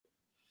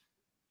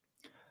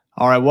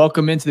All right,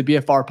 welcome into the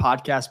BFR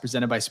Podcast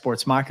presented by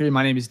Sports Mockery.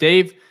 My name is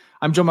Dave.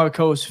 I'm joined by my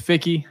co-host,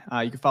 Ficky.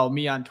 You can follow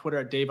me on Twitter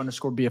at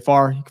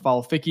Dave_BFR. You can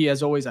follow Ficky,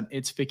 as always, on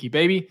It's Ficky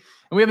Baby.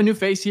 And we have a new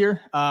face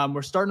here.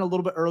 We're starting a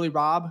little bit early,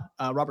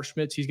 Robert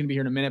Schmitz. He's going to be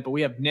here in a minute. But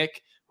we have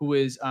Nick, who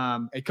is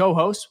a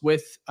co-host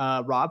with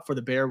Rob for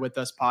the Bear With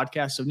Us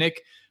podcast. So,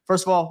 Nick,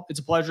 first of all, it's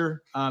a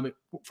pleasure.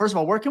 First of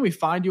all, where can we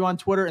find you on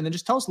Twitter? And then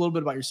just tell us a little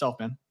bit about yourself,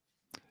 man.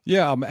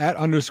 Yeah, I'm at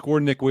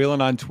 _Nick Whalen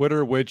on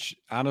Twitter, which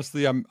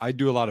honestly, I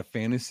do a lot of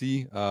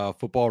fantasy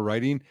football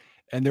writing.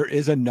 And there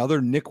is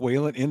another Nick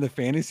Whalen in the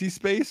fantasy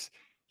space.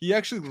 He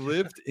actually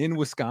lived in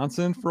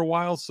Wisconsin for a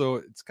while, so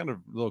it's kind of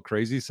a little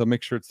crazy. So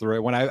make sure it's the right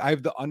one. I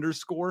have the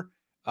underscore.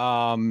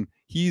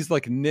 He's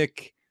like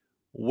Nick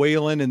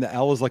Whalen, and the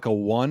L is like a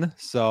 1.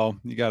 So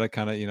you got to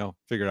kind of,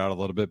 figure it out a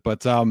little bit.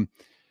 But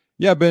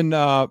yeah, I've been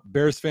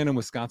Bears fan in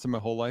Wisconsin my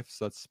whole life,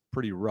 so that's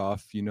pretty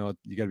rough. You got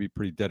to be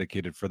pretty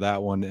dedicated for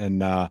that one.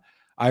 And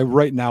I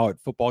write now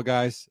at Football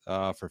Guys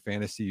for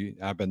fantasy.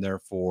 I've been there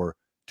for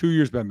 2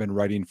 years, but I've been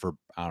writing for,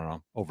 I don't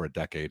know, over a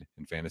decade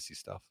in fantasy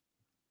stuff.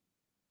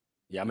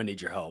 Yeah, I'm gonna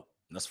need your help.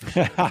 That's for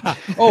sure.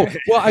 Oh,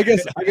 well, I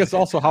guess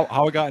also how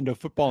I got into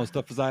football and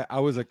stuff is I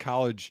was a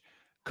college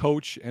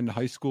coach and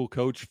high school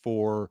coach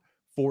for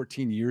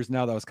 14 years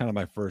now. That was kind of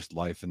my first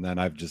life. And then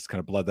I've just kind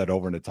of bled that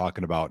over into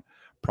talking about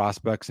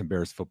prospects and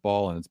Bears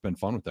football, and it's been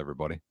fun with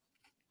everybody.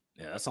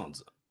 Yeah, that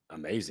sounds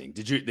amazing.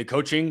 Did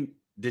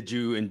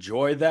you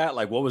enjoy that?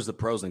 Like, what was the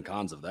pros and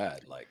cons of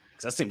that? Like,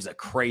 'cause that seems a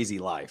crazy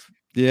life.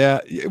 Yeah,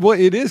 well,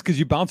 it is, because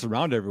you bounce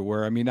around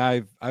everywhere. I mean,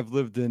 I've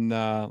lived in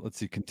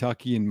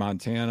Kentucky and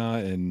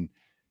Montana, and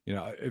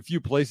a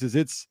few places.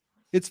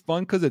 It's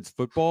fun because it's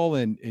football,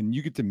 and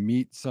you get to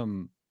meet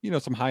some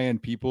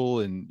high-end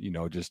people, and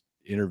just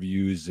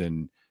interviews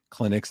and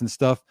clinics and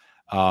stuff.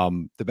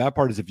 The bad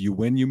part is if you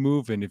win, you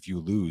move, and if you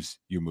lose,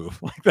 you move.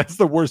 Like, that's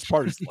the worst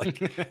part. Is like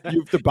you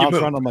have to bounce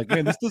around. I'm like,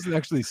 man, this doesn't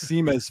actually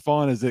seem as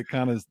fun as it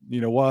kind of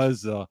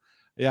was.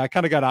 Yeah, I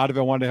kind of got out of it.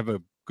 I wanted to have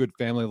a good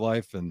family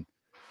life, and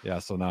yeah,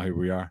 so now here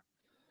we are.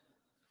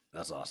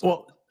 That's awesome.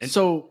 Well,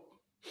 so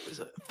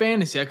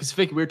fantasy, because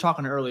Ficky, we were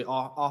talking early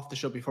off the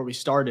show before we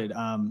started.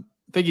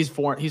 Ficky's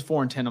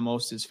 4-10 on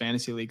most of his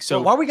fantasy league.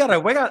 So why we gotta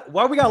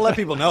let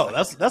people know?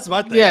 That's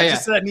my thing. I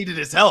just said I needed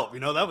his help.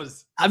 That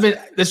was. I mean,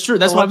 that's true.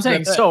 That's what I'm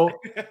saying. So,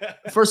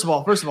 first of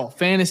all,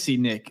 fantasy,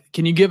 Nick,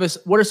 can you give us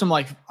what are some,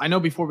 like, I know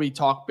before we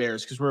talk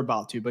Bears, because we're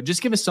about to, but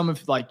just give us some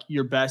of like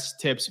your best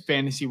tips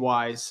fantasy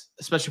wise,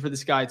 especially for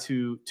this guy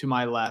to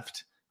my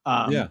left,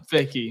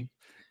 Ficky.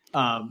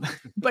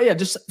 But yeah,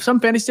 just some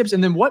fantasy tips,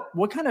 and then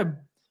what kind of.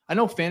 I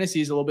know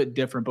fantasy is a little bit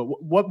different, but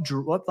what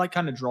like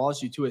kind of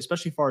draws you to it,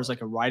 especially as far as like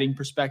a writing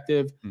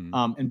perspective,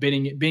 and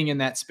being in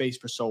that space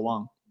for so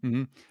long.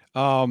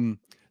 Mm-hmm.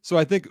 So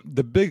I think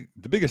the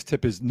biggest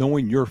tip is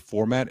knowing your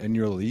format and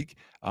your league.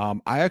 I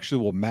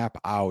actually will map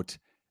out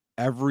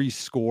every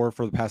score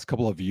for the past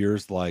couple of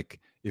years. Like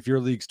if your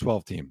league's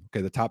 12 team,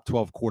 okay, the top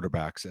 12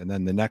 quarterbacks, and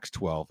then the next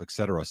 12, et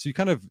cetera. So you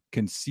kind of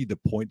can see the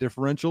point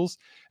differentials,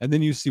 and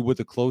then you see what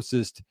the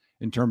closest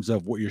in terms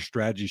of what your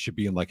strategy should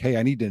be. And like, hey,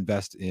 I need to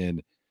invest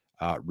in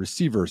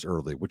receivers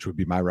early, which would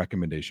be my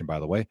recommendation, by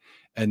the way.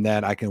 And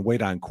then I can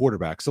wait on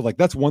quarterbacks. So like,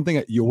 that's one thing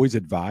that you always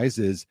advise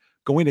is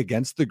going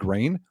against the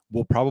grain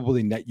will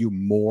probably net you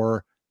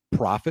more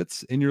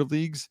profits in your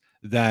leagues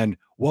than,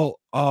 hold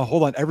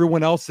on,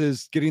 everyone else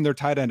is getting their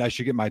tight end, I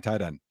should get my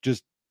tight end.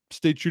 Just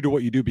stay true to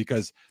what you do,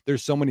 because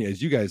there's so many,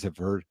 as you guys have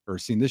heard or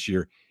seen this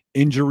year,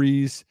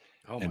 injuries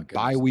and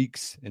bye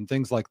weeks and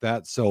things like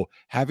that. So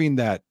having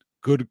that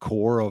good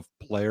core of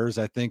players,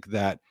 I think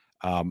that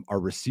are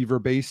receiver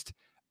based,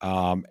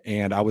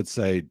 and I would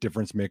say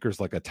difference makers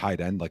like a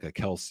tight end, like a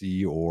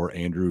Kelsey or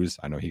Andrews,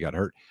 I know he got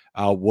hurt,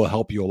 will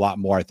help you a lot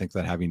more, I think,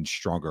 than having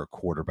stronger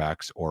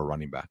quarterbacks or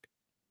running back.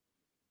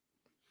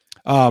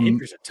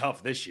 Injuries are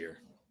tough this year.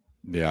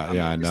 Yeah,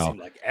 I know.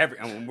 Like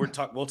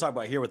we'll talk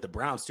about here with the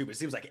Browns too, but it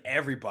seems like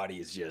everybody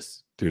is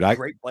just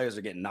great players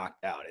are getting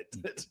knocked out.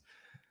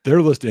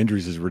 Their list of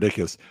injuries is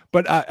ridiculous.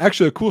 But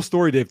actually, a cool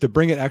story, Dave, to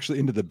bring it actually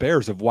into the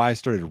Bears of why I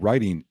started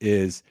writing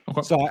is,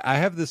 so I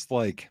have this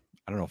like,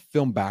 I don't know,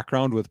 film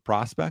background with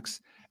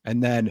prospects.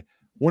 And then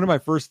one of my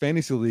first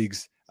fantasy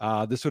leagues,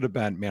 this would have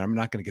been, man, I'm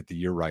not going to get the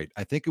year right.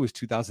 I think it was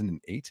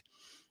 2008.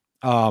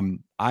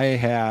 I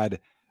had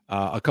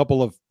a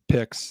couple of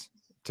picks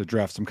to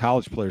draft some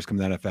college players come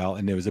to the NFL,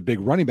 and it was a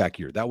big running back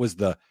year. That was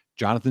the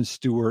Jonathan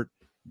Stewart,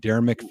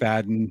 Darren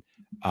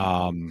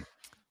McFadden,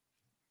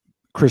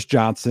 Chris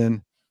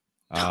Johnson,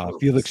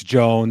 Felix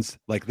Jones,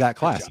 like that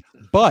class.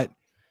 But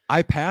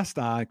I passed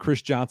on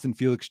Chris Johnson,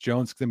 Felix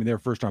Jones, because they were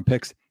first round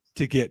picks,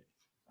 to get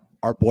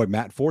our boy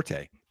Matt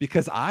Forte,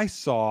 because I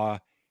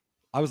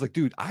was like,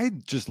 dude, I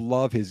just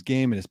love his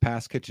game and his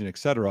pass catching,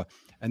 etc.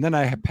 And then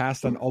I had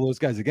passed on all those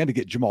guys again to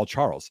get Jamal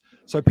Charles.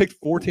 So I picked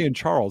Forte and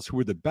Charles, who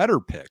were the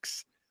better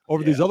picks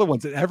over these other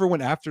ones. And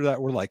everyone after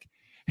that were like,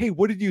 hey,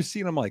 what did you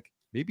see? And I'm like,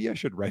 maybe I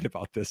should write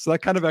about this. So that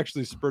kind of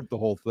actually spurred the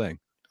whole thing.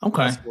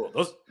 Okay. Cool.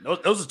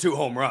 Those are 2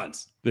 home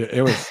runs.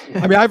 It was,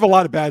 I mean, I have a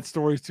lot of bad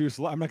stories too,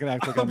 so I'm not going to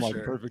act like I'm like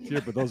perfect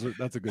here, but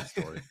that's a good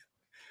story.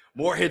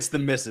 More hits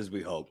than misses,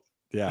 we hope.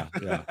 Yeah.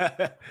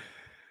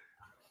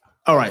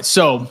 All right.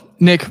 So,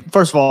 Nick,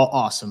 first of all,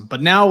 awesome.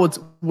 But now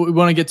we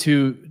want to get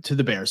to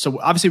the Bears. So,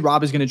 obviously,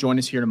 Rob is going to join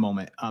us here in a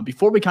moment.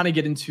 Before we kind of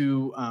get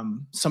into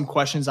some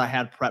questions I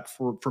had prepped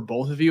for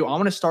both of you, I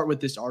want to start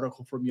with this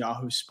article from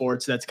Yahoo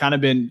Sports that's kind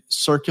of been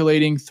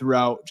circulating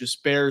throughout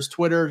just Bears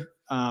Twitter,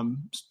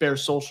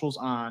 Bears socials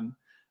on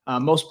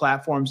most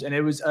platforms. And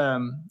it was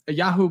a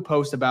Yahoo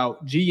post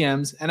about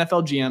GMs,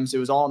 NFL GMs. It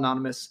was all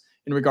anonymous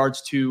in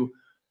regards to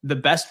the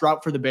best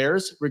route for the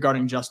Bears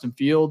regarding Justin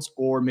Fields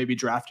or maybe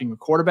drafting a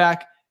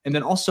quarterback, and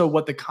then also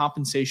what the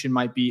compensation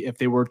might be if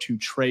they were to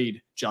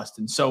trade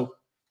Justin. So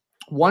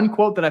one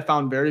quote that I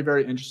found very,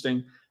 very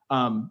interesting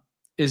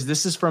is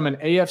this is from an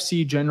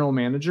AFC general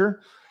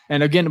manager.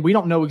 And again, we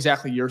don't know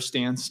exactly your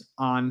stance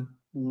on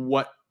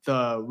what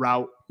the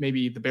route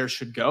maybe the Bears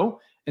should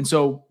go. And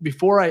so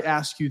before I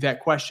ask you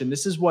that question,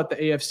 this is what the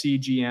AFC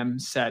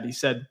GM said. He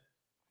said,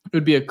 it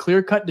would be a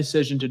clear-cut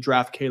decision to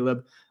draft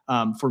Caleb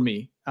for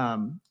me,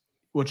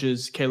 which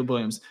is Caleb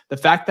Williams. The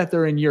fact that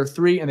they're in year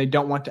 3 and they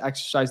don't want to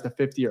exercise the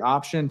 5th-year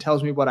option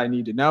tells me what I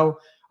need to know.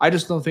 I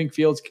just don't think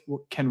Fields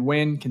can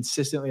win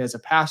consistently as a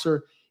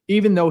passer,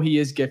 even though he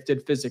is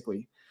gifted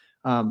physically.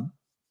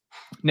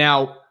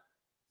 Now,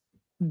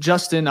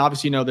 Justin,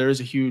 obviously, there is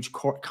a huge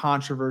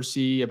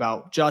controversy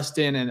about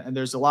Justin, and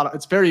there's a lot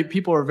of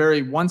people are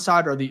very one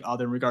side or the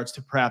other in regards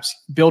to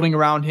perhaps building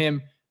around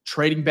him,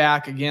 trading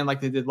back again like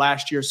they did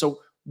last year. So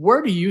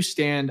where do you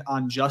stand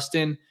on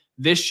Justin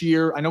this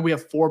year? I know we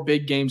have 4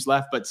 big games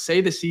left, but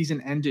say the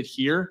season ended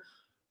here,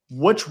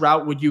 which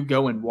route would you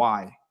go and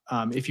why?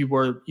 If you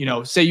were,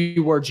 say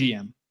you were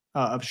GM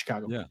of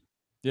Chicago.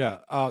 Yeah.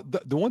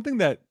 The one thing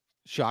that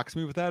shocks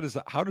me with that is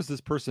how does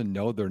this person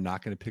know they're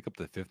not going to pick up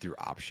the 5th-year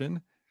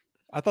option?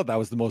 I thought that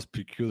was the most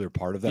peculiar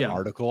part of that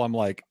article. I'm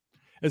like,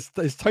 it's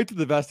tight to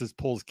the vest as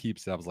Poles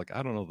keeps it. I was like,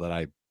 I don't know that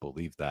I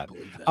believe that.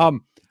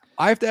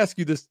 I have to ask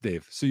you this,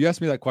 Dave. So you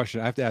asked me that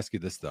question. I have to ask you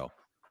this, though.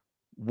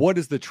 What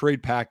is the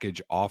trade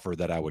package offer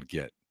that I would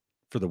get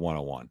for the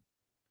 101?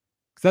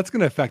 Because that's going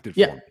to affect it for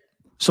me.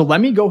 So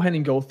let me go ahead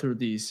and go through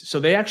these. So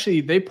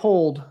they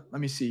pulled, let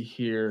me see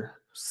here.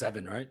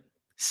 7, right?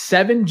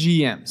 7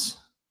 GMs.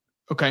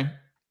 Okay.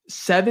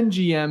 7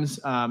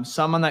 GMs,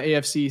 some on the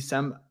AFC,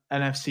 some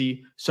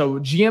NFC. So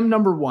GM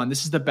number 1,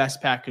 this is the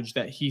best package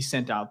that he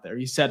sent out there.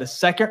 He said a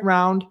 2nd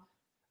round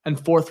and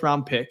 4th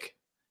round pick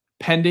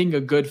pending a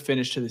good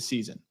finish to the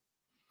season.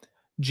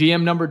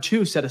 GM number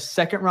 2 said a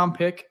 2nd round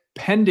pick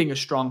pending a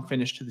strong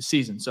finish to the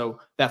season. So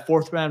that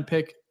 4th round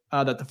pick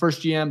that the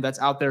first GM that's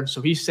out there.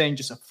 So he's saying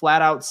just a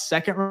flat out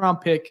 2nd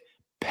round pick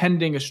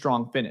pending a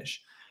strong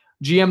finish.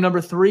 GM number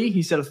 3,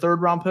 he said a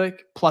 3rd round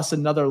pick plus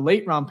another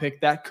late round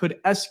pick that could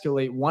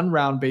escalate 1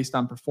 round based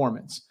on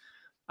performance.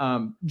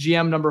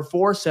 GM number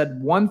 4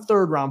 said 1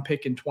 3rd round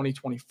pick in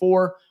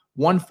 2024,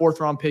 1 4th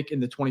round pick in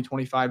the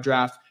 2025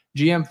 draft.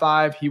 GM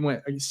 5, he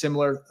went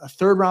similar, a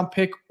 3rd round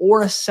pick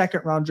or a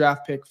 2nd round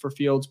draft pick for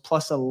Fields,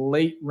 plus a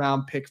late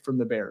round pick from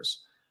the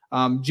Bears.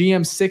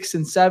 GM 6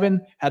 and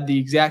 7 had the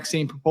exact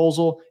same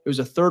proposal. It was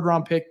a 3rd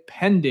round pick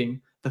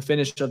pending the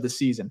finish of the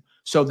season.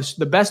 So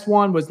the best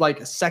one was like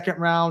a 2nd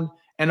round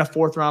and a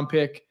 4th round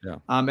pick. Yeah.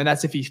 And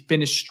that's if he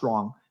finished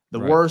strong. The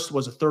worst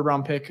was a 3rd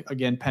round pick,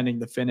 again, pending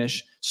the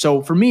finish.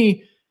 So for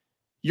me,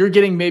 you're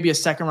getting maybe a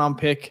 2nd round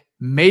pick,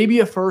 maybe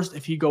a 1st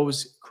if he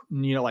goes,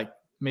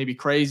 maybe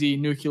crazy,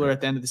 nuclear at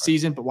the end of the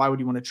season. But why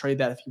would you want to trade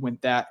that if you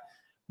went that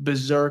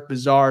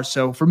bizarre?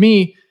 So for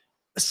me,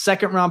 a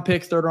 2nd round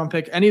pick, 3rd round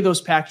pick, any of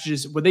those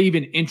packages, would they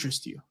even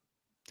interest you?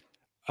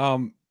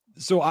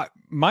 So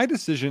my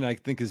decision, I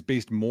think, is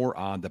based more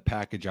on the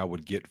package I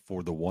would get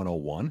for the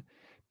 101,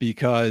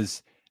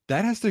 because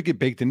that has to get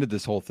baked into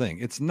this whole thing.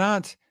 It's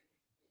not,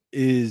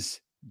 is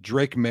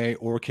Drake May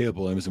or Caleb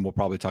Williams, and we'll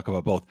probably talk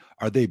about both,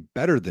 are they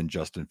better than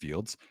Justin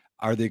Fields?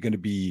 Are they going to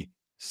be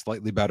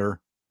slightly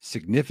better,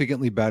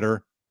 significantly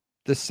better,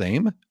 the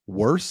same,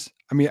 worse?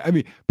 I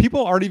mean,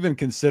 people aren't even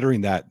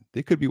considering that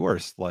they could be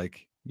worse.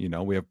 Like,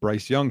 we have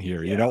Bryce Young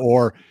here,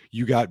 or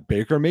you got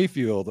Baker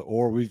Mayfield,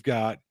 or we've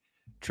got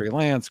Trey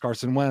Lance,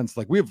 Carson Wentz.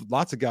 Like, we have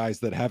lots of guys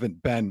that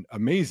haven't been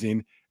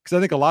amazing, because I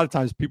think a lot of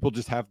times people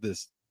just have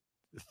this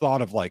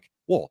thought of like,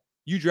 well,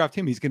 you draft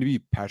him, he's going to be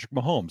Patrick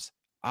Mahomes,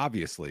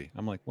 obviously.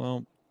 I'm like,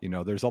 well,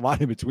 there's a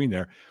lot in between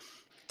there.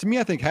 To me,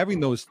 I think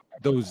having those,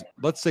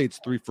 let's say it's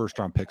 3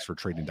 first-round picks for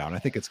trading down, I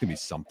think it's going to be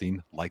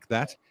something like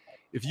that.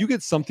 If you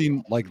get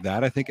something like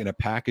that, I think in a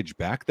package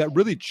back, that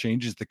really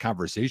changes the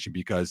conversation,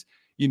 because,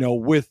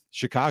 with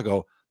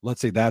Chicago,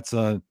 let's say that's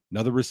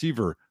another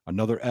receiver,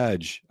 another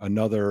edge,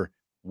 another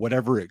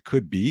whatever it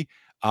could be.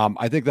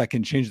 I think that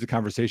can change the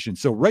conversation.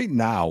 So right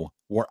now,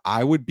 where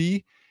I would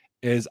be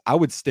is I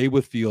would stay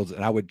with Fields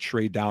and I would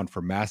trade down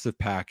for massive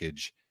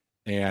package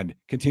and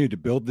continue to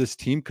build this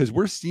team, because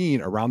we're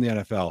seeing around the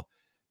NFL,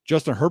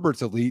 Justin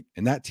Herbert's elite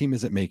and that team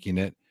isn't making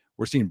it.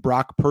 We're seeing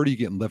Brock Purdy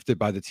getting lifted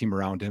by the team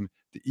around him.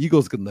 The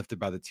Eagles getting lifted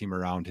by the team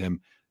around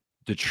him.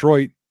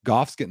 Detroit,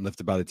 Goff's getting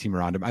lifted by the team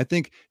around him. I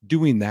think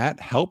doing that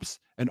helps.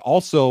 And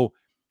also,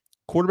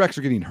 quarterbacks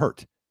are getting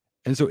hurt.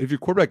 And so if your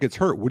quarterback gets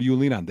hurt, what do you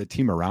lean on? The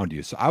team around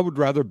you. So I would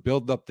rather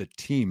build up the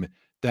team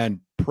than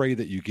pray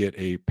that you get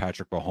a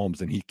Patrick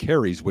Mahomes and he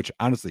carries, which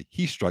honestly,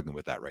 he's struggling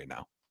with that right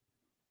now.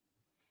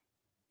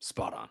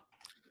 Spot on.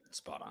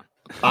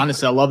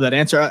 Honestly, I love that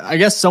answer. I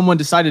guess someone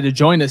decided to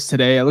join us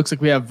today. It looks like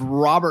we have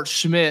Robert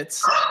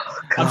Schmitz.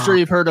 I'm sure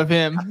you've heard of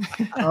him.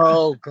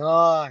 Oh,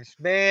 gosh,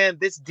 man,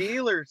 this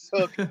dealer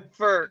took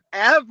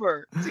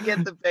forever to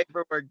get the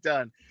paperwork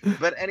done.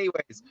 But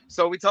anyways,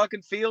 so are we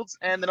talking Fields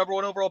and the number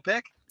 1 overall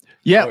pick?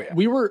 Yeah,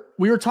 we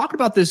were talking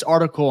about this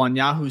article on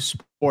Yahoo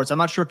Sports. I'm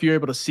not sure if you're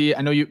able to see it.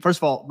 I know you. First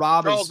of all,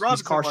 Rob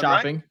is car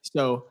shopping. Right?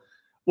 So,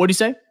 what do you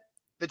say?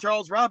 The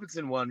Charles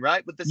Robinson one,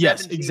 right? With the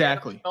yes,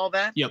 exactly, and all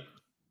that. Yep.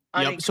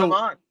 I mean, come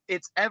on,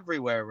 it's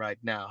everywhere right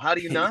now. How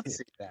do you not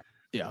see that?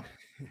 Yeah.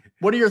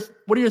 What are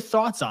your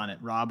thoughts on it,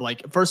 Rob?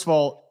 Like, first of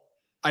all,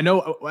 I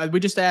know we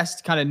just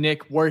asked kind of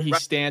Nick where he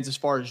stands as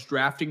far as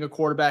drafting a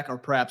quarterback or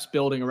perhaps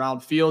building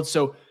around Fields.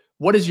 So,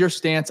 what is your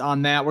stance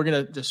on that? We're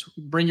gonna just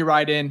bring you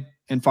right in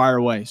and fire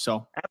away.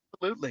 So,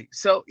 absolutely.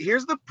 So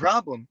here's the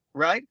problem,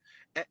 right?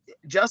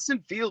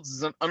 Justin Fields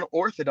is an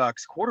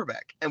unorthodox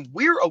quarterback, and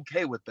we're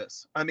okay with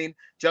this. I mean,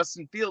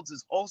 Justin Fields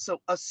is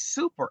also a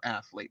super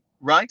athlete,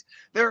 right?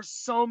 There are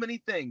so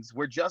many things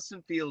where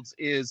Justin Fields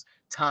is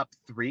top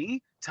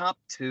 3, top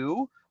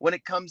 2 when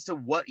it comes to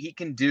what he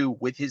can do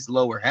with his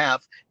lower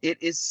half. It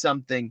is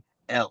something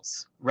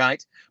else,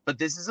 right? But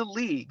this is a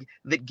league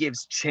that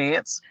gives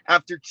chance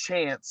after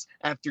chance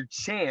after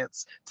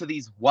chance to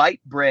these white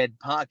bread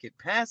pocket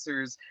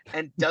passers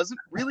and doesn't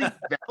really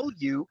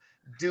value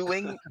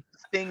doing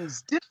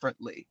things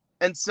differently.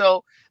 And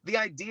so the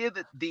idea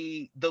that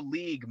the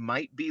league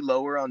might be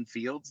lower on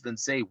Fields than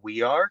say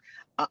we are,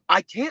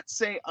 I can't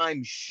say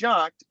I'm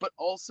shocked, but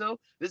also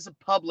this is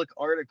a public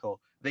article.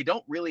 They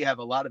don't really have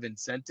a lot of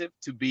incentive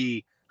to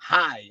be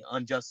high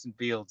on Justin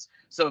Fields.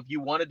 So if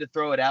you wanted to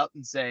throw it out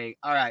and say,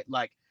 all right,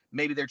 like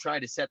maybe they're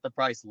trying to set the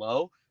price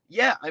low.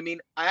 Yeah, I mean,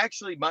 I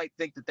actually might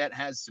think that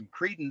has some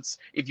credence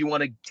if you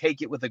want to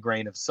take it with a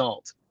grain of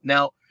salt.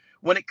 Now,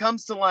 when it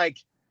comes to like,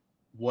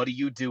 what do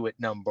you do at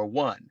number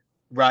 1,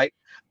 right?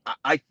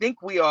 I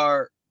think we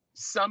are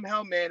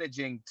somehow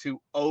managing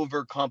to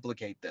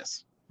overcomplicate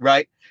this,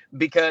 right?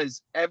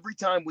 Because every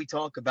time we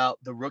talk about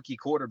the rookie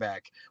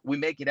quarterback, we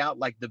make it out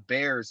like the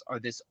Bears are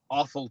this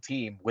awful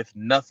team with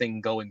nothing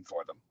going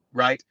for them,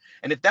 right?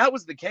 And if that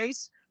was the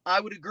case,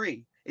 I would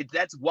agree.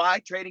 That's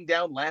why trading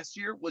down last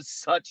year was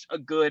such a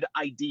good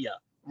idea,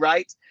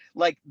 right?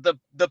 Like the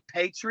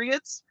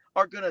Patriots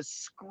are going to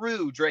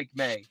screw Drake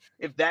May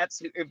if that's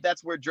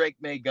where Drake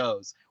May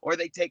goes, or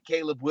they take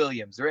Caleb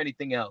Williams or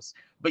anything else.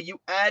 But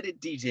you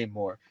added DJ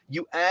Moore.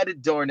 You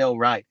added Darnell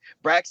Wright.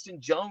 Braxton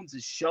Jones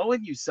is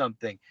showing you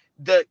something.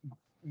 The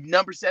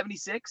number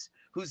 76,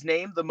 whose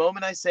name, the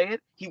moment I say it,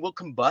 he will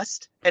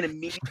combust and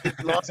immediately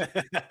lost.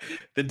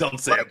 Then don't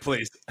say it,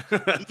 please.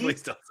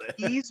 Please don't say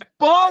it. He's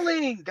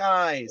balling,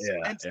 guys.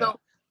 Yeah, and so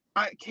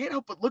I can't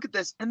help but look at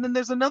this. And then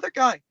there's another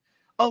guy,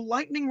 a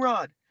lightning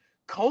rod,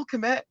 Cole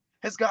Kmet.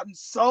 Has gotten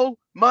so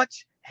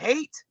much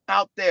hate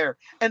out there,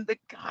 and the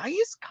guy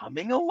is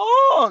coming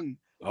along.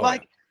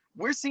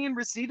 We're seeing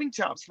receiving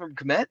chops from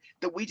Kmet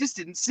that we just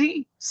didn't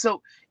see.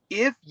 So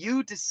if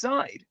you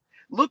decide,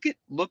 look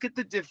at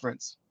the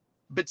difference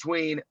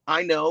between,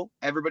 I know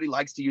everybody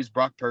likes to use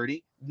Brock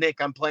Purdy.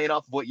 Nick, I'm playing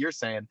off of what you're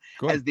saying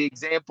as the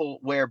example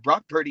where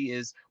Brock Purdy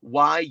is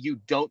why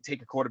you don't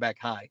take a quarterback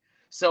high.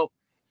 So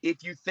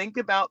if you think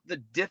about the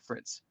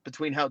difference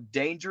between how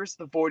dangerous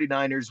the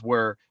 49ers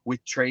were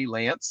with Trey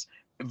Lance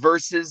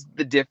versus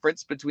the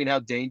difference between how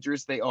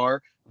dangerous they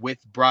are with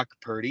Brock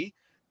Purdy,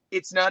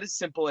 it's not as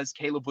simple as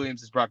Caleb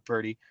Williams is Brock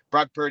Purdy.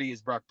 Brock Purdy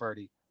is Brock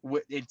Purdy.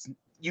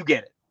 You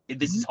get it.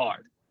 This is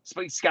hard.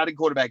 Scouting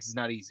quarterbacks is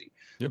not easy.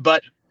 Yep.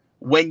 But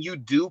when you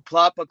do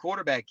plop a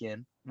quarterback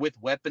in with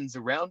weapons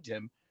around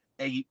him,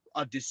 a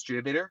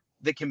distributor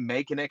that can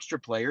make an extra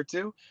play or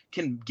two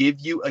can give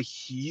you a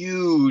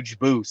huge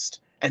boost.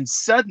 And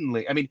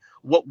suddenly, I mean,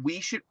 what we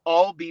should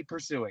all be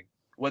pursuing,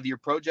 whether you're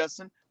pro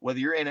Justin, whether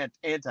you're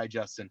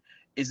anti-Justin,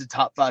 is a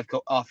top 5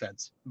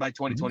 offense by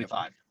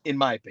 2025, in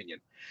my opinion.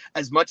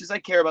 As much as I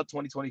care about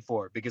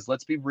 2024, because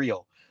let's be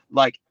real,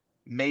 like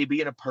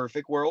maybe in a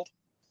perfect world,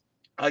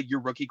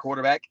 your rookie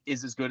quarterback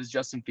is as good as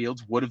Justin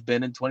Fields would have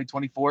been in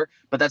 2024,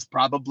 but that's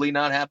probably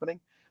not happening.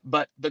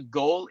 But the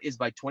goal is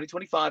by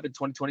 2025 and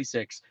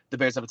 2026, the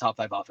Bears have a top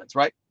 5 offense,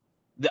 right?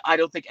 I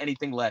don't think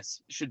anything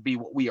less should be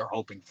what we are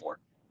hoping for.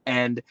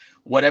 And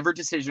whatever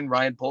decision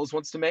Ryan Poles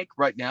wants to make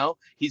right now,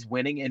 he's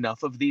winning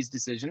enough of these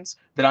decisions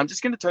that I'm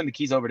just going to turn the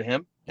keys over to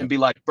him and be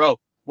like, bro,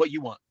 what you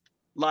want?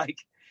 Like,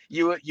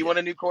 you want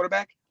a new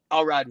quarterback?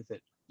 I'll ride with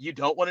it. You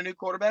don't want a new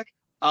quarterback?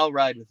 I'll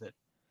ride with it.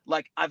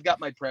 Like, I've got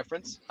my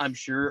preference. I'm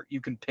sure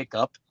you can pick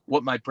up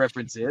what my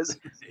preference is,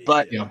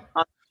 but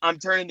I'm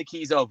turning the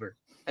keys over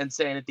and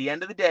saying at the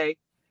end of the day,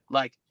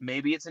 like,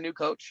 maybe it's a new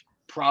coach.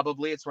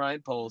 Probably it's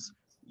Ryan Poles.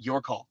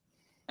 Your call.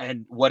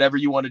 And whatever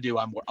you want to do,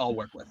 I'll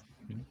work with.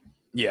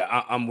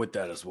 Yeah, I'm with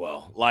that as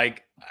well.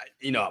 Like,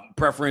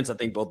 preference, I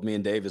think both me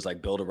and Dave is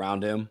like build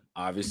around him,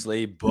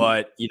 obviously.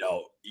 But,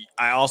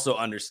 I also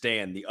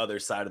understand the other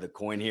side of the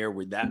coin here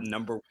with that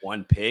number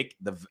one pick.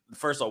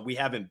 First of all, we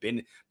haven't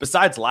been,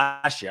 besides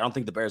last year, I don't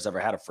think the Bears ever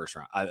had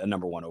a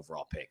number one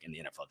overall pick in the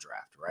NFL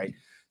draft, right?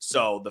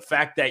 So the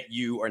fact that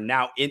you are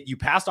now you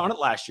passed on it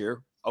last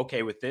year,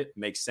 okay with it,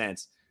 makes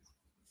sense.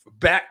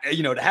 Back,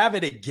 to have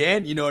it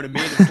again, you know what I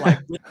mean? It's like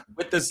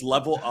with this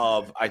level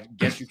of, I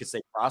guess you could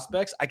say,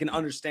 prospects, I can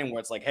understand where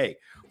it's like, hey,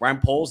 Ryan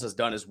Poles has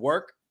done his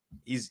work.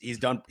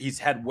 He's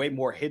had way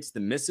more hits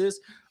than misses.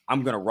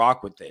 I'm going to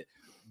rock with it.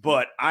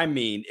 But I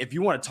mean, if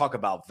you want to talk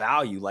about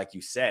value, like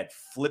you said,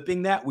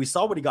 flipping that, we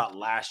saw what he got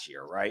last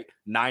year, right?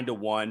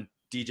 9-1,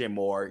 DJ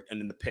Moore, and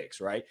then the picks,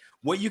 right?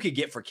 What you could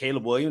get for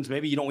Caleb Williams,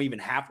 maybe you don't even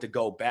have to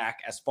go back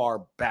as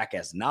far back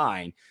as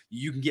 9.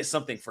 You can get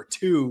something for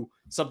 2,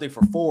 something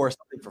for 4,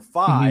 something for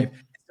 5, and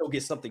still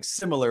get something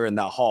similar in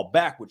that haul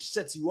back, which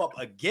sets you up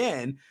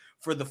again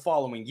for the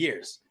following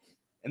years.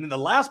 And then the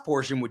last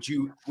portion, which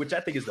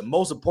I think is the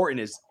most important,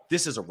 is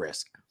this is a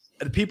risk.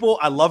 The people,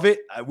 I love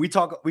it. We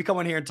come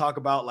on here and talk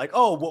about like,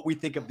 oh, what we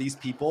think of these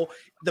people.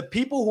 The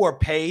people who are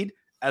paid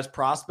as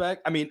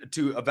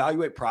to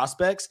evaluate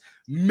prospects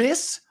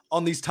miss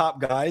on these top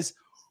guys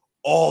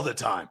all the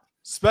time,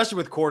 especially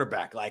with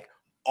quarterback, like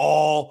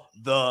all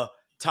the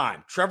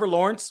time. Trevor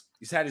Lawrence,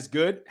 he's had his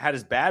good, had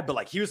his bad, but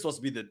like he was supposed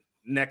to be the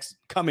next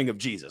coming of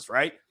Jesus,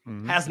 right?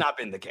 Mm-hmm. Has not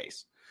been the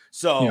case.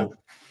 So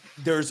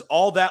there's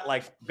all that,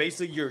 like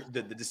basically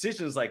the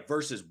decision is like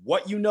versus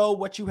what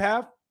you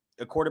have.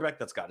 A quarterback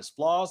that's got his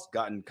flaws,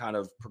 gotten kind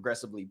of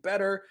progressively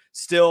better,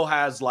 still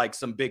has like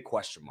some big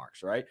question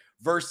marks, right?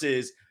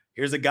 Versus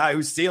here's a guy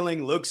whose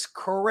ceiling looks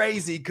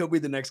crazy, could be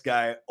the next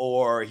guy,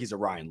 or he's a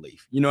Ryan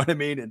Leaf. You know what I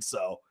mean? And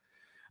so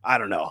I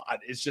don't know.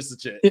 It's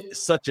just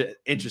such an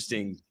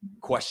interesting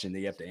question that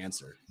you have to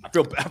answer. I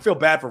feel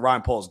bad for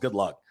Ryan Poles. Good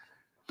luck.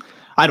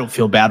 I don't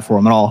feel bad for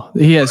him at all.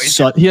 It's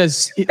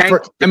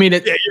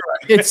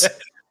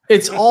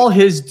all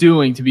his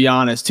doing, to be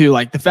honest, too.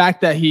 Like the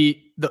fact that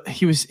he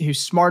was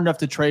smart enough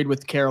to trade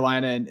with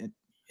Carolina, and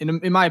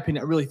in my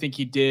opinion, I really think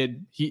he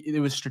did. It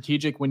was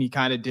strategic when he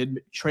kind of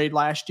did trade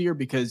last year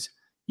because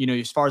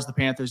as far as the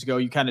Panthers go,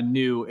 you kind of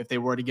knew if they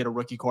were to get a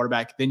rookie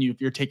quarterback, then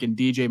you're taking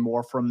DJ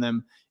Moore from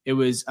them. It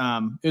was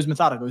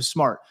methodical. It was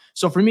smart.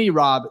 So for me,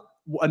 Rob,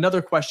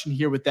 another question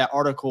here with that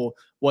article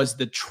was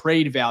the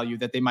trade value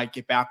that they might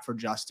get back for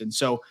Justin.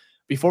 So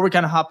before we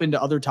kind of hop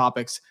into other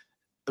topics,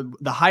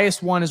 the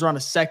highest one is around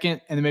a second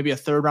and then maybe a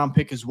third round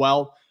pick as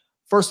well.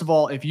 First of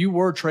all, if you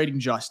were trading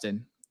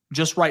Justin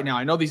just right now,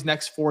 I know these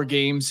next 4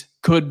 games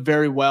could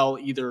very well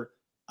either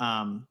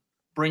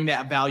bring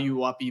that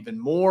value up even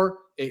more.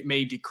 It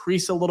may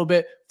decrease a little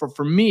bit.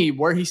 For me,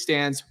 where he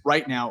stands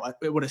right now,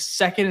 with a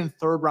second and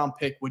third round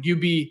pick, would you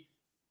be,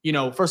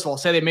 first of all,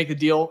 say they make the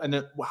deal, and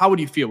then how would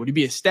you feel? Would you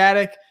be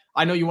ecstatic?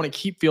 I know you want to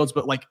keep Fields,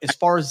 but like as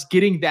far as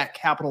getting that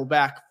capital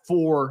back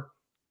for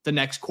the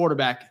next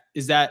quarterback,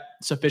 is that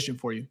sufficient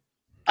for you?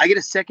 I get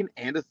a second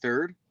and a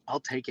third. I'll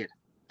take it.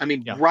 I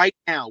mean, Right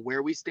now,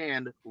 where we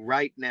stand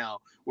right now,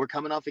 we're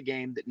coming off a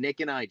game that Nick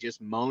and I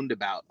just moaned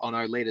about on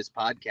our latest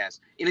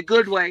podcast in a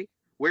good way.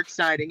 We're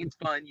exciting. It's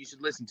fun. You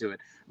should listen to it.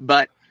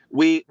 But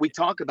we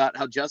talk about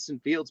how Justin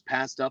Fields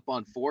passed up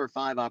on 4 or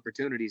 5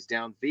 opportunities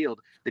downfield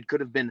that could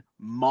have been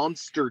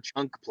monster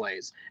chunk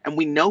plays. And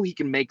we know he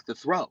can make the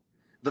throw.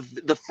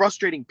 The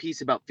frustrating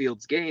piece about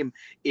Fields' game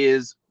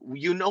is,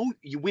 we know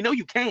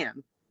you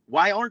can.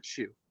 Why aren't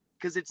you?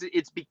 Because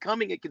it's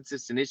becoming a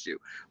consistent issue.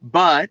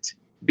 But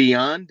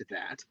beyond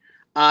that,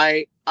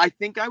 I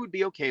think I would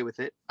be okay with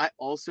it. I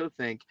also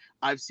think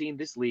I've seen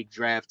this league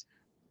draft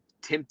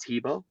Tim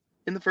Tebow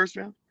in the first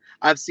round.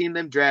 I've seen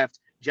them draft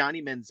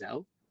Johnny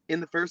Manziel in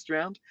the first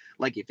round.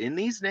 Like, if in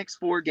these next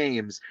 4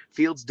 games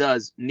Fields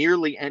does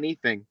nearly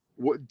anything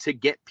to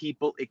get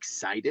people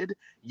excited,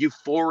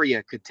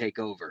 euphoria could take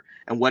over.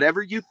 And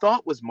whatever you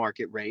thought was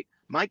market rate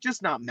might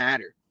just not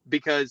matter,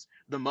 because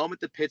the moment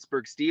the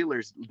Pittsburgh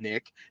Steelers,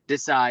 Nick,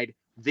 decide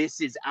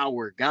this is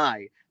our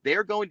guy,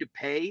 they're going to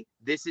pay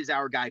this is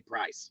our guy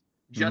price,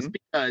 just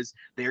because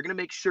they're going to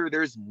make sure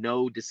there's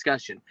no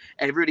discussion.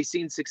 Everybody's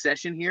seen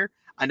Succession here.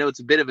 I know it's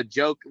a bit of a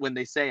joke when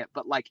they say it,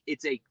 but like,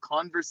 it's a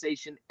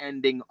conversation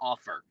ending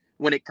offer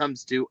when it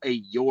comes to a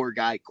your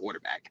guy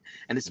quarterback.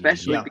 And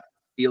especially because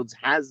Fields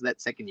has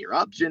that second year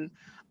option.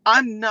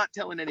 I'm not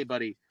telling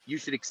anybody you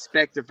should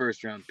expect a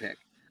first round pick.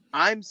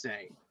 I'm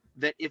saying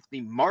that if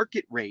the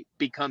market rate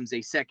becomes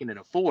a second and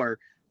a 4,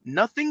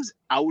 nothing's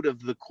out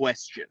of the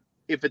question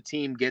if a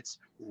team gets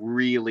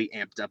really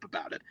amped up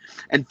about it.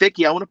 And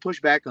Ficky, I want to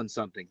push back on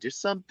something, just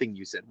something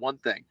you said, one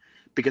thing,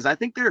 because I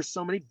think there are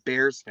so many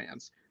Bears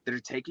fans that are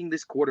taking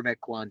this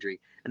quarterback quandary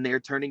and they are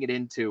turning it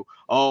into,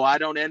 oh, I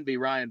don't envy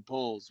Ryan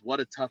Poles. What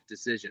a tough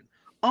decision.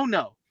 Oh,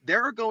 no.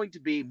 There are going to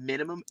be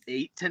minimum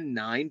 8 to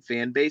 9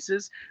 fan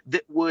bases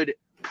that would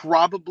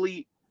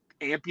probably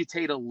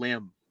amputate a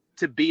limb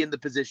to be in the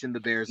position the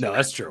Bears are in.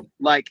 That's true.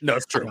 No,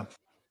 it's true.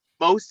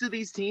 Most of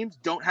these teams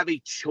don't have a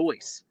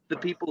choice. The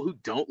people who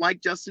don't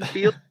like Justin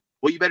Fields,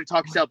 well, you better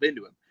talk yourself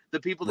into him. The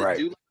people that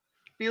do like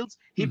Fields,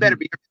 he better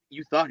be everything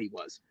you thought he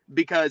was.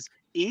 Because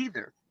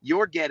either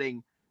you're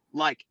getting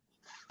like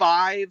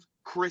 5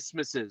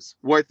 Christmases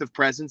worth of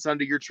presents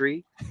under your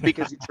tree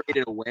because you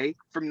traded away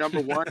from number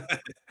 1,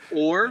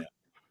 or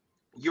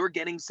you're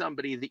getting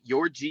somebody that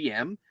your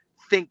GM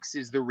thinks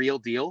is the real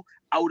deal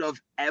out of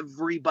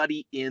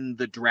everybody in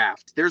the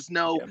draft. There's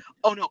no,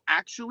 oh no,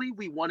 actually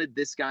we wanted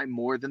this guy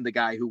more than the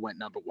guy who went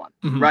number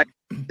 1, right?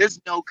 There's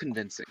no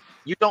convincing.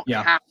 You don't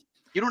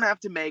have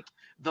to make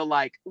the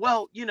like,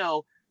 well, you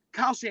know,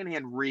 Kyle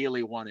Shanahan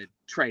really wanted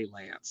Trey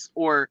Lance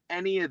or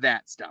any of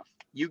that stuff.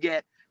 You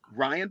get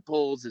Ryan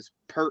Poles'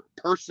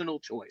 personal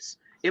choice.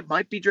 It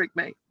might be Drake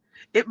May.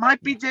 It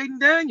might be Jaden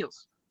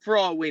Daniels, for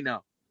all we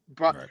know.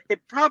 It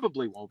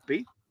probably won't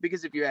be,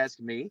 because if you ask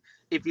me,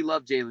 if he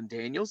loved Jalen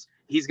Daniels,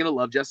 he's going to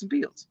love Justin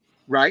Fields,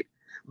 right?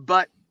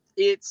 But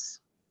it's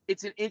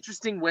an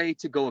interesting way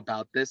to go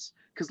about this,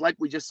 because like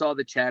we just saw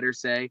the chatter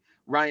say,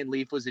 Ryan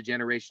Leaf was a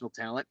generational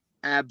talent.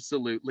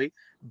 Absolutely.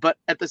 But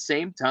at the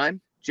same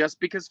time, just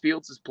because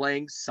Fields is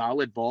playing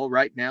solid ball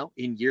right now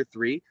in year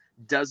 3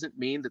 doesn't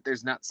mean that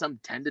there's not some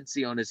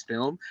tendency on his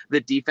film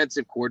that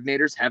defensive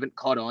coordinators haven't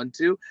caught on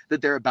to,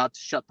 that they're about to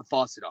shut the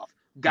faucet off.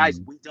 Guys,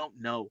 we don't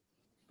know.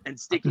 And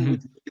sticking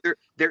with either,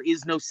 there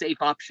is no safe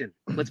option.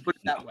 Let's put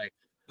it that way.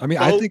 I mean,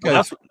 I think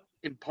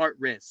in part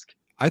risk.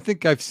 I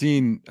think I've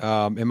seen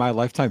in my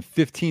lifetime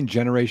 15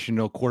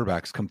 generational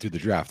quarterbacks come through the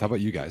draft. How about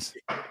you guys?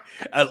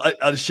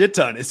 A shit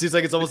ton. It seems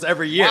like it's almost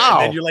every year. Wow.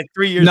 And then you're like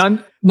 3 years.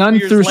 None 3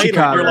 years through later,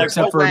 Chicago like,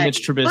 except for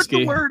Mitch Trubisky. Put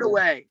the word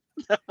away.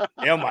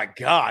 Oh my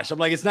gosh. I'm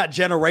like, it's not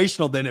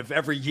generational then if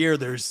every year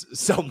there's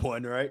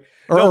someone, right?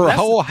 Or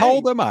how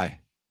old am I?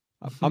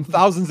 I'm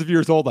thousands of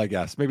years old, I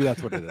guess. Maybe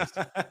that's what it is.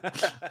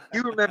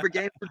 You remember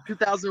games from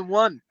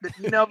 2001 that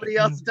nobody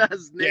else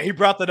does, Nick. Yeah, he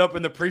brought that up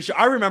in the pre-show.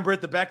 I remember it,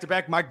 the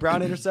back-to-back Mike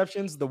Brown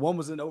interceptions. The one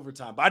was in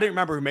overtime, but I didn't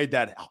remember who made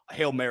that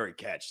Hail Mary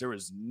catch. There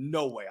was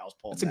no way I was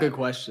pulling That's a good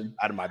question.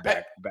 Out of my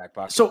back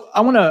pocket. So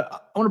I want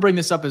to bring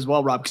this up as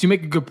well, Rob, because you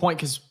make a good point,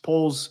 because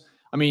Poles,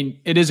 I mean,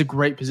 it is a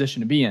great position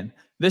to be in.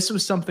 This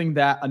was something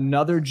that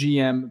another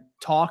GM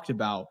talked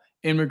about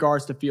in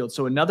regards to Fields.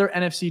 So another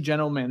NFC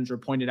general manager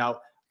pointed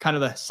out kind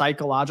of the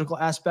psychological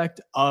aspect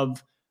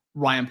of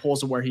Ryan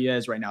Poles and where he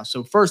is right now.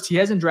 So first, he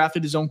hasn't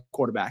drafted his own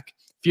quarterback.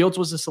 Fields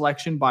was a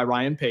selection by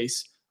Ryan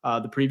Pace,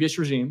 the previous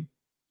regime.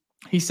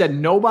 He said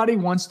nobody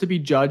wants to be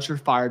judged or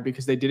fired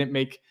because they didn't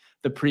make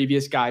the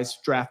previous guy's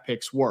draft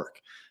picks work,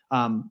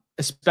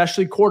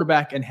 especially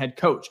quarterback and head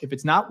coach. If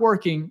it's not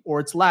working or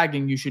it's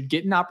lagging, you should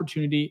get an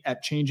opportunity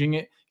at changing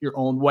it your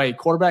own way.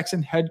 Quarterbacks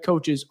and head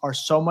coaches are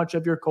so much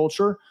of your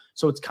culture,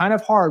 so it's kind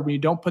of hard when you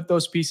don't put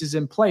those pieces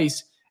in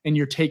place and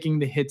you're taking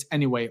the hits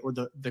anyway, or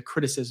the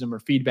criticism or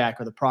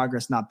feedback or the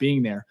progress not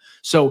being there.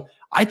 So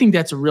I think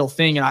that's a real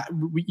thing. And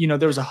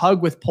there was a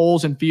hug with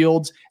Poles and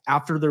Fields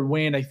after their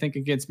win, I think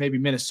against maybe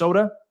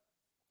Minnesota,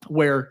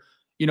 where,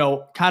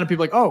 kind of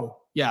people like, oh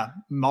yeah,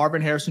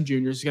 Marvin Harrison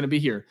Jr. is going to be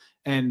here.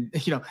 And,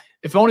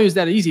 if only it was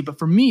that easy. But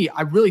for me,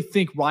 I really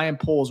think Ryan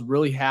Poles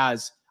really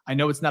has, I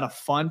know it's not a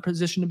fun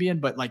position to be in,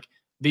 but like,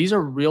 these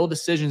are real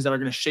decisions that are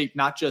going to shape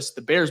not just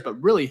the Bears, but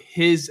really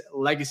his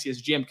legacy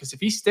as GM. Because if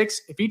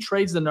he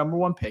trades the number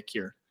 1 pick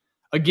here,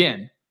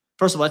 again,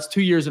 first of all, that's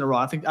 2 years in a row.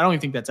 I don't even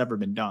think that's ever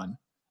been done.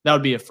 That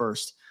would be a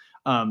first.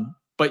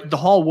 But the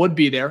haul would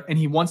be there, and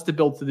he wants to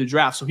build through the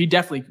draft. So he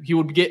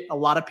would get a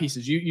lot of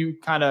pieces. You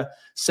kind of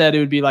said it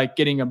would be like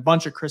getting a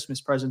bunch of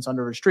Christmas presents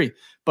under his tree.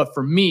 But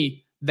for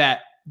me, the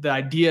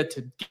idea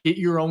to get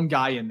your own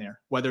guy in there,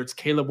 whether it's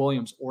Caleb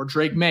Williams or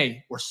Drake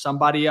May or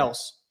somebody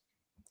else,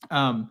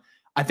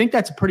 I think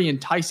that's pretty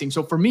enticing.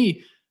 So for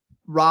me,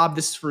 Rob,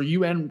 this is for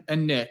you and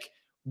Nick.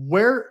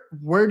 Where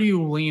do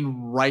you lean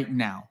right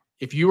now?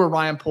 If you were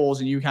Ryan Poles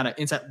and you kind of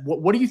insight,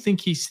 what do you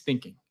think he's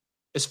thinking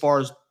as far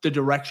as the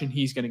direction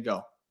he's going to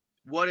go?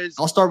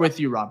 I'll start with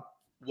you, Rob.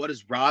 What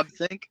does Rob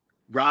think?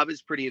 Rob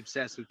is pretty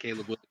obsessed with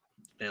Caleb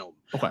Williams' film.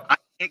 Okay. I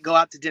can't go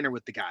out to dinner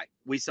with the guy.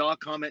 We saw a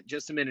comment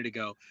just a minute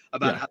ago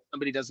about how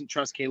somebody doesn't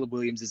trust Caleb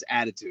Williams'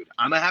 attitude.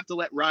 I'm going to have to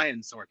let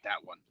Ryan sort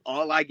that one.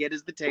 All I get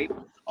is the tape.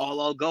 All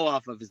I'll go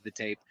off of is the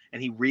tape.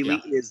 And he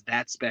really is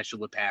that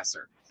special a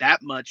passer.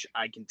 That much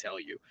I can tell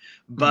you.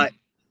 But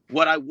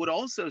what I would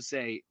also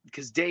say,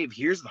 because Dave,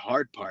 here's the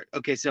hard part.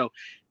 Okay, so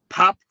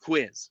pop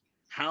quiz.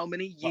 How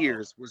many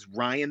years was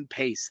Ryan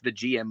Pace the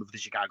GM of the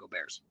Chicago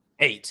Bears?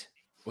 8.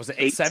 Was it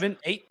 8? 7?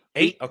 8?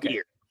 8 okay.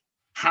 Years.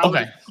 How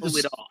did he pull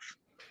it off?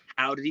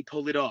 How did he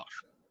pull it off?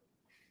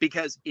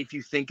 Because if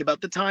you think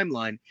about the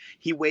timeline,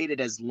 he waited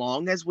as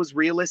long as was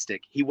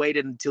realistic. He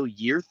waited until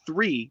year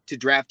 3 to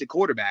draft a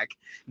quarterback.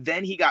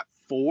 Then he got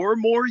 4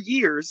 more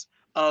years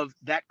of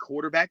that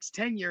quarterback's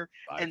tenure.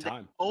 And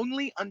then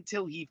only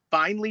until he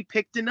finally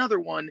picked another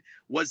one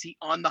was he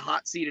on the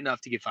hot seat enough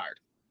to get fired.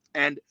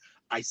 And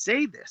I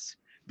say this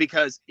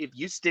because if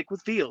you stick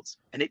with Fields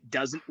and it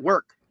doesn't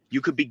work, you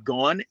could be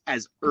gone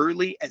as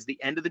early as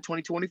the end of the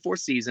 2024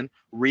 season,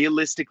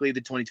 realistically the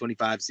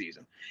 2025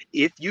 season.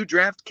 If you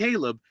draft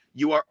Caleb,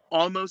 you are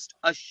almost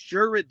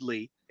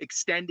assuredly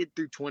extended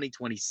through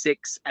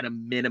 2026 at a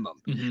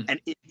minimum.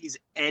 And if he's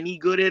any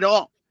good at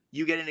all,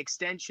 you get an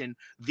extension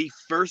the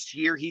first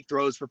year he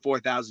throws for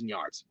 4,000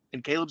 yards.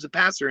 And Caleb's a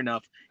passer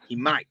enough, he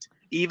might.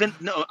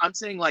 I'm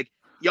saying like,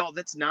 y'all,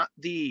 that's not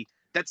the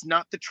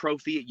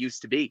trophy it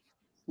used to be.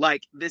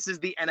 Like, this is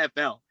the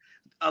NFL.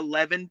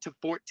 11 to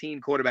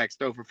 14 quarterbacks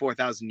throw for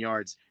 4,000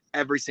 yards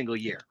every single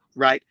year,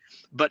 right?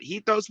 But he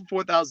throws for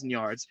 4,000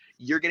 yards.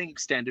 You're getting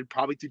extended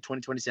probably through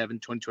 2027,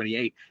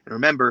 2028. And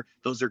remember,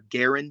 those are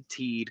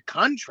guaranteed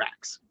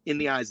contracts in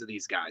the eyes of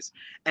these guys.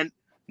 And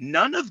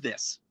none of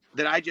this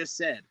that I just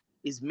said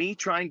is me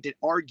trying to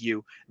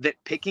argue that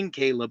picking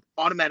Caleb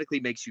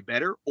automatically makes you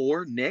better,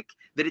 or Nick,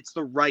 that it's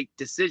the right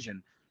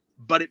decision.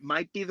 But it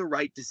might be the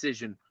right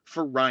decision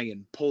for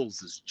Ryan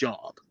Poles'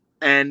 job.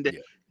 And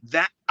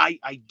that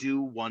I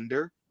do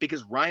wonder,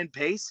 because Ryan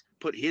Pace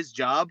put his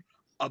job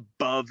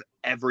above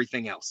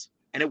everything else.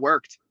 And it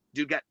worked.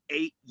 Dude got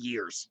 8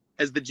 years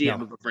as the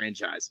GM of a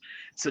franchise.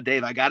 So,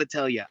 Dave, I got to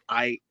tell you,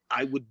 I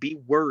would be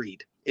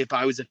worried if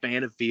I was a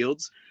fan of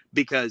Fields,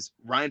 because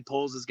Ryan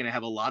Poles is going to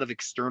have a lot of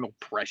external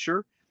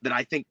pressure that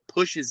I think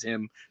pushes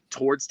him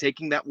towards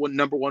taking that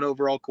number one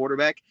overall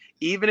quarterback,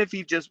 even if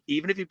he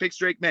picks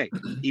Drake May,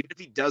 even if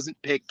he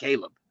doesn't pick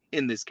Caleb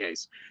in this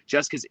case,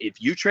 just because if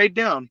you trade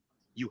down,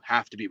 you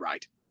have to be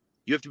right.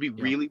 You have to be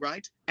really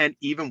right. And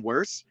even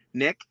worse,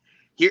 Nick,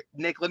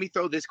 let me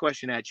throw this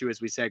question at you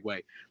as we segue.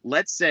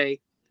 Let's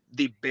say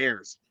the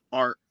Bears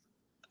are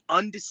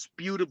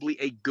undisputably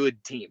a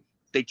good team.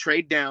 They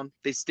trade down,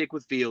 they stick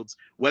with Fields,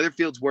 whether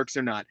Fields works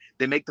or not.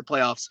 They make the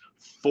playoffs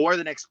for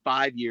the next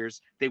 5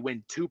 years. They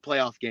win 2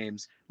 playoff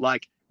games.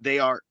 Like, they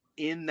are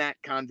in that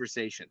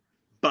conversation.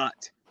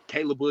 But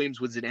Caleb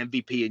Williams was an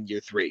MVP in year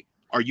 3.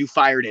 Are you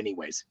fired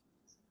anyways?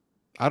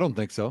 I don't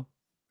think so.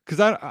 Because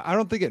I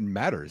don't think it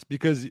matters,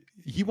 because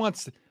he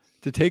wants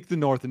to take the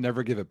North and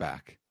never give it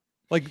back.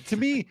 Like, to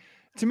me,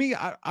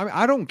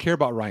 I don't care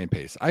about Ryan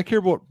Pace. I care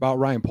about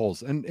Ryan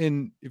Poles.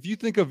 And if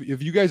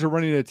you guys are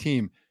running a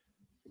team,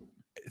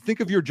 think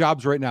of your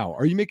jobs right now.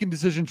 Are you making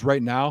decisions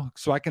right now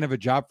so I can have a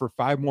job for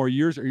 5 more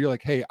years? Or you're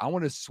like, hey, I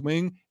want to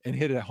swing and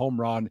hit a home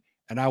run,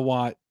 and I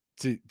want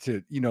to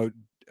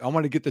I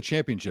want to get the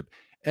championship.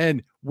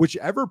 And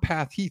whichever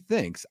path he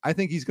thinks, I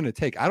think he's going to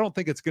take. I don't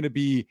think it's going to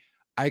be,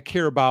 I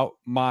care about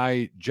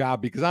my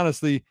job, because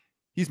honestly,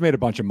 he's made a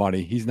bunch of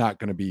money. He's not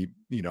going to be,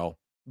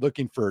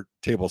 looking for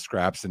table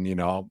scraps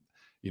and,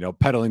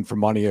 peddling for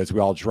money as we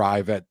all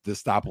drive at the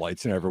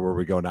stoplights and everywhere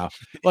we go now.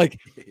 Like,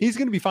 he's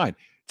going to be fine.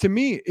 To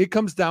me, it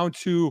comes down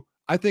to,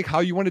 I think,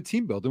 how you want a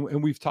team build.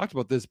 And we've talked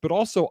about this, but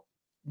also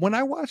when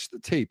I watched the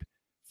tape,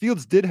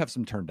 Fields did have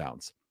some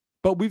turndowns,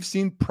 but we've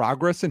seen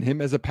progress in him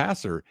as a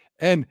passer.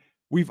 And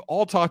we've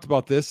all talked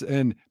about this,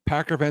 and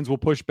Packer fans will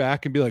push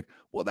back and be like,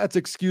 well, that's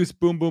excuse,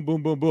 boom, boom,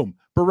 boom, boom, boom.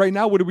 But right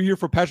now, what do we hear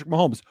for Patrick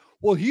Mahomes?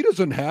 Well, he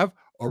doesn't have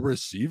a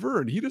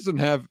receiver, and he doesn't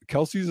have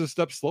Kelsey's a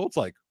step slow. It's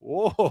like,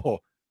 whoa,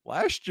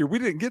 last year we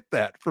didn't get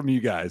that from you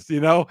guys.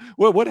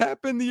 What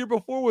happened the year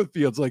before with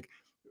Fields? Like,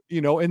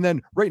 and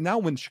then right now,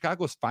 when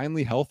Chicago's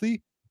finally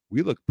healthy,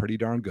 we look pretty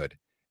darn good.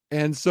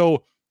 And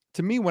so,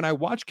 to me, when I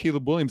watch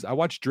Caleb Williams, I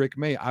watch Drake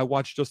May, I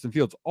watch Justin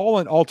Fields, all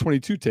on all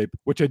 22 tape,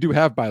 which I do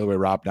have, by the way,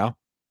 Rob, now.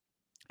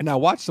 And I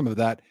watch some of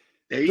that.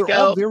 There you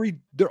go.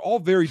 They're all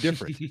very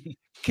different.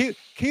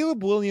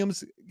 Caleb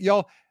Williams,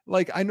 y'all,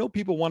 like, I know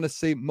people want to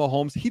say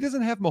Mahomes. He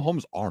doesn't have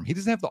Mahomes' arm. He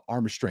doesn't have the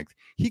arm strength.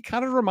 He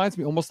kind of reminds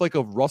me almost like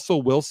of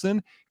Russell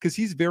Wilson, because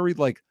he's very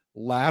like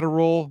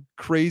lateral,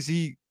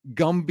 crazy,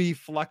 Gumby,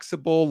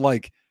 flexible,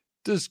 like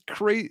just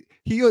crazy.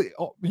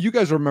 You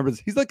guys remember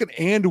this. He's like an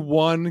and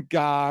one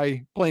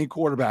guy playing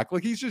quarterback.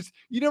 Like, he's just,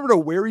 you never know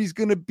where he's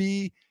going to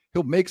be.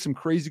 He'll make some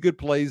crazy good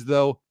plays,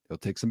 though. He'll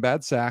take some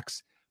bad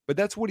sacks. But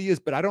that's what he is.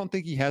 But I don't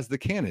think he has the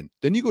cannon.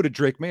 Then you go to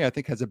Drake May, I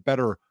think has a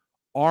better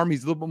arm.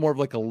 He's a little bit more of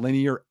like a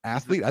linear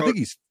athlete. I think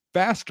he's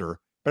faster,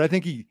 but I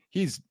think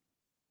he's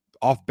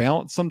off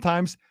balance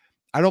sometimes.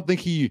 I don't think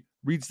he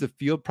reads the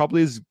field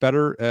probably as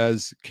better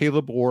as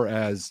Caleb or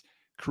as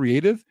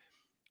creative.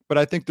 But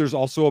I think there's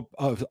also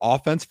a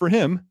offense for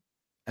him.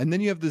 And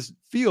then you have this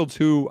Fields,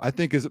 who I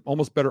think is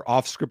almost better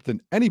off script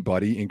than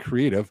anybody in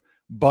creative.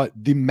 But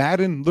the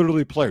Madden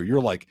literally player,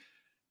 you're like,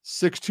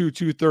 6'2",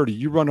 230,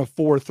 you run a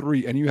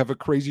 4.3 and you have a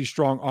crazy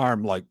strong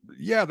arm. Like,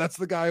 yeah, that's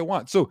the guy I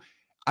want. So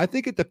I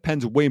think it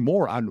depends way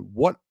more on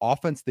what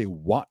offense they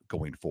want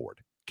going forward.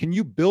 Can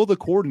you build a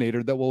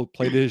coordinator that will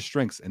play to his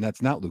strengths? And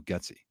that's not Luke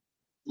Getsy.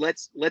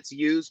 Let's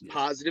use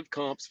positive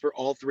comps for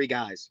all 3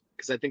 guys,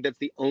 because I think that's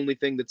the only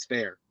thing that's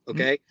fair.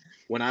 Okay.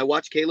 When I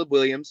watch Caleb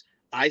Williams,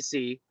 I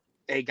see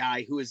a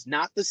guy who is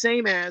not the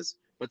same as,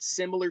 but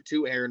similar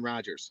to Aaron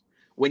Rodgers.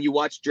 When you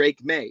watch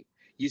Drake May,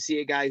 you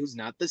see a guy who's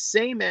not the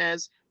same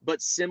as,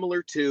 but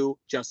similar to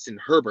Justin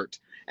Herbert.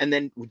 And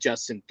then with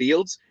Justin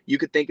Fields, you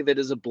could think of it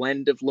as a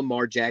blend of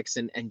Lamar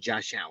Jackson and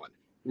Josh Allen,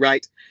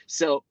 right?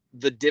 So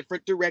the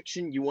different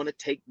direction you want to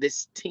take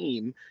this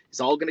team is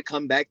all going to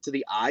come back to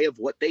the eye of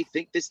what they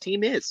think this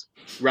team is,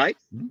 right?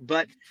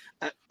 But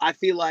I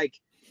feel like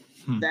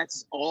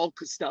that's all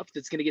stuff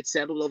that's going to get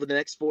settled over the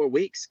next 4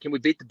 weeks. Can we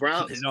beat the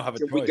Browns? They don't have a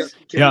Can choice.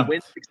 we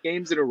win 6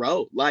 games in a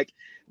row? Like,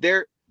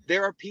 there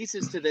are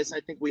pieces to this. I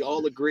think we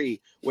all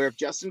agree, where if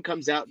Justin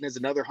comes out and has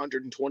another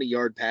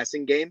 120-yard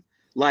passing game,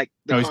 like,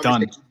 the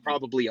conversation's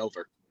probably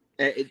over.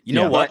 You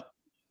know what?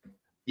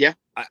 Yeah.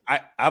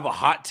 I have a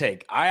hot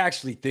take. I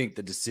actually think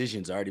the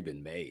decision's already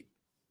been made.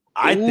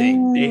 I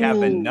think they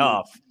have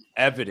enough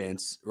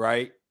evidence,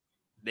 right?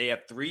 They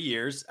have 3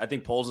 years. I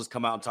think Poles has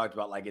come out and talked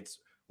about like it's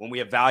when we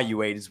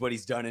evaluate is what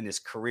he's done in his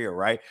career,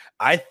 right?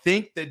 I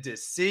think the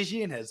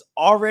decision has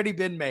already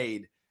been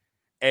made,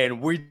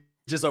 and we're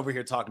just over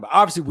here talking about.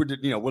 Obviously,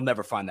 we'll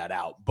never find that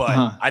out,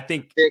 but I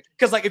think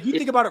because like if you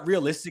think about it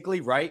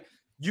realistically, right?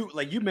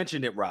 You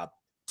mentioned it, Rob.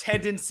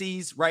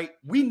 Tendencies, right?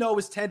 We know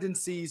his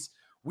tendencies.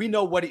 We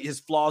know what his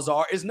flaws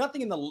are. There's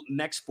nothing in the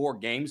next 4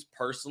 games,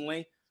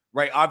 personally.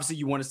 Right. Obviously,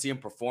 you want to see him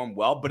perform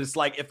well, but it's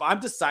like if I'm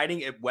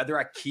deciding whether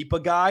I keep a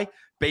guy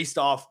based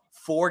off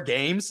 4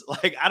 games,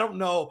 like I don't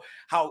know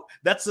how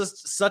that's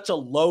just such a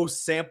low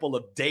sample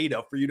of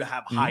data for you to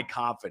have high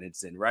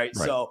confidence in. Right.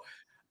 So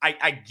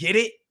I get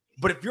it.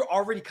 But if you're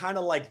already kind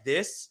of like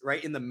this,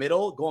 right, in the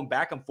middle, going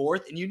back and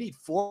forth, and you need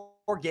 4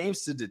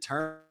 games to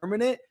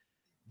determine it,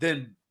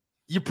 then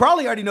you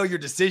probably already know your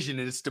decision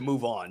is to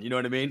move on. You know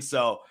what I mean?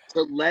 So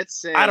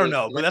let's say I don't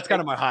know, but that's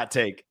kind of my hot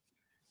take.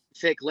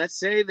 Fick, let's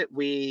say that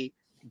we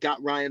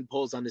got Ryan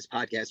Poles on this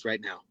podcast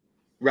right now,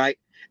 right?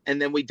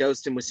 And then we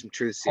dosed him with some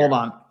truth serum.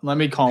 Hold on. Let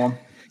me call him.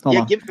 Hold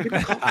on. Give him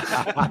a call.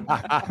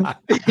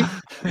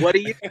 What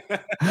do you think of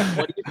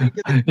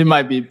it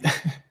might be.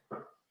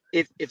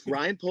 If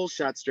Ryan Poles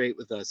shot straight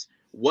with us,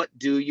 what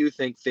do you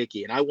think,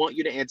 Ficky? And I want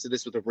you to answer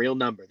this with a real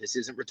number. This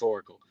isn't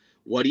rhetorical.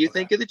 What do you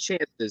think of the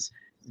chances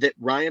that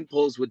Ryan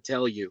Poles would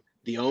tell you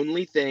the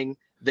only thing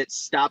that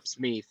stops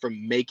me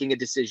from making a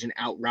decision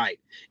outright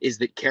is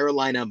that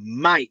Carolina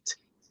might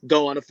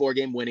go on a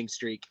 4-game winning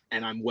streak,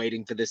 and I'm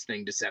waiting for this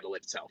thing to settle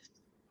itself?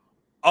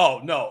 Oh,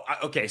 no.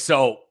 Okay,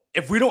 so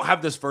if we don't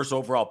have this first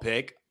overall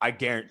pick, I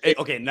guarantee –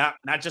 okay, not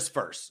just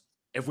first.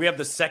 If we have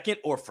the second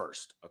or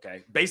first,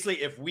 okay?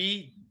 Basically, if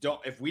we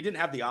didn't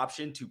have the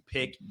option to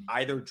pick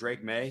either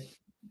Drake May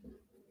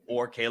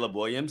or Caleb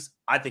Williams,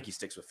 I think he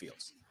sticks with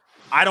Fields.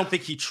 I don't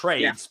think he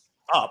trades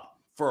up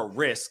for a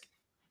risk,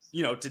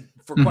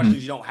 for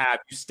questions you don't have.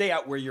 You stay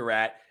out where you're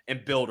at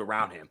and build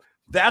around him.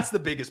 That's the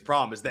biggest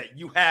problem, is that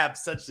you have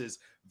such this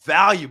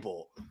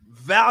valuable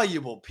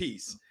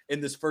piece in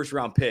this first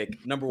round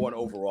pick, number 1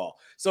 overall.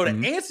 So to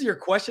answer your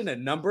question, a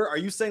number, are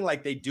you saying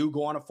like they do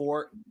go on a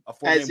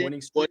 4-game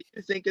winning streak? What do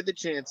you think of the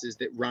chances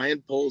that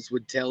Ryan Poles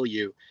would tell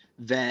you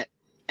that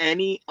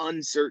any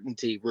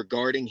uncertainty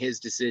regarding his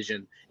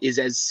decision is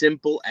as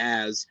simple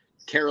as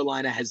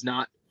Carolina has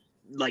not,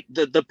 like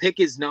the pick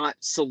is not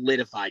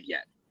solidified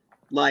yet?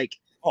 Like,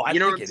 I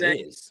know think what I'm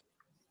saying? Is.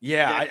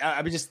 Yeah,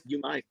 I mean, just you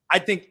might. I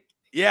think,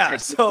 yeah.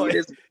 So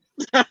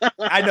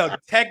I know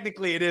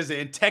technically it is,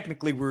 and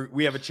technically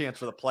we have a chance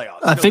for the playoffs.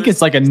 I think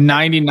it's like a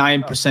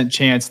 99%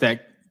 chance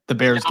that the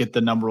Bears get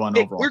the number 1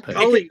 overall we're pick.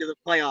 We're going to the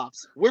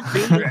playoffs. We're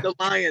beating the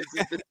Lions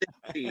as the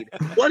 5th seed.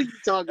 What are you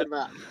talking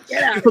about?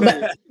 Get out of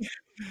here.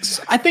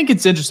 I think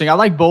it's interesting. I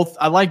like both.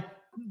 I like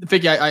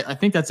Ficky. I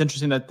think that's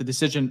interesting that the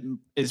decision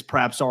is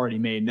perhaps already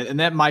made, and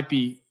that might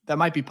be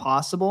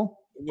possible.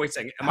 Wait a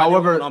second.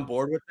 However, I on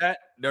board with that,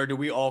 or do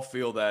we all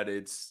feel that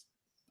it's?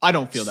 I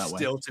don't feel that way.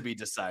 Still to be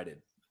decided.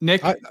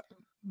 Nick.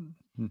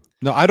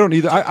 No, I don't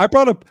either. I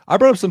brought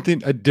up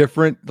something, a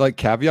different like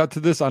caveat to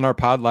this on our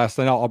pod last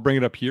night. I'll bring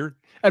it up here.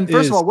 And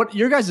first of all, what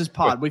your guys'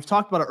 pod? We've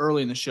talked about it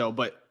early in the show,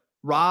 but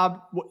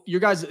Rob, your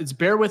guys, it's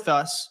Bear With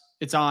Us.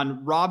 It's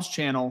on Rob's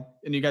channel,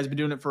 and you guys have been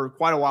doing it for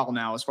quite a while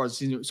now as far as the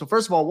season. So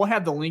first of all, we'll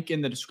have the link in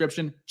the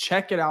description.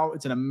 Check it out.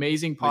 It's an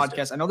amazing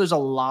podcast. I know there's a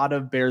lot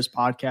of Bears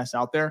podcasts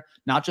out there,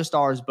 not just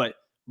ours, but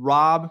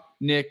Rob,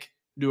 Nick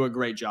do a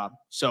great job.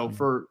 So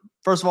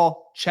first of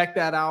all, check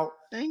that out.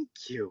 Thank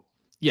you.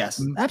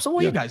 Yes,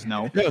 absolutely. You guys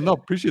know. Yeah, no,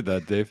 appreciate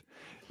that, Dave.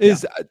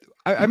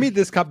 I made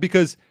this comp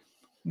because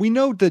we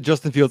know that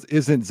Justin Fields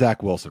isn't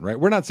Zach Wilson, right?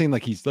 We're not saying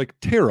like he's like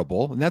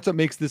terrible, and that's what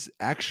makes this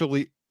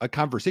actually a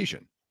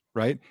conversation,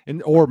 right?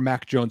 Or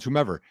Mac Jones,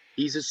 whomever.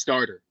 He's a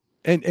starter.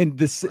 And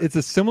this it's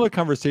a similar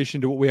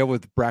conversation to what we have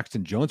with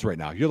Braxton Jones right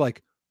now. You're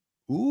like,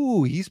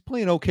 ooh, he's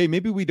playing okay.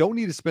 Maybe we don't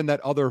need to spend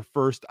that other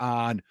first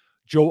on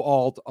Joe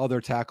Alt, other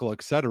tackle,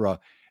 etc.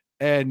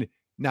 And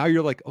now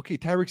you're like, okay,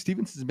 Tyreek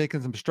Stevenson is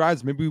making some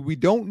strides. Maybe we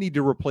don't need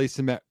to replace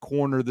him at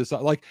corner. This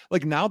like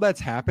now that's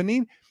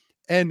happening.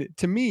 And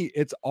to me,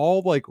 it's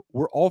all like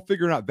we're all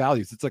figuring out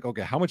values. It's like,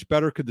 okay, how much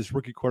better could this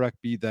rookie quarterback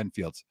be than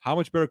Fields? How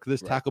much better could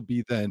this tackle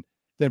be than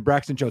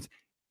Braxton Jones?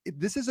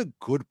 This is a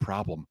good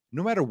problem,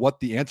 no matter what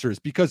the answer is,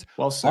 because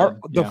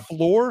the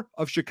floor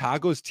of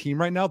Chicago's team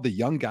right now, the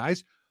young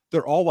guys,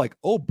 they're all like,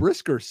 oh,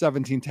 Brisker,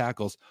 17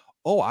 tackles.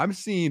 Oh, I'm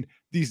seeing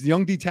these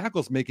young D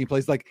tackles making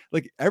plays. Like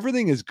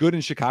everything is good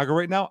in Chicago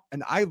right now.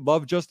 And I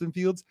love Justin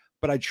Fields,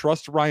 but I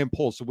trust Ryan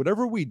Poles. So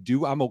whatever we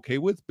do, I'm okay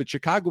with. But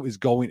Chicago is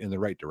going in the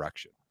right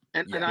direction.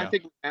 And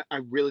I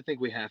really think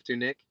we have to,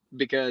 Nick,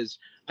 because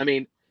I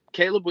mean,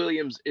 Caleb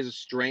Williams is a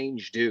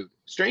strange dude.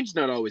 Strange's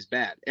not always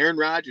bad. Aaron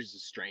Rodgers is a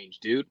strange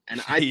dude,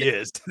 and I think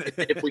is.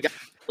 If we got,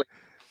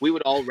 we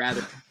would all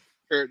rather,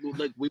 or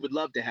like we would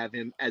love to have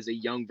him as a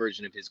young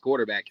version of his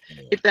quarterback,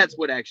 if that's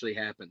what actually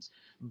happens.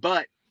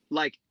 But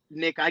like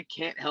Nick, I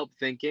can't help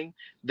thinking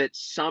that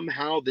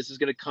somehow this is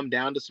going to come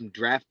down to some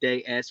draft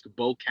day-esque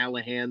Bo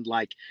Callahan,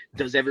 like,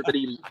 does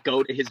everybody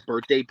go to his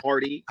birthday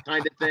party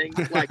kind of thing?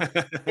 Like,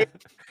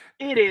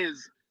 it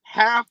is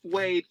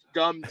halfway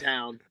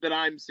dumbtown that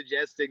I'm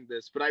suggesting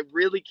this, but I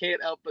really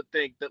can't help but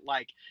think that,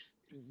 like,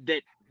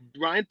 that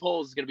Ryan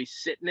Poles is going to be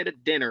sitting at a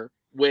dinner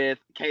with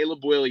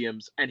Caleb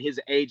Williams and his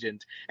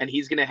agent, and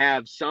he's going to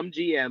have some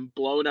GM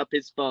blowing up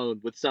his phone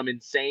with some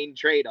insane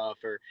trade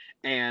offer,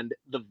 and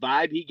the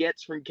vibe he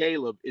gets from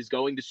Caleb is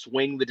going to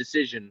swing the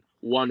decision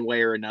one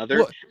way or another.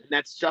 Well,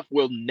 that stuff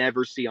we'll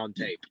never see on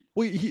tape.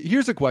 Well,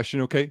 here's a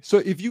question, okay? So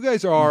if you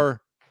guys are,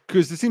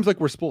 because it seems like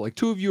we're split, like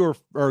two of you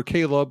are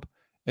Caleb,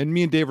 and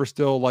me and Dave are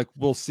still like,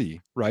 we'll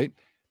see, right?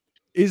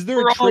 Is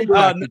there a trade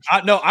package?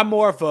 No, I'm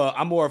more of a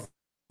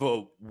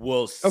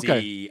we'll see.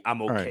 Okay.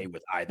 I'm okay right.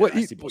 with either. Well,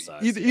 I see both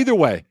sides. Either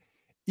way,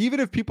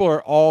 even if people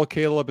are all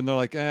Caleb and they're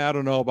like, I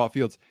don't know about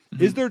Fields,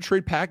 is there a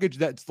trade package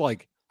that's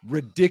like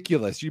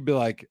ridiculous? You'd be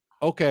like,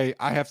 okay,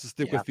 I have to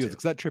stick with Fields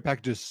because that trade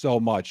package is so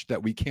much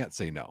that we can't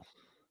say no.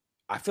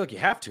 I feel like you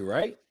have to,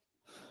 right?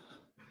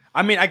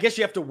 I mean, I guess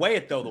you have to weigh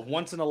it though. The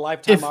once in a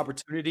lifetime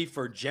opportunity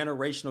for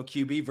generational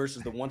QB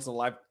versus the once in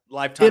a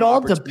lifetime. It all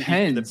opportunity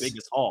depends. For the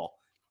biggest haul.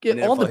 It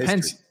all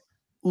depends. History.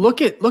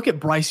 Look at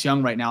Bryce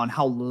Young right now and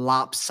how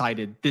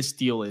lopsided this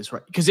deal is,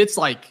 right? Because it's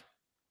like,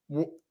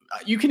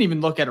 you can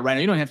even look at it right now.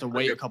 You don't have to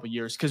wait a couple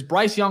years because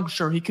Bryce Young,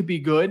 sure, he could be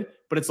good,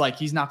 but it's like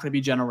he's not going to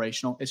be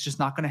generational. It's just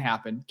not going to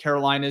happen.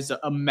 Carolina's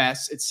a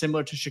mess. It's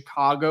similar to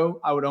Chicago,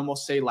 I would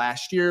almost say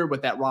last year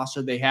with that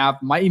roster they have.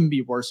 Might even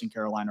be worse in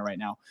Carolina right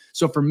now.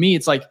 So for me,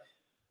 it's like,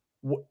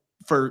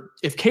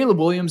 if Caleb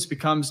Williams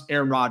becomes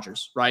Aaron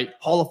Rodgers, right?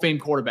 Hall of Fame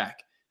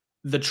quarterback,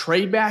 the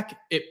trade back,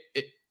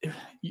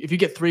 if you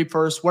get 3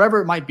 first, whatever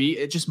it might be,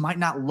 it just might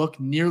not look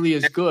nearly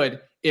as good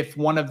if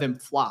one of them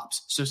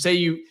flops. So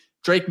say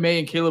Drake May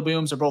and Caleb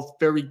Williams are both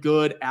very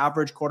good,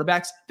 average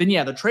quarterbacks, then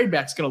yeah, the trade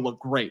back's going to look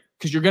great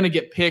because you're going to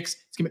get picks.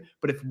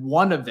 But if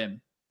one of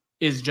them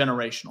is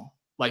generational,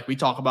 like we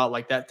talk about,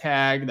 like that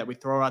tag that we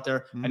throw out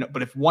there, I know,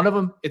 but if one of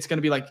them, it's going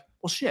to be like,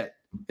 well, shit.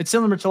 It's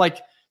similar to like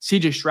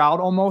CJ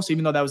Stroud almost,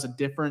 even though that was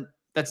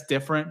that's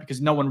different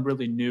because no one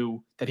really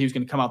knew that he was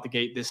going to come out the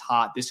gate this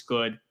hot, this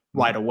good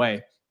right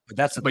away. But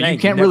that's the thing. You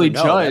can't really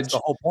judge. That's the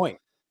whole point.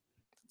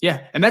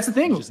 Yeah, and that's the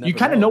thing. You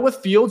kind of know with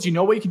Fields, you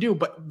know what you can do.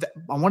 But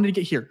I wanted to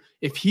get here.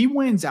 If he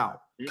wins out,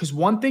 because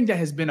one thing that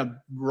has been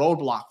a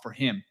roadblock for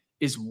him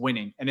is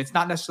winning, and it's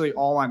not necessarily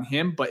all on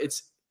him, but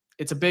it's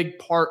a big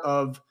part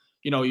of,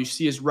 you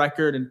see his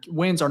record, and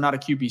wins are not a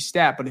QB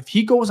stat. But if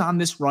he goes on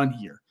this run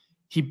here,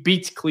 he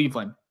beats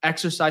Cleveland,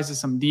 exercises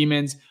some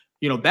demons.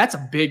 That's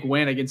a big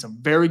win against a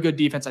very good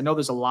defense. I know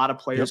there's a lot of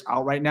players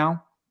out right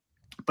now,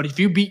 but if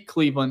you beat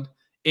Cleveland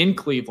in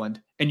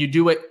Cleveland and you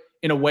do it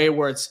in a way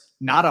where it's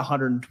not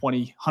 120,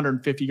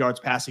 150 yards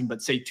passing,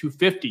 but say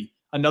 250,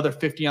 another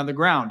 50 on the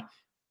ground,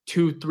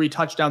 2-3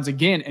 touchdowns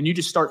again, and you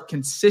just start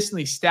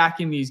consistently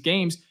stacking these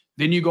games,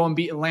 then you go and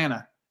beat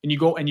Atlanta, and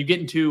you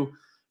get into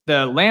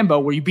the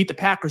Lambeau where you beat the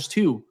Packers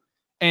too,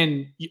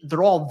 and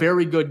they're all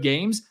very good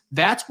games.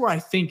 That's where I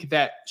think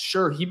that,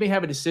 sure, he may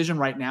have a decision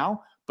right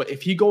now, but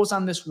if he goes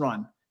on this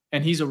run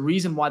and he's a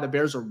reason why the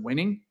Bears are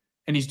winning,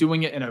 and he's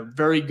doing it in a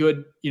very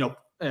good,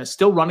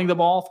 still running the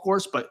ball, of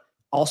course, but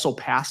also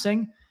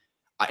passing.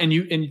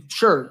 And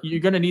sure, you're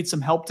going to need some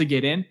help to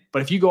get in.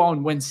 But if you go out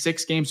and win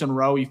 6 games in a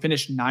row, you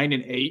finish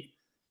 9-8,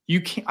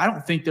 you can't. I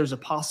don't think there's a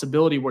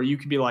possibility where you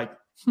could be like,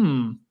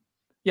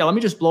 yeah, let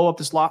me just blow up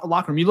this locker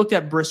room. You looked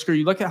at Brisker,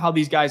 you look at how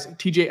these guys,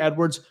 TJ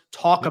Edwards,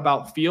 talk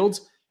about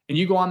Fields, and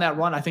you go on that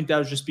run. I think that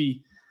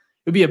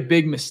would be a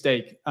big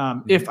mistake.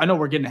 If I know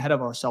we're getting ahead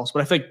of ourselves,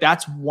 but I think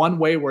that's one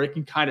way where it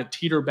can kind of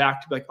teeter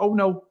back to be like, oh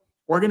no,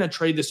 we're going to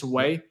trade this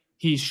away.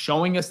 He's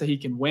showing us that he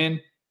can win,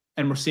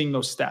 and we're seeing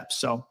those steps.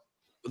 So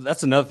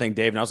that's another thing,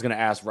 Dave. And I was going to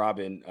ask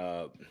Robin,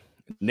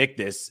 Nick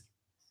this.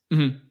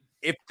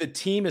 If the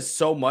team is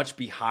so much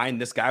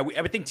behind this guy,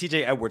 I think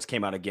TJ Edwards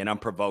came out again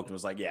unprovoked and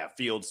was like, yeah,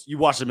 Fields, you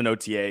watched him in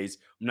OTAs.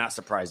 I'm not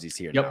surprised he's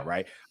here now,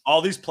 right?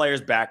 All these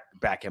players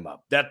back him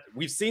up. That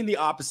we've seen the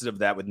opposite of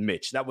that with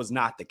Mitch. That was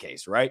not the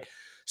case, right?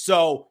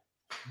 So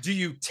do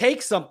you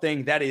take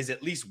something that is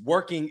at least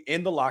working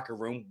in the locker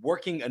room,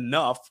 working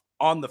enough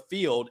on the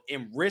field,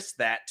 and risk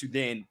that to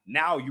then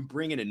now you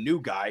bring in a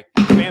new guy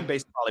the fan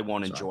base probably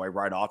won't enjoy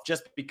right off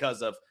just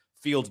because of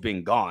Fields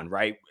being gone,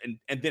 right?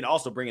 And then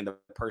also bringing the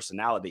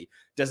personality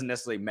doesn't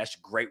necessarily mesh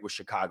great with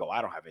Chicago.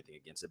 I don't have anything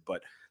against it,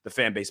 but the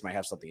fan base might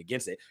have something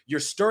against it.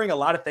 You're stirring a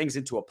lot of things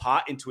into a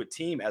pot, into a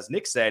team, as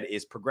Nick said,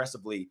 is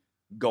progressively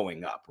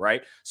going up,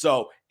 right?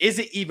 So is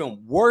it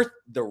even worth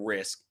the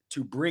risk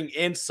to bring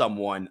in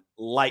someone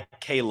like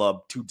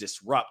Caleb to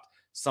disrupt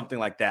something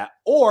like that?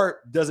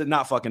 Or does it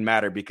not fucking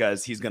matter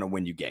because he's going to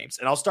win you games?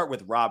 And I'll start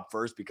with Rob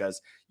first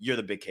because you're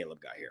the big Caleb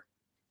guy here.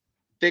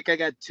 Vic, I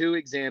got 2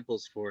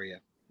 examples for you,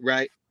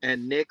 right?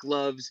 And Nick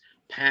loves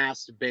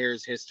past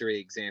Bears history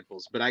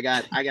examples, but I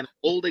got an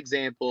old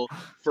example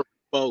for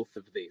both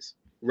of these,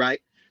 right?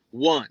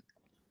 1,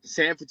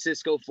 San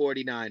Francisco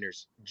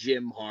 49ers,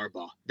 Jim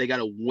Harbaugh. They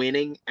got a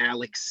winning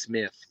Alex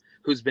Smith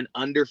who's been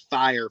under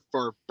fire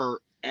for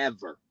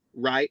forever,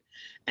 right?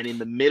 And in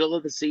the middle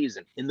of the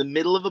season, in the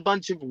middle of a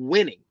bunch of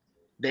winning,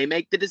 they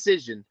make the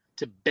decision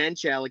to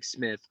bench Alex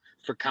Smith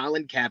for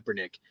Colin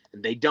Kaepernick,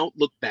 and they don't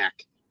look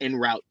back en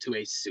route to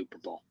a Super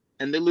Bowl.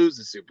 And they lose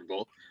the Super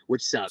Bowl,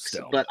 which sucks.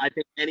 Still. But I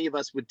think any of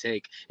us would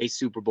take a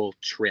Super Bowl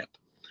trip.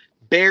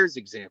 Bears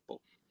example.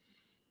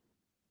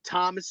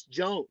 Thomas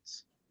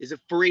Jones is a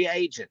free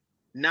agent.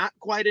 Not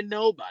quite a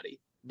nobody,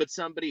 but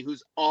somebody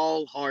who's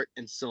all heart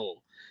and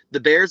soul. The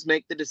Bears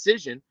make the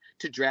decision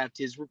to draft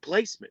his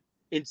replacement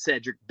in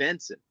Cedric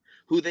Benson,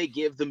 who they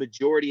give the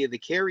majority of the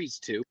carries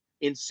to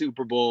in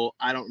Super Bowl.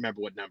 I don't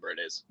remember what number it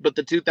is, but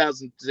the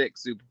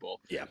 2006 Super Bowl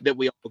that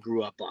we all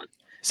grew up on.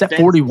 Is that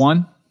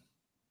 41?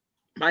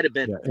 Might have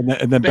been. Yeah,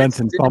 and then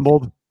Benson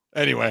fumbled.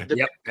 Anyway.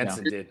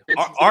 Benson did.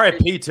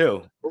 RIP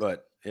too,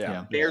 but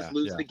Bears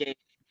lose the game.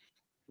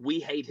 We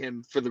hate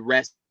him for the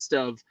rest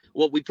of,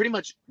 we pretty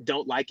much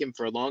don't like him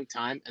for a long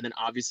time. And then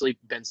obviously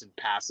Benson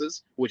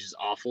passes, which is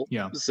awful.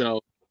 Yeah. So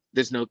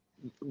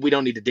we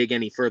don't need to dig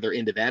any further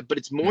into that, but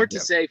it's more to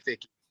say,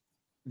 Ficky,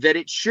 that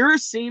it sure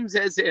seems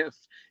as if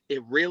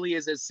it really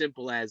is as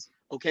simple as,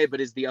 okay,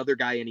 but is the other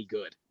guy any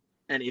good?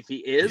 And if he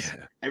is,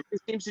 everybody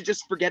seems to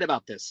just forget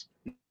about this.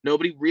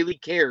 Nobody really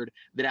cared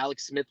that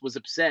Alex Smith was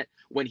upset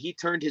when he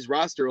turned his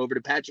roster over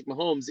to Patrick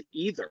Mahomes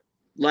either.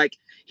 Like,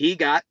 he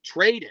got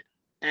traded.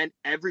 And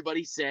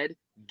everybody said,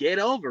 get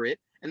over it.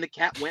 And the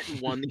cat went and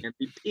won the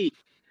MVP.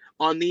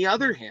 On the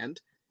other hand,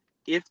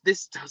 if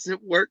this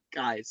doesn't work,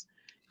 guys,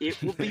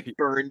 it will be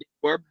burned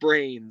in our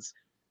brains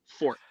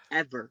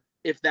forever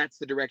if that's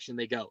the direction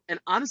they go. And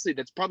honestly,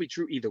 that's probably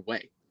true either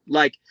way.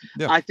 Like,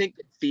 I think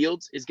that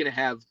Fields is going to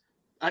have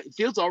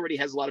Fields already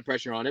has a lot of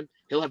pressure on him.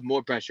 He'll have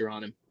more pressure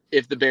on him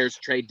if the Bears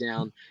trade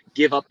down,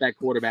 give up that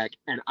quarterback.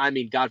 And I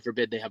mean, God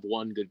forbid they have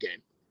one good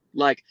game.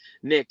 Like,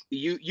 Nick,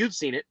 you've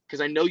seen it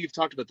because I know you've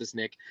talked about this,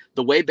 Nick.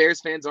 The way Bears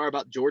fans are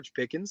about George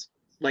Pickens,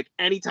 like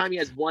anytime he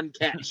has one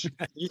catch,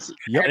 you see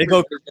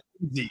everybody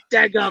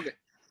dadgummit.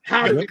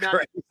 How do we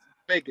not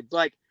Pickens?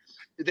 Like,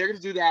 they're going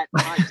to do that.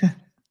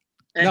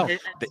 And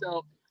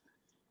so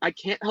I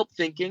can't help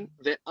thinking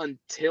that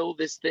until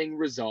this thing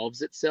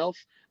resolves itself,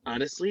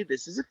 honestly,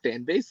 this is a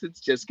fan base that's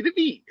just going to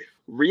be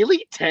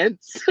really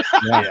tense.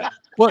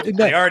 Well,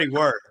 they already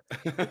were.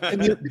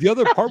 And the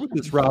other part with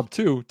this, Rob,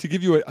 too, to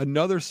give you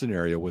another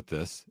scenario with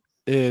this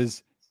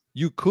is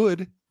you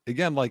could,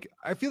 again, like,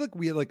 I feel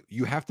like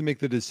you have to make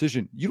the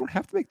decision. You don't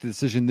have to make the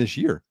decision this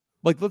year.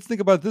 Like, let's think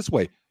about it this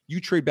way.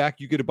 You trade back,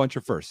 you get a bunch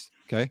of firsts.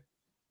 Okay.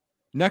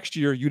 Next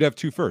year, you'd have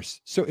 2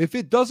 firsts. So if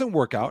it doesn't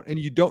work out and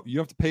you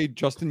have to pay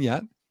Justin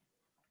yet,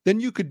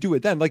 then you could do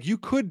it then. Like, you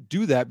could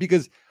do that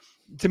because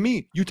to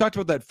me, you talked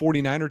about that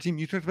 49er team.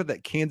 You talked about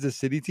that Kansas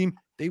City team.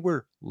 They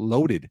were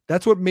loaded.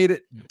 That's what made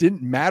it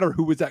didn't matter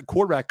who was that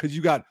quarterback because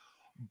you got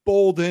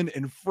Bolden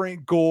and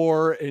Frank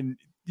Gore and,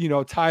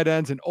 tight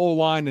ends and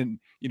O-line and,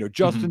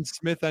 Justin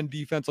Smith on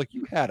defense. Like,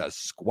 you had a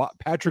squad.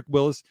 Patrick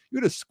Willis, you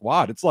had a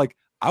squad. It's like,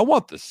 I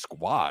want the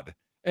squad.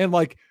 And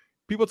like,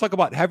 people talk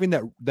about having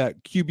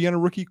that QB on a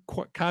rookie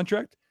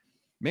contract.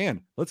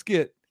 Man, let's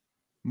get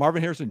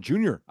Marvin Harrison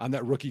Jr. on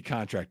that rookie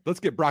contract.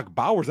 Let's get Brock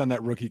Bowers on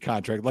that rookie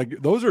contract.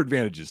 Like, those are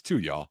advantages too,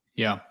 y'all.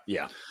 Yeah.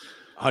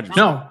 100%.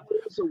 No.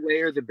 So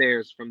where are the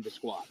Bears from the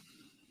squad?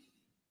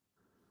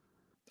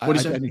 I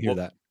didn't hear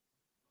that.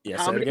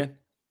 Yeah, say it again.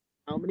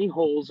 How many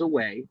holes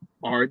away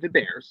are the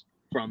Bears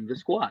from the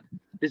squad?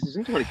 This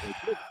isn't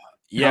 2022.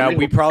 Yeah,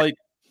 we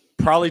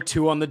probably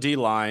 2 on the D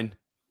line.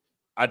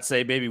 I'd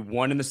say maybe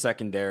 1 in the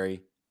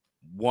secondary,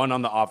 1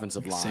 on the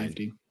offensive line.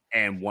 Safety.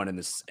 And one in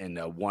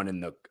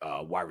the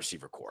wide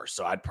receiver core.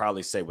 So I'd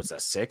probably say, what's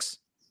that, 6?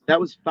 That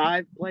was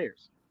 5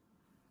 players.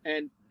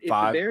 And if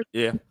 5, the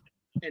Bears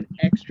an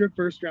extra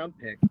first-round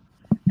pick,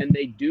 and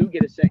they do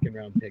get a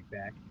second-round pick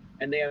back,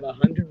 and they have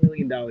 $100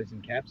 million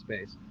in cap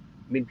space,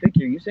 I mean,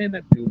 Ficky, are you saying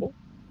that's doable?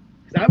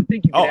 Because I would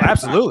think you could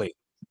absolutely.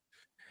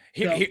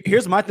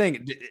 Here's my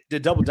thing to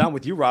double down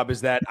with you, Rob,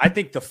 is that I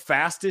think the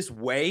fastest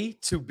way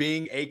to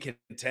being a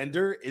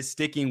contender is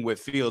sticking with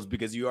Fields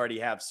because you already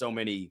have so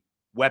many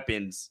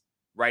weapons,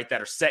 right,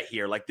 that are set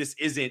here. Like, this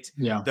isn't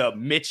the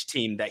Mitch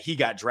team that he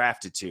got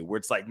drafted to, where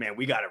it's like, man,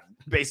 we got to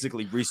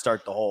basically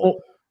restart the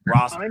whole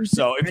roster.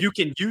 So if you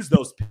can use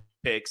those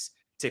picks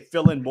to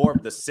fill in more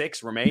of the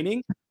 6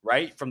 remaining,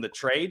 right, from the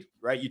trade,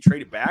 right, you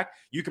trade it back,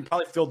 you can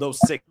probably fill those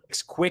 6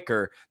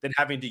 quicker than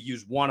having to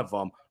use one of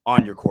them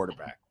on your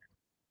quarterback.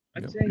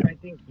 I'd say I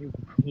think you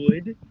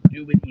could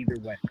do it either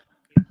way.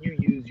 If you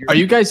use your. Are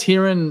you guys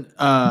hearing?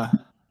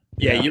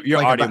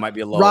 Your audio might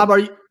be a little. Rob, are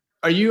you?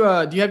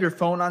 Do you have your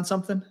phone on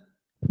something?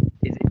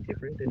 Is it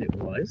different than it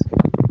was?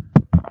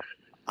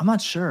 I'm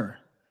not sure.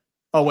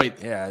 Oh wait,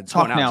 it's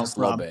talk going out now, just a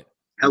little Rob. bit.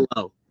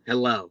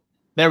 Hello.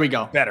 There we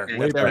go. Better. There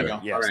we go.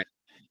 Yes. All right.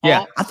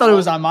 Yeah, I thought it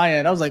was on my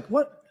end. I was like,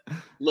 what?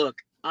 Look,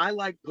 I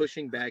like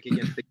pushing back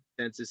against the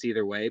consensus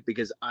either way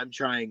because I'm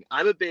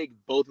a big,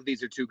 both of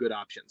these are 2 good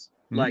options.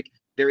 Mm-hmm. Like,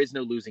 there is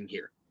no losing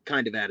here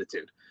kind of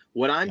attitude.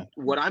 What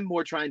I'm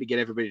more trying to get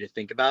everybody to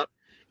think about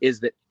is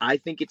that I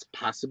think it's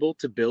possible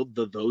to build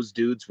those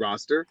dudes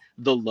roster,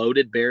 the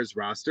loaded Bears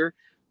roster,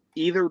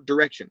 either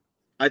direction.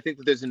 I think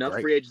that there's enough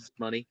free agency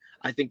money.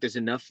 I think there's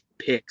enough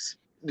picks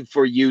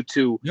for you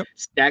to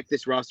stack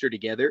this roster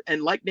together.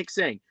 And like Nick's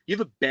saying, you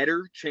have a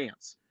better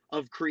chance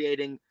of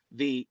creating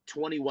the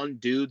 21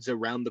 dudes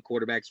around the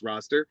quarterback's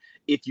roster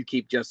if you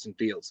keep Justin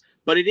Fields.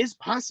 But it is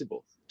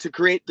possible to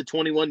create the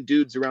 21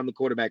 dudes around the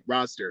quarterback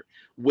roster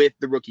with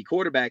the rookie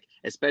quarterback,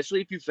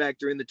 especially if you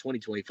factor in the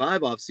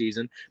 2025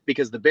 offseason,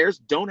 because the Bears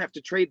don't have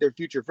to trade their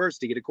future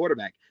first to get a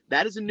quarterback.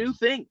 That is a new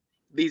thing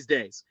these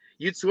days.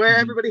 You'd swear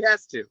everybody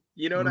has to.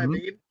 You know what I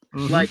mean?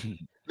 Like,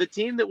 the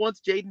team that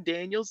wants Jaden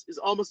Daniels is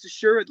almost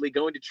assuredly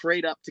going to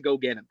trade up to go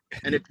get him.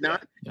 And if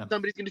not,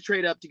 somebody's going to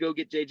trade up to go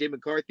get J.J.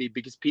 McCarthy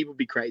because people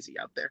be crazy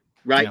out there,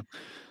 right?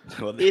 Yeah.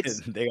 Well,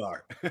 they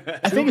are.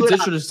 I think it's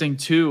interesting,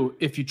 too,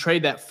 if you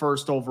trade that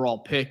first overall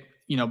pick,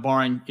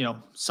 barring,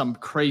 some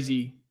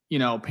crazy,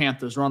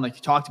 Panthers run like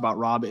you talked about,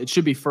 Rob, it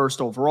should be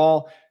first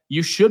overall.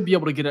 You should be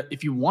able to get it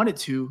if you wanted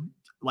to,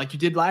 like you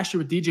did last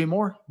year with DJ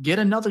Moore, get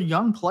another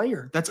young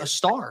player that's a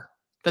star.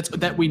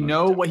 That we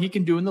know what he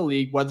can do in the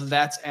league, whether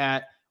that's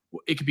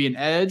it could be an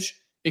edge,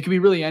 it could be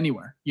really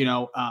anywhere,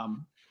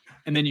 and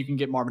then you can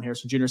get Marvin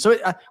Harrison Jr. So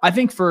I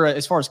think for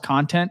as far as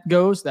content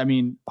goes,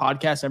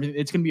 podcasts, everything,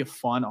 it's going to be a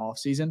fun off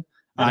season.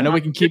 I know we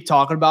can keep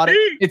talking about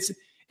it.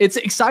 It's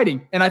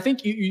exciting. And I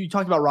think you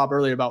talked about, Rob,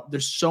 earlier about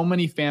there's so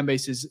many fan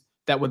bases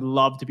that would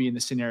love to be in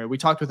this scenario. We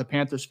talked with a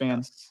Panthers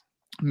fan,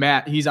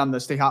 Matt, he's on the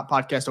Stay Hot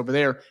podcast over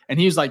there. And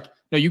he was like,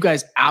 no, you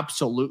guys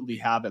absolutely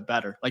have it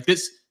better. Like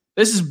this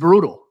is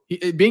brutal.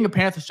 Being a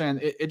Panthers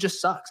fan, it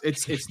just sucks.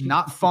 It's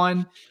not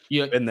fun.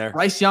 Been there.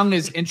 Bryce Young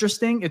is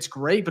interesting. It's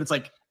great, but it's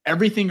like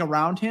everything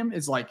around him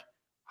is like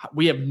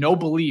we have no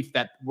belief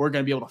that we're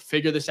going to be able to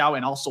figure this out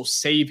and also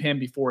save him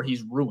before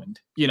he's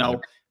ruined.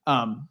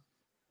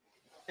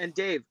 And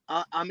Dave,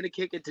 I'm going to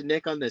kick it to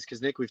Nick on this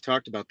because, Nick, we've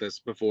talked about this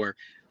before.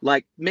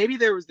 Like, maybe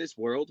there was this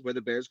world where the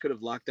Bears could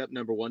have locked up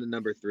number 1 and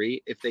number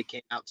 3 if they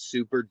came out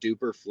super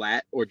duper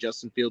flat or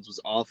Justin Fields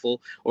was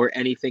awful or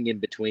anything in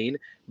between.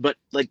 But,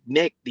 like,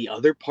 Nick, the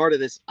other part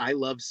of this I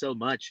love so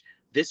much,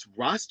 this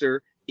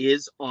roster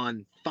is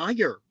on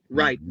fire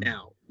right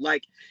now.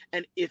 Like,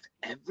 and if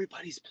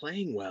everybody's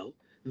playing well,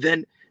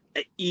 then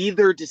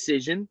either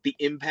decision, the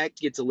impact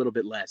gets a little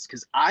bit less.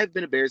 Because I've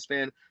been a Bears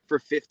fan for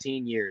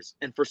 15 years.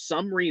 And for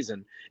some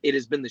reason, it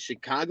has been the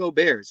Chicago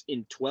Bears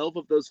in 12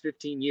 of those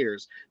 15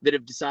 years that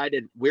have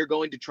decided we're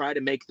going to try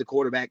to make the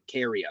quarterback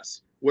carry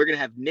us. We're going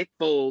to have Nick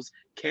Foles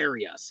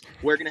carry us.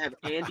 We're going to have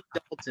Andy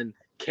Dalton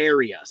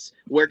carry us.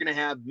 We're going to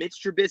have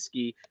Mitch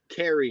Trubisky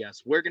carry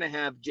us. We're going to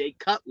have Jay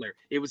Cutler.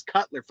 It was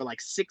Cutler for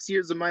like 6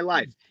 years of my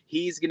life.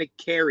 He's going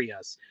to carry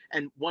us.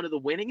 And one of the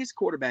winningest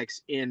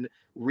quarterbacks in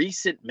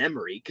recent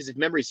memory, because if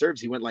memory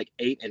serves, he went like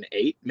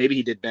 8-8. Maybe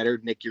he did better.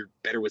 Nick, you're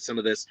better with some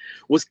of this.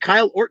 Was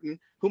Kyle Orton,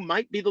 who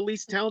might be the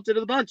least talented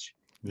of the bunch,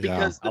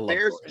 because the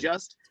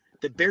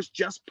Bears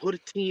just put a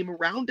team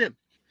around him.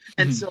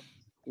 And so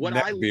what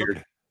I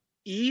love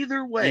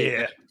either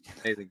way,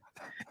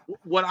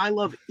 what I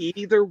love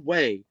either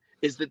way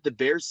is that the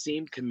Bears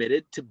seem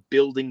committed to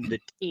building the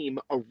team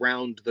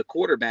around the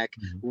quarterback,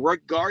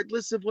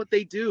 regardless of what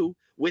they do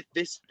with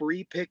this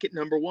free pick at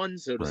number 1,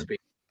 so to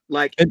speak.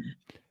 Like,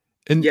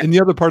 and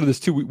the other part of this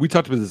too, we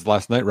talked about this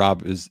last night,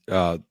 Rob, is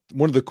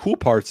one of the cool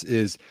parts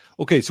is,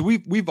 okay, so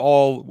we've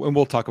all, and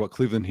we'll talk about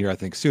Cleveland here, I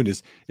think soon,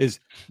 is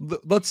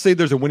let's say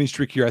there's a winning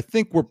streak here. I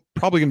think we're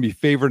probably going to be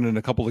favored in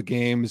a couple of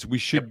games. We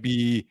should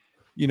be,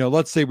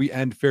 let's say we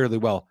end fairly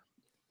well.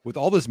 With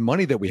all this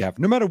money that we have,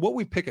 no matter what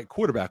we pick at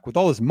quarterback, with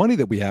all this money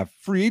that we have,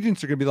 free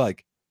agents are going to be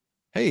like,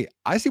 hey,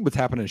 I see what's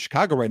happening in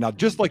Chicago right now,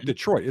 just like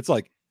Detroit. It's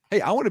like,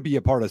 hey, I want to be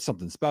a part of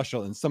something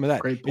special and some of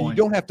that. Great point. And you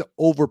don't have to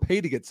overpay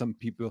to get some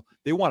people.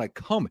 They want to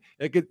come.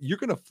 You're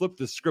going to flip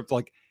the script.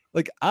 Like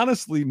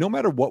honestly, no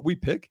matter what we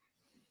pick,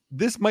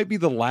 this might be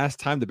the last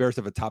time the Bears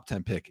have a top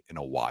 10 pick in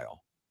a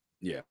while.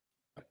 Yeah.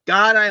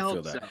 God, I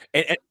hope so.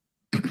 And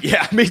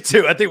yeah, me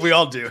too. I think we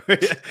all do.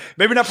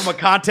 Maybe not from a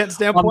content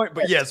standpoint,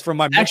 but yes, from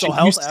my mental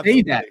health.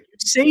 You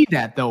say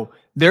that though.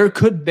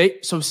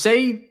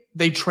 Say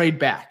they trade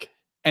back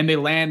and they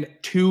land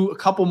a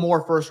couple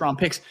more first round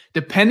picks.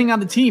 Depending on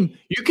the team,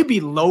 you could be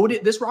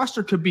loaded. This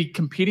roster could be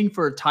competing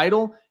for a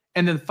title.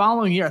 And then the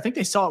following year, I think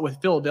they saw it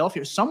with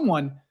Philadelphia,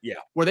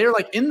 where they're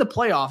like in the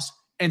playoffs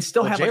and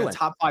still have like a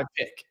top 5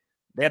 pick.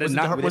 They had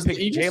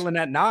Jalen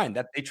at 9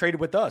 that they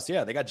traded with us.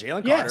 Yeah, they got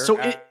Jalen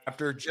Carter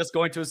after just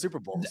going to a Super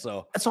Bowl.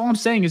 So that's all I'm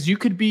saying is you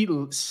could be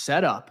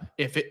set up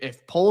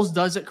if Poles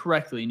does it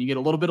correctly and you get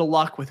a little bit of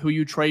luck with who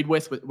you trade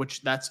with,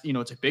 which that's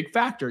it's a big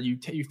factor.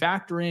 You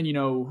factor in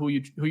who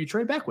you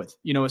trade back with.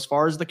 As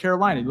far as the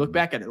Carolina, you look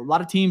back at it. A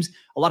lot of teams,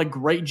 a lot of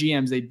great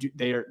GMs,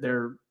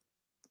 they're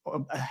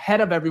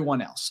ahead of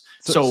everyone else.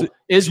 So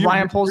is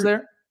Ryan Poles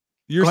there?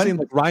 You're saying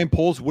like Ryan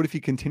Poles? What if he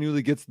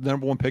continually gets the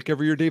number 1 pick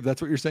every year, Dave?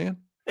 That's what you're saying?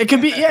 It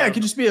could be, it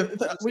could just be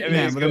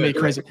we're gonna make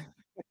crazy.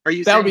 Are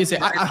you? That would be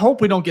insane. I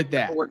hope we don't get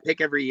that. One pick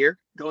every year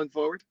going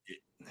forward.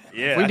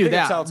 Yeah, if we do that,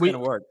 that's how it's gonna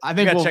work. I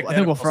think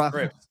we'll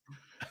fry.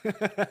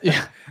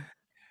 Yeah.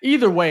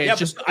 Either way, it's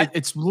just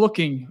it's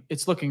looking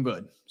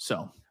good.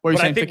 So, what are you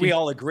saying, I think Ficky? we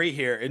all agree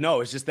here.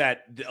 No, it's just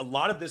that a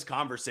lot of this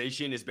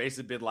conversation has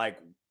basically been like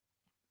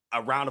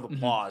a round of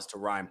applause to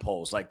Ryan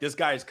Poles. Like, this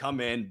guy has come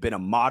in, been a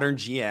modern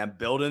GM,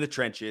 build in the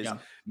trenches,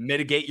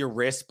 mitigate your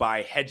risk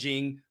by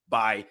hedging,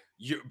 by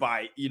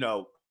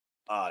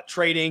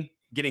trading,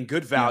 getting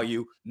good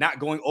value, not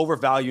going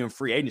overvalue in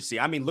free agency.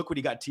 I mean, look what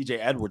he got TJ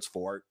Edwards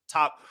for,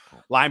 top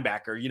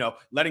linebacker,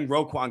 letting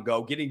Roquan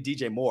go, getting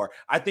DJ Moore.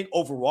 I think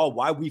overall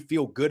why we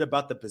feel good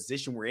about the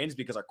position we're in is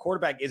because our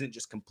quarterback isn't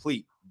just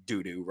complete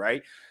doo-doo,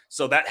 right?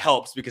 So that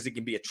helps because it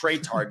can be a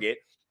trade target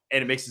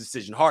and it makes the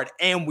decision hard.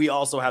 And we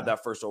also have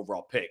that first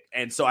overall pick.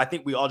 And so I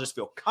think we all just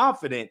feel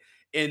confident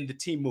in the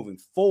team moving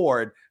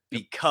forward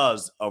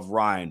because of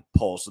Ryan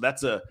Poles.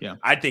 So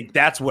I think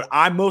that's what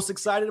I'm most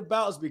excited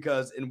about, is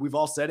because, and we've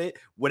all said it,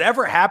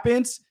 whatever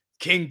happens,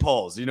 King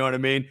Poles, you know what I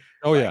mean?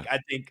 Oh, yeah.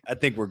 I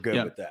think we're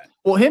good with that.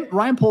 Well,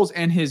 Ryan Poles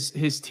and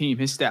his team,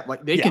 his staff,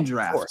 like they can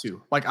draft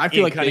too. Like, I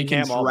feel like they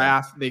can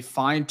draft, they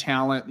find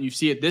talent. You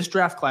see it, this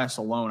draft class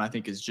alone, I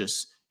think is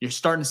just, you're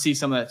starting to see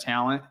some of that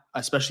talent,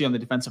 especially on the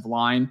defensive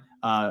line.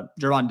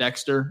 Jerron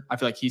Dexter, I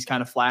feel like he's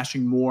kind of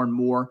flashing more and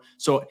more.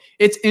 So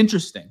it's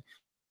interesting.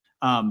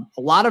 A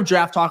lot of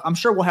draft talk. I'm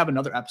sure we'll have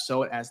another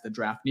episode as the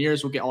draft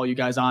nears. We'll get all you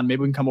guys on. Maybe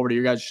we can come over to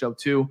your guys' show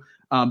too.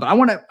 But I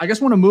want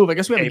to move. I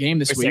guess we have a game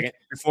this week.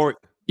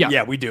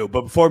 Yeah, we do.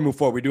 But before we move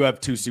forward, we do have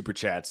 2 super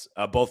chats,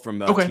 both from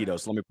Tito.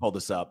 So let me pull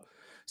this up.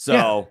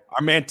 So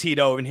our man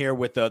Tito in here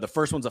with the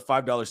first one's a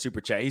 $5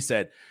 super chat. He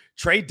said,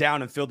 trade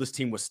down and fill this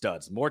team with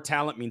studs. More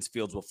talent means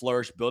Fields will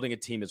flourish. Building a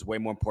team is way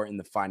more important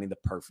than finding the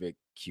perfect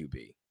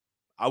QB.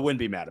 I wouldn't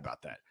be mad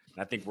about that.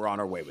 And I think we're on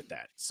our way with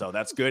that. So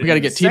that's good. We got to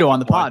get Tito on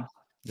the pod.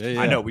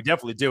 Yeah. I know. We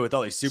definitely do with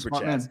all these super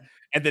chats. Man.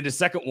 And then the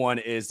second one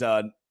is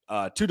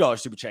 $2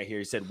 super chat here.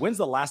 He said, when's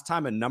the last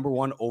time a number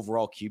 1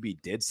 overall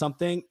QB did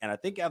something? And I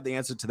think I have the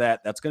answer to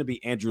that. That's going to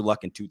be Andrew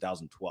Luck in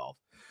 2012.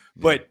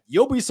 But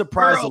you'll be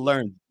surprised to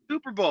learn.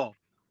 Super Bowl.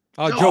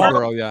 Oh, Joe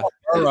Burrow, yeah.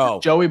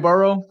 Joey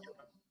Burrow.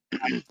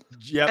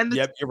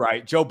 Yep, you're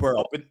right. Joe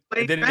Burrow. But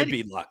then it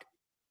beat Luck.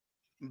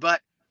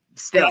 But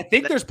still. I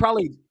think there's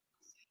probably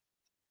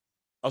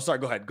 – oh, sorry.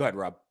 Go ahead,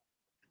 Rob.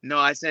 No,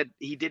 I said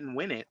he didn't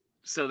win it.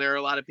 So there are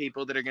a lot of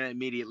people that are going to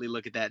immediately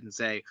look at that and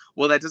say,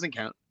 well, that doesn't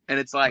count. And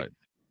it's like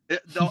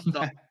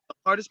the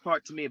hardest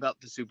part to me about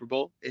the Super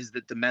Bowl is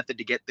that the method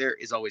to get there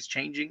is always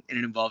changing and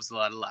it involves a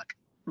lot of luck.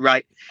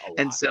 Right.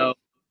 And so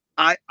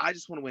I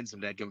just want to win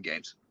some dadgum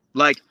games.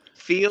 Like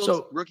Fields,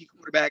 rookie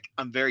quarterback,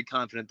 I'm very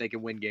confident they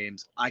can win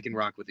games. I can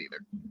rock with either.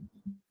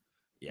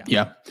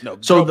 Yeah. No,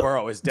 Joe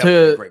Burrow is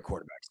definitely a great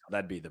quarterback. So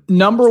that'd be the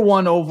number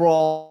 1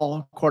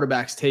 overall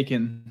quarterbacks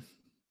taken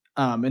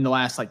in the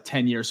last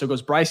 10 years. So it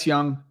goes Bryce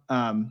Young,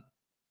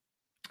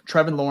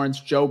 Trevor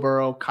Lawrence, Joe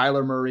Burrow,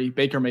 Kyler Murray,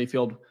 Baker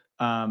Mayfield,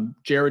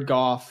 Jared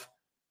Goff.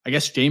 I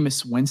guess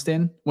Jameis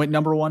Winston went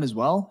number 1 as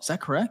well. Is that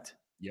correct?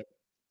 Yep.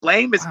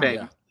 Jameis, baby.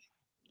 Yeah.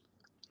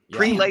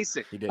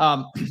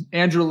 Pre-LASIK.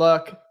 Andrew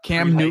Luck,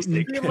 Cam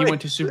Newton. He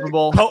went to Super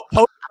Bowl.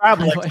 Post-crab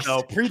legs,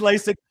 though.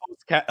 Pre-LASIK,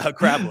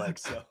 post-crab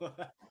legs. So.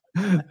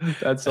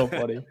 That's so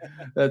funny.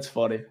 That's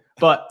funny.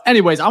 But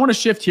anyways, I want to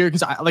shift here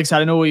because, like I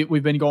said, I know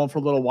we've been going for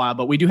a little while,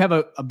 but we do have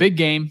a big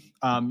game.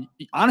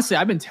 Honestly,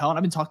 I've been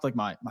talking to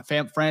my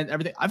friends,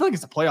 everything. I feel like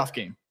it's a playoff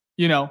game.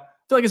 I feel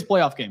like it's a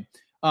playoff game.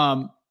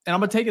 And I'm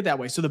going to take it that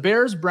way. So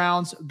the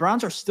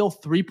Browns are still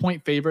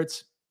 3-point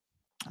favorites.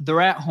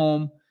 They're at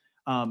home.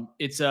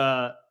 It's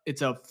a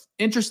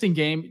interesting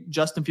game.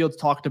 Justin Fields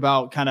talked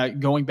about kind of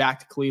going back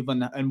to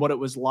Cleveland and what it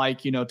was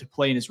like, to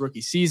play in his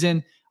rookie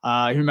season. He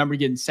remember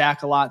getting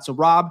sacked a lot. So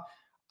Rob,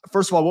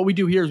 first of all, what we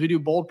do here is we do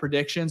bold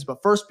predictions.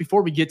 But first,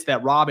 before we get to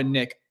that, Rob and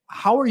Nick,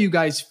 how are you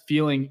guys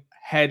feeling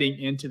heading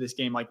into this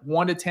game?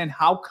 1 to 10,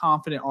 how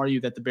confident are you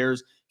that the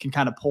Bears can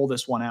kind of pull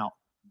this one out?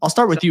 I'll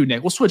start with you,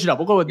 Nick. We'll switch it up.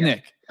 We'll go with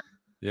Nick.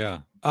 Yeah.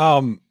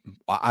 I'm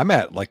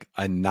at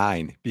a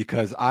 9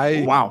 because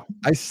I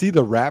see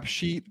the rap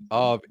sheet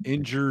of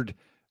injured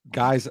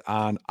guys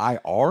on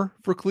IR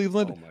for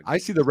Cleveland. I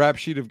see the rap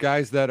sheet of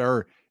guys that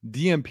are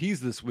DMPs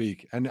this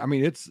week. And I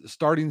mean, it's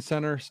starting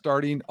center,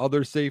 starting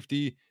other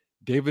safety,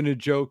 David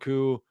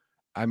Njoku.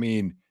 I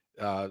mean,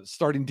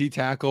 starting D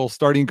tackle,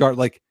 starting guard,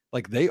 like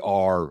they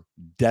are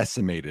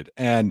decimated.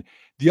 And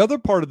the other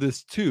part of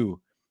this too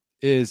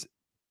is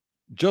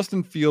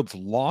Justin Fields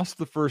lost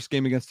the first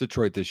game against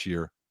Detroit this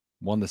year,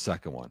 won the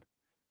second one.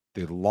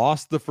 They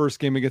lost the first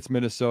game against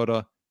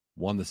Minnesota,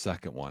 won the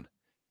second one.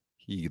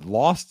 He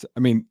lost,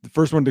 the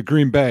first one to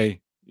Green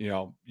Bay,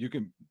 you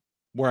can,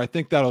 where I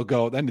think that'll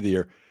go at the end of the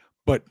year,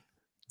 but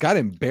got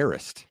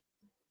embarrassed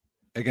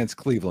against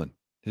Cleveland,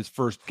 his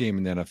first game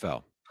in the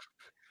NFL.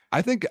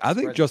 I think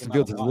Justin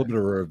Fields has a little bit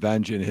of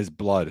revenge in his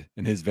blood,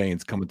 in his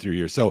veins coming through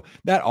here. So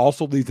that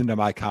also leads into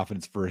my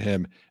confidence for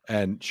him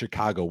and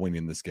Chicago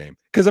winning this game.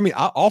 Because,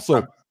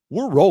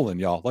 we're rolling,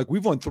 y'all.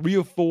 We've won 3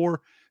 of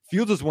 4.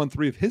 Fields has won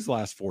 3 of his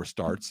last 4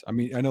 starts. I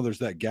know there's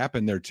that gap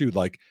in there too.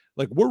 Like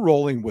we're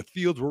rolling with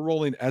Fields. We're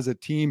rolling as a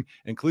team,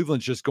 and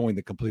Cleveland's just going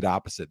the complete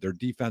opposite. Their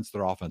defense,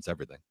 their offense,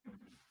 everything.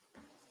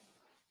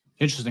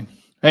 Interesting.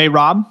 Hey,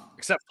 Rob.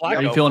 Except Flacco.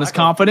 Are you feeling as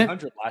confident?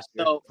 Last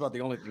year. That's about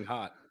the only thing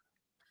hot.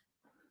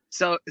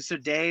 So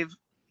Dave,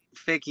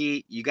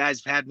 Ficky, you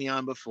guys have had me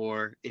on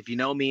before. If you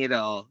know me at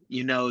all,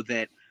 you know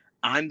that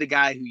I'm the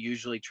guy who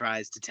usually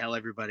tries to tell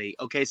everybody,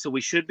 okay, so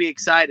we should be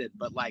excited,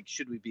 but like,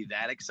 should we be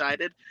that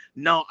excited?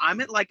 No, I'm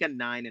at like a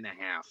 9.5.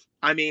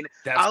 I mean,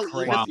 I'll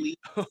crazy.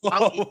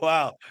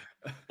 Wow.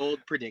 Bold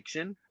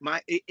prediction.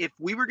 If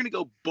we were going to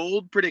go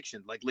bold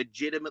prediction, like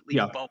legitimately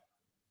bold,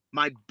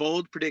 my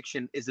bold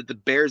prediction is that the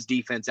Bears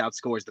defense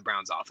outscores the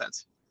Browns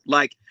offense.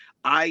 Like,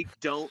 I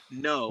don't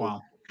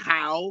know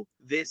how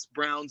this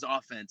Browns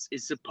offense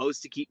is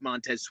supposed to keep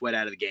Montez Sweat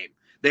out of the game.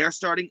 They are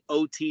starting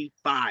OT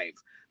 5.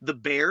 The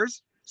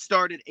Bears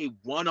started a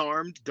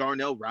one-armed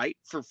Darnell Wright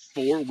for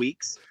 4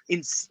 weeks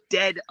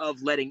instead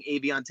of letting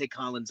Aviante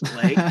Collins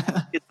play.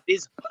 It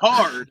is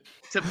hard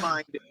to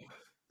find.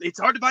 It's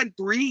hard to find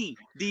 3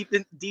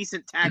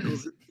 decent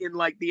tackles in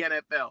like the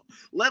NFL,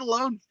 let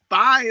alone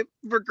 5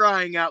 for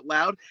crying out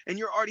loud. And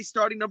you're already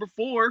starting number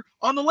 4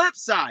 on the left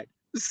side.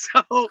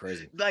 So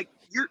crazy. Like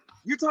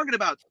you're talking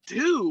about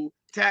 2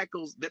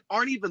 tackles that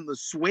aren't even the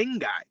swing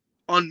guy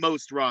on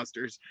most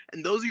rosters.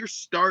 And those are your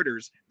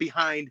starters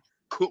behind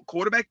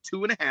quarterback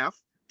 2.5,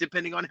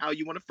 depending on how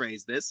you want to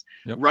phrase this,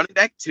 running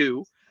back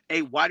 2,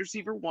 a wide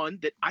receiver 1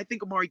 that I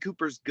think Amari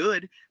Cooper's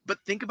good, but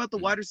think about the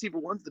wide receiver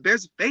ones the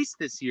Bears have faced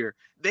this year.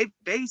 They've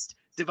faced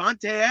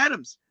Devontae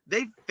Adams.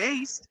 They've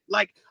faced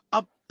like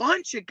a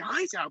bunch of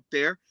guys out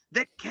there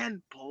that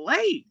can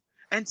play.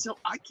 And so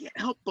I can't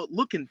help but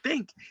look and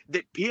think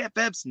that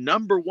PFF's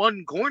number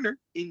 1 corner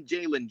in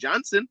Jalen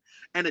Johnson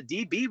and a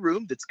DB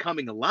room that's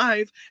coming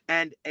alive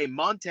and a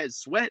Montez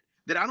Sweat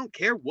that I don't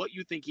care what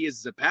you think he is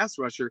as a pass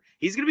rusher,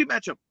 he's going to be a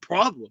matchup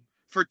problem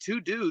for 2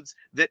 dudes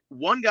that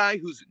one guy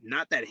who's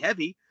not that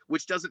heavy,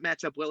 which doesn't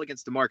match up well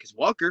against DeMarcus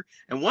Walker,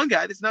 and one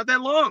guy that's not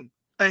that long.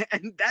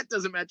 And that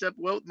doesn't match up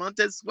well with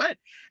Montez Sweat.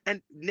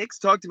 And Nick's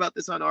talked about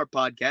this on our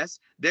podcast.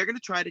 They're going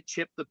to try to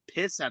chip the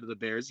piss out of the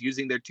Bears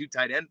using their 2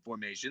 tight end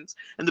formations.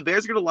 And the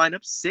Bears are going to line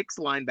up 6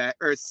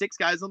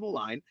 guys on the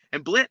line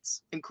and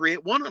blitz and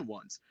create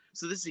one-on-ones.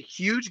 So this is a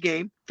huge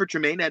game for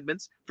Tremaine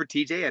Edmonds, for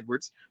TJ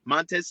Edwards,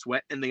 Montez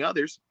Sweat, and the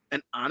others.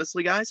 And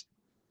honestly, guys,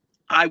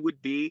 I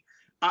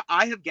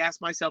have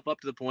gassed myself up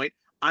to the point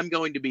I'm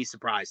going to be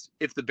surprised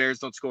if the Bears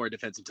don't score a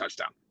defensive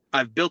touchdown.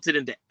 I've built it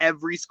into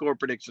every score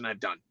prediction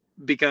I've done,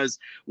 because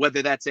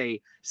whether that's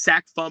a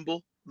sack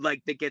fumble,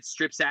 like that gets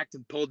strip sacked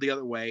and pulled the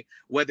other way,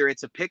 whether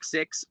it's a pick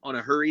 6 on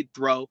a hurried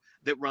throw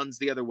that runs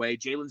the other way,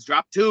 Jalen's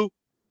dropped 2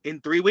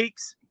 in 3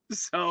 weeks.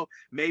 So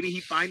maybe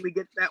he finally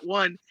gets that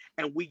one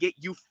and we get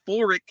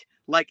euphoric.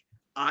 Like,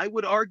 I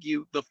would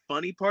argue the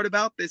funny part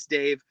about this,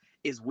 Dave,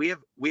 is we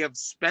have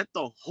spent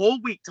the whole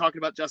week talking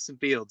about Justin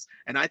Fields,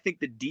 and I think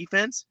the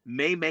defense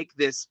may make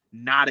this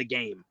not a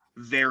game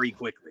very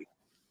quickly.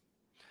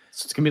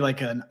 So it's gonna be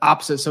like an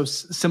opposite, so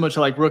similar to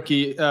like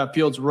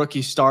Fields'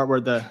 rookie start, where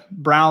the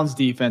Browns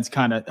defense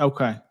kind of I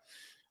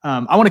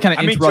want to kind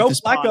of interrupt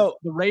this. The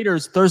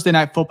Raiders Thursday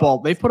Night Football,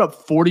 they put up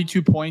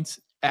 42 points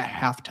at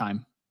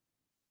halftime.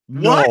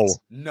 No. I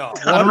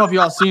don't know if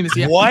y'all seen this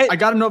yet. What? I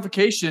got a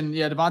notification.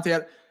 Yeah,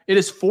 Devontae. It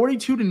is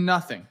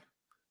 42-0.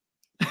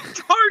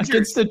 Chargers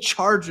against the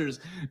Chargers.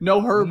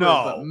 No Herbert,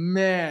 but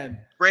man,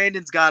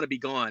 Brandon's got to be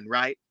gone,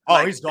 right?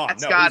 Oh, he's gone.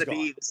 That's got to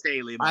be the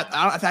Staley.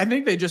 I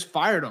think they just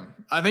fired him.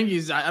 I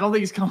don't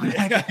think he's coming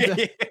back.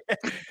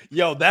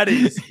 Yo, that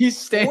is he's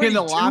staying in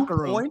the locker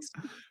room. Points?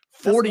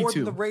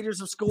 42. The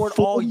Raiders have scored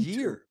all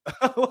year.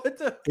 What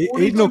the?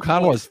 Aiden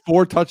O'Connell has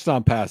 4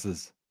 touchdown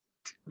passes.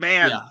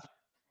 Man,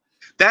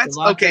 that's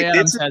okay.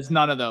 Adams has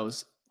none of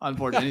those.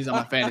 Unfortunately, he's on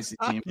my fantasy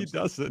team. He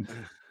doesn't.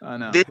 I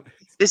know.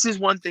 This is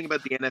one thing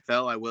about the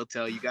NFL I will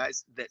tell you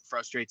guys that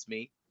frustrates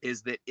me,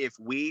 is that if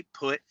we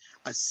put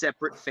a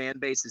separate fan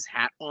base's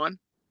hat on,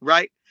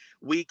 right,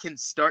 we can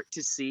start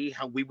to see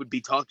how we would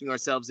be talking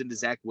ourselves into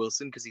Zach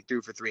Wilson because he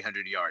threw for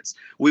 300 yards.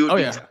 We would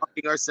be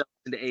talking ourselves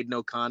into Aiden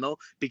O'Connell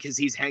because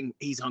he's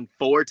hung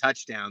 4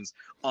 touchdowns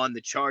on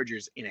the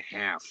Chargers in a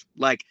half.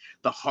 Like,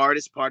 the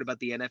hardest part about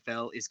the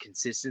NFL is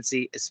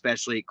consistency,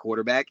 especially at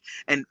quarterback.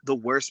 And the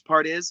worst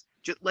part is,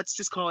 let's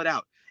just call it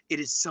out. It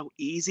is so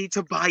easy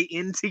to buy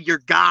into your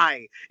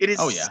guy. It is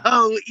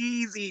so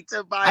easy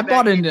to buy.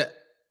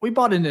 We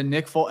bought into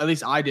Nick Foles. At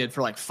least I did,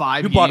 for like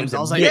 5 games. Bought into I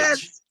was like,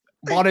 yes.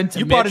 Bought into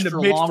you Mitch bought into for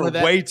Mitch longer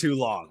for way too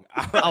long.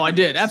 Oh, I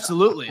did.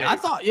 Absolutely. I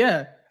thought,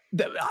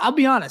 I'll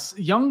be honest.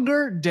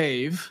 Younger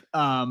Dave,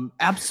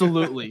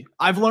 absolutely.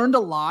 I've learned a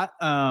lot.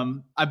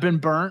 I've been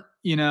burnt,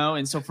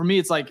 and so for me,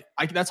 it's like,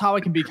 that's how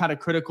I can be kind of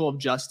critical of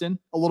Justin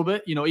a little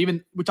bit.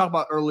 Even we talked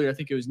about earlier, I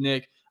think it was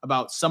Nick,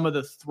 about some of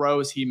the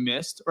throws he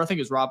missed, or I think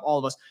it was Rob, all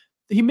of us.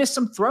 He missed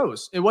some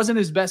throws. It wasn't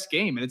his best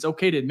game, and it's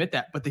okay to admit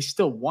that, but they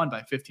still won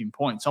by 15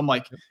 points. So I'm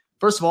like,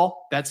 first of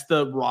all, that's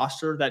the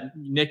roster that,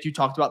 Nick, you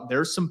talked about.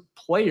 There's some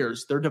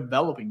players they're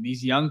developing,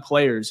 these young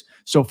players.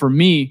 So for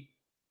me,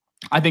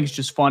 I think it's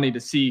just funny to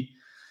see.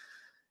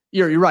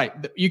 You're right.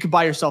 You could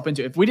buy yourself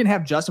into it. If we didn't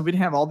have Justin, if we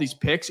didn't have all these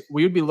picks,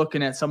 we would be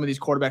looking at some of these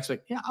quarterbacks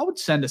like, I would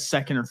send a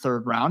 2nd or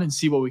 3rd round and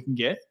see what we can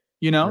get,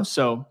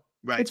 So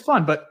Right. It's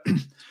fun, but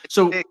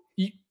so Vic,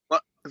 do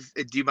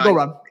you mind? go,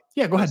 Rob.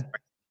 Yeah, go ahead.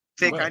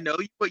 Vic, I know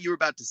what you were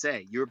about to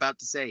say. You were about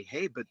to say,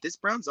 "Hey, but this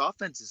Browns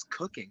offense is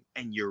cooking,"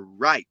 and you're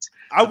right.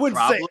 I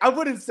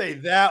wouldn't say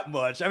that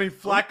much. I mean,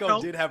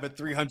 Flacco did have a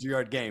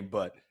 300-yard game,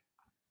 but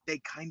they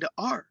kind of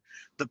are.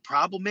 The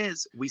problem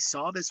is, we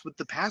saw this with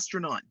the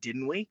Pastronaut,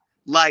 didn't we?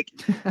 Like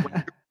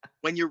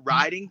when you're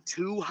riding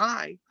too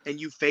high and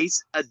you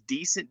face a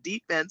decent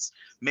defense,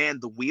 man,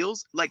 the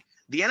wheels. Like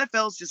the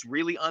NFL is just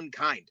really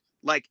unkind.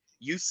 Like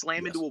you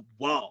slam into a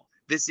wall.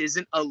 This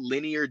isn't a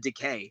linear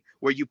decay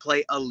where you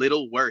play a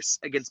little worse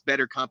against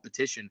better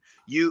competition.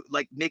 You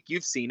like Nick,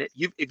 you've seen it.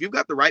 If you've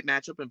got the right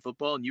matchup in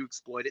football and you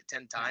exploit it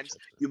 10 times,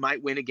 you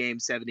might win a game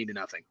 70-0.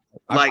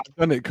 Like I've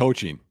done it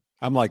coaching.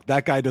 I'm like,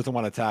 that guy doesn't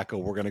want to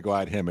tackle. We're gonna go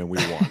at him, and we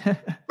won.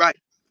 Right.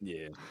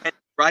 Yeah. And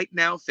right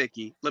now,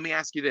 Ficky, let me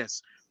ask you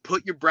this: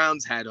 put your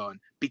Browns hat on,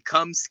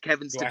 become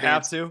Kevin Stefanski. Do I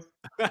have to?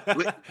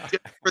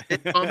 For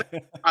this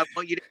moment, I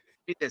want you to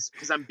do this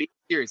because I'm being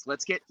serious.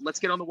 Let's get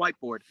on the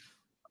whiteboard.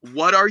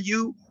 What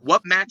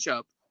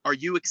matchup are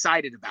you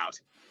excited about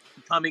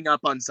coming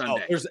up on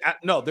Sunday?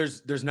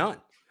 There's none.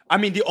 I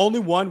mean, the only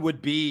one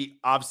would be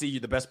obviously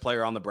you're the best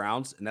player on the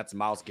Browns, and that's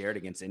Myles Garrett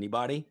against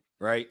anybody,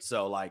 right?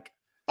 So like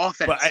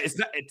offense. But it's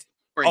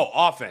not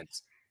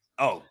offense.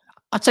 Oh.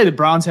 I'd say the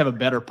Browns have a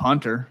better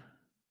punter.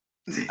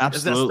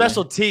 Absolutely.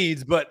 Special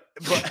teams, but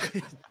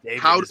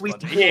how do we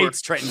he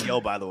hates Trenton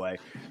Gill, by the way.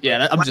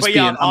 Yeah, I'm just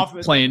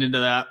I'm playing into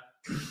that.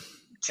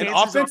 In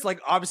offense, like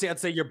obviously, I'd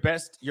say your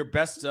best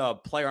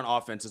player on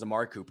offense is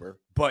Amari Cooper,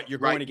 but you're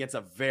going against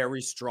a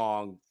very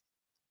strong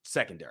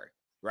secondary,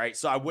 right?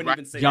 So I wouldn't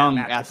even say young,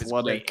 that matchup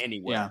athletic is great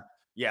anywhere.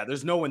 Yeah,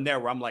 there's no one there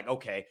where I'm like,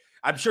 okay,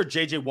 I'm sure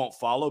JJ won't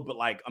follow, but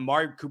like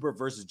Amari Cooper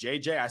versus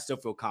JJ, I still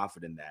feel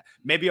confident in that.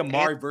 Maybe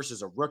Amari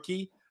versus a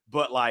rookie,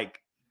 but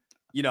like,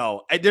 you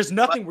know, there's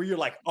nothing where you're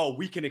like, oh,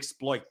 we can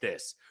exploit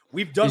this.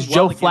 We've done. Is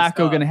Joe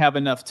Flacco going to have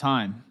enough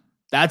time?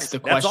 That's the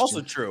question. That's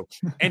also true.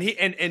 And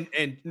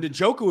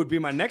Njoku would be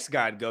my next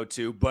guy to go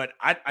to, but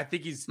I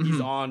think he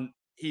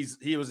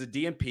was a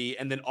DNP.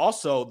 And then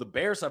also the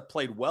Bears have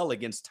played well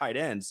against tight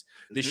ends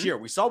this year.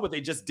 We saw what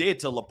they just did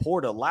to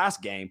Laporta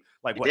last game,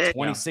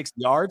 26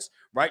 yards,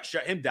 right?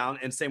 Shut him down.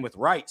 And same with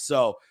Wright.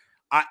 So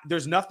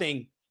there's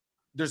nothing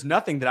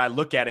that I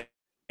look at it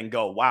and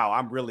go, wow,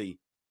 I'm really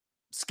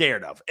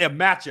scared of a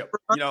matchup,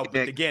 you know,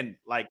 but again,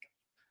 like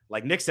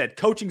Nick said,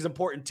 coaching's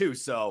important too.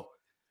 So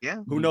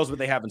who knows what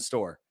they have in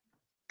store.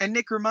 And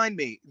Nick, remind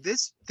me,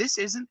 this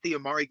isn't the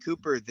Amari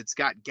Cooper that's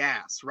got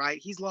gas, right?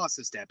 He's lost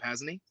a step,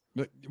 hasn't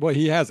he? Well,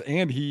 he has,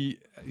 and he's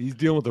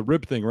dealing with the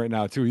rib thing right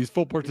now too. He's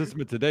full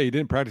participant today. He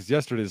didn't practice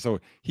yesterday, so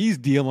he's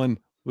dealing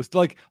with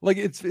like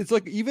it's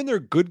like even their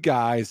good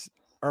guys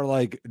are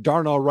like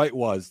Darnell Wright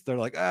was. They're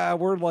like,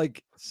 we're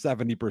like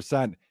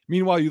 70%.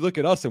 Meanwhile, you look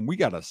at us and we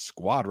got a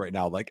squad right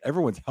now. Like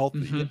everyone's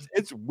healthy.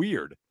 It's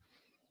weird.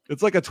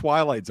 It's like a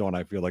twilight zone,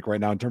 I feel like right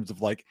now in terms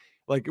of like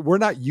we're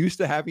not used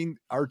to having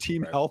our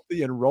team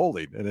healthy and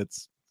rolling, and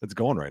it's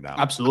going right now.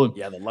 Absolutely.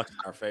 Yeah, the luck's in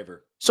our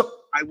favor. So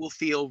I will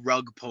feel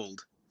rug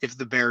pulled if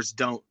the Bears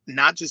don't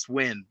not just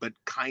win, but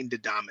kind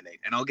of dominate.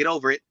 And I'll get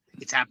over it.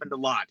 It's happened a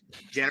lot.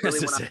 Generally,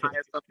 when I'm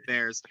highest up the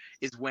Bears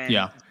is when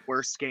the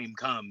worst game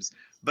comes.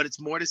 But it's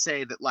more to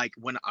say that, like,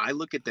 when I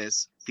look at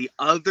this, the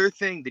other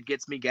thing that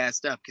gets me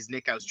gassed up, because,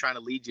 Nick, I was trying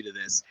to lead you to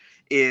this,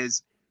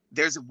 is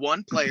there's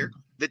one player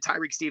that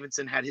Tyreek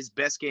Stevenson had his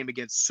best game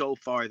against so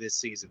far this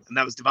season, and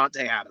that was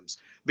Devontae Adams.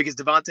 Because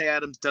Devontae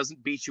Adams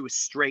doesn't beat you with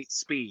straight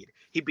speed.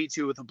 He beats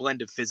you with a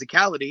blend of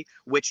physicality,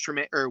 which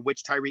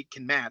Tyreek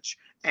can match,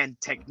 and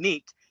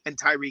technique. And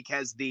Tyreek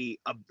has the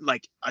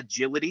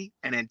agility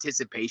and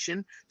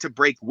anticipation to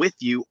break with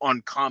you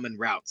on common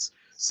routes.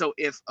 So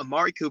if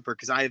Amari Cooper,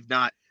 because I have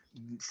not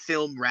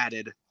film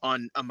ratted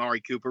on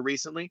Amari Cooper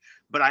recently,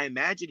 but I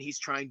imagine he's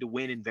trying to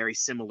win in very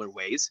similar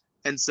ways.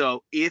 And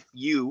so if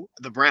you,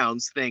 the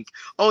Browns, think,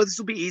 oh, this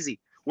will be easy,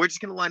 we're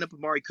just going to line up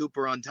Amari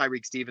Cooper on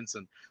Tyreek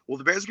Stevenson. Well,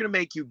 the Bears are going to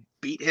make you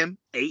beat him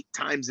 8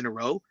 times in a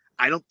row.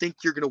 I don't think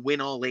you're going to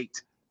win all 8.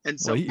 And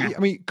so,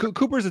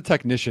 Cooper's a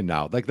technician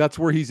now. Like that's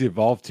where he's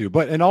evolved to.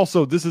 And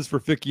also this is for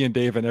Ficky and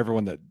Dave and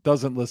everyone that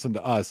doesn't listen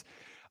to us.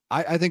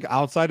 I think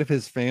outside of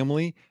his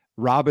family,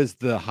 Rob is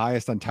the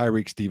highest on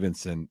Tyreek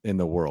Stevenson in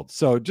the world.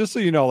 So just so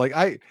you know,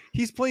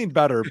 he's playing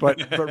better,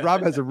 but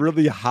Rob has a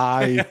really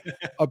high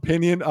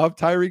opinion of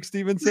Tyreek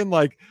Stevenson.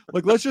 Like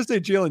let's just say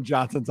Jalen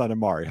Johnson's on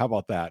Amari. How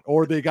about that?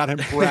 Or they got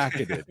him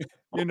bracketed.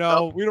 You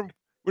know, we don't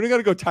got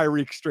to go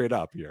Tyreek straight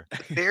up here.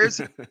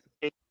 There's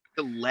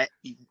to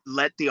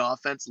let the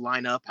offense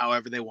line up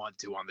however they want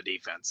to on the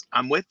defense.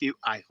 I'm with you.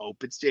 I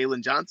hope it's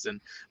Jalen Johnson,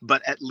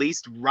 but at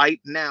least right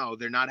now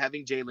they're not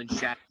having Jalen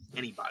shack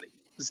anybody.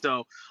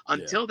 So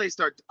until they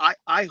start,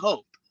 I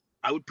hope,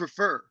 I would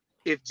prefer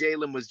if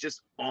Jalen was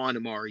just on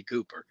Amari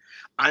Cooper.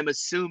 I'm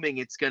assuming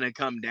it's going to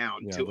come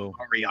down to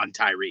Amari on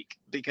Tyreek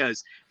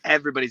because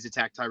everybody's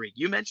attacked Tyreek.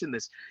 You mentioned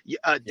this,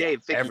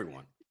 Dave. Ficky,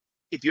 everyone.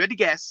 If you had to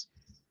guess,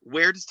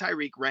 where does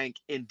Tyreek rank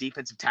in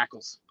defensive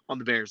tackles on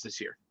the Bears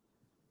this year?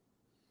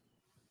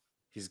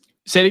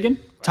 Say it again.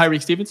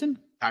 Tyreek Stevenson?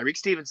 Tyreek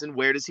Stevenson,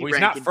 where does he Well,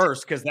 rank? he's not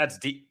first because that's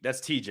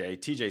TJ.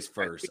 TJ's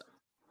first.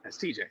 That's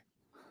TJ.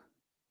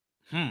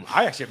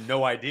 I actually have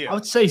no idea. I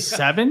would say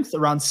seventh,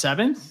 around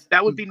seventh.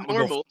 That would be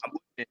normal.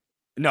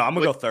 No, I'm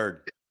going to go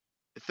third.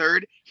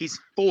 Third, he's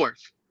fourth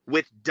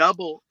with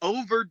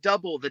over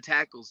double the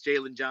tackles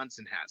Jalen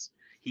Johnson has.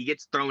 He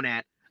gets thrown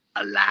at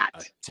a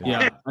lot.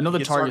 Yeah, I know the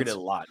targets a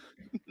lot.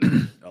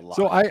 A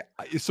lot.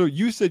 So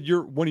you said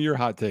one of your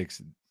hot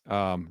takes,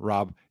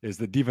 Rob, is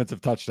the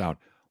defensive touchdown.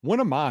 One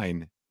of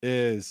mine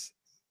is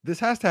this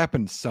has to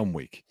happen some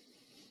week.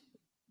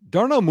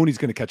 Darnell Mooney's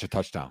going to catch a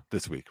touchdown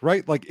this week,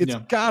 right? Like it's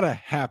got to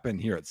happen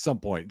here at some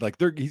point. Like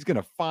he's going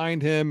to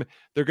find him.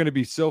 They're going to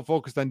be so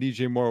focused on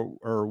DJ Moore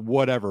or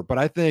whatever. But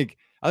I think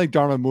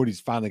Darnell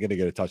Mooney's finally going to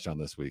get a touchdown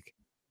this week.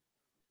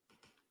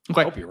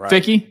 Okay, hope you're right.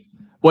 Ficky,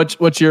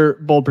 what's your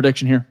bold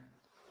prediction here?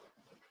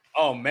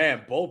 Oh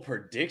man, bold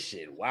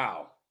prediction.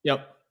 Wow.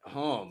 Yep.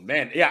 Oh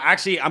man, yeah.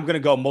 Actually, I'm going to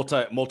go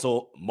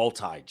multiple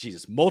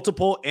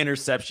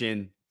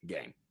interception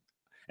game.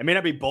 It may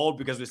not be bold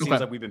because it seems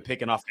like we've been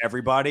picking off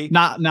everybody.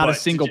 Not a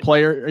single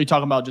player. Are you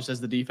talking about just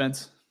as the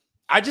defense?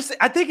 I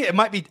think it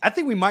might be. I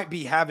think we might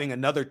be having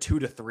another 2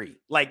 to 3,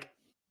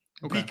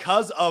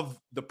 because of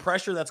the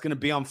pressure that's going to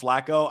be on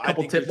Flacco. I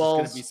think there's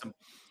going to be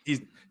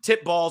these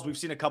tip balls. We've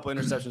seen a couple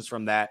interceptions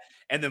from that,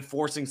 and then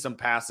forcing some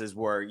passes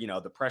where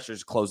the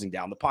pressure's closing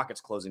down, the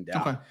pocket's closing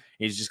down. And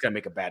he's just going to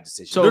make a bad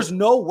decision. So there's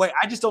no way.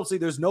 I just don't see.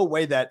 There's no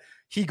way that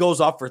he goes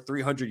off for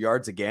 300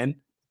 yards again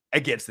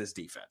against this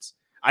defense.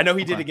 I know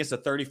he did against the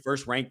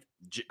 31st ranked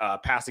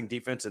passing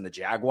defense in the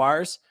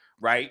Jaguars,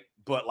 right?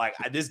 But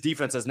this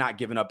defense has not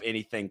given up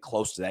anything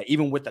close to that,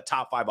 even with the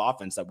top 5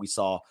 offense that we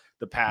saw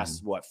the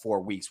past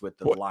 4 weeks with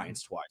the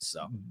Lions twice.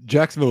 So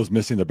Jacksonville is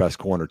missing their best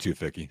corner too,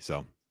 Ficky.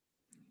 So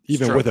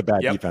even with a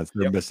bad defense,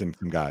 they're missing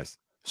some guys.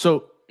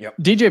 So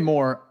DJ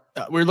Moore,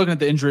 we're looking at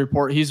the injury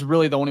report. He's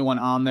really the only one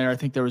on there. I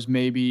think there was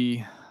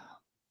maybe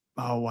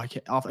I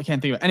can't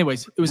think of it.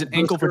 Anyways, it was an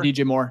ankle for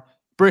DJ Moore.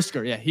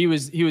 Brisker, yeah, he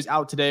was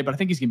out today, but I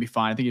think he's gonna be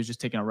fine. I think he was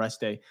just taking a rest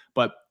day.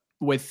 But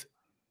with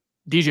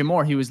DJ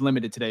Moore, he was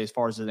limited today as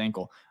far as his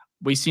ankle.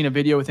 We seen a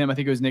video with him. I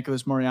think it was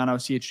Nicholas Moriano,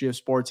 CHGO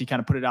Sports. He kind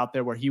of put it out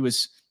there where he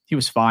was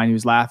fine. He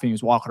was laughing. He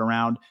was walking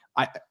around.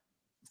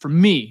 For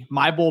me,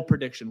 my bold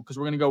prediction, because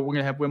we're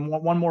gonna have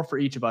one more for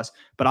each of us,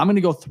 but I'm gonna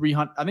go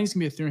 300. I think it's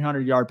gonna be a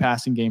 300-yard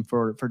passing game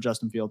for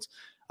Justin Fields.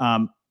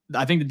 I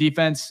think the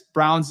defense,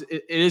 Browns,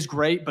 it is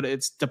great, but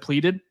it's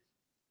depleted.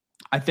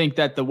 I think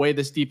that the way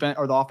this defense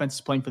or the offense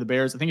is playing for the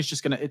Bears, I think it's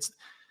just it's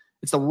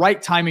the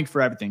right timing for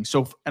everything.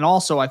 So, and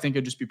also I think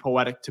it'd just be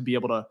poetic to be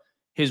able to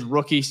his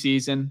rookie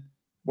season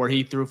where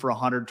he threw for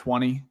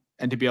 120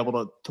 and to be able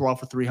to throw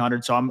for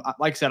 300. So I'm,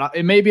 like I said,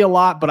 it may be a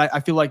lot, but I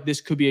feel like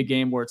this could be a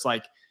game where it's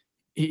like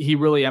he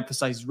really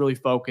emphasizes, really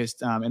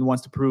focused and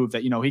wants to prove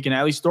that, he can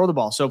at least throw the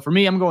ball. So for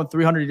me, I'm going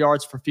 300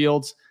 yards for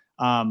Fields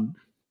and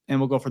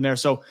we'll go from there.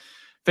 So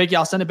Fakey,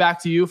 I'll send it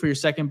back to you for your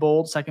second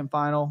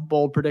final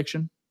bold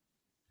prediction.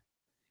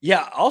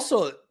 Yeah.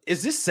 Also,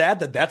 is this sad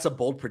that that's a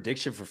bold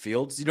prediction for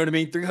Fields? You know what I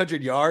mean?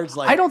 300 yards.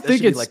 I don't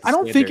think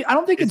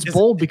it's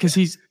bold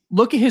because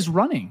look at his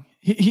running.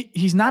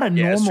 He's not a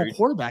normal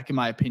quarterback in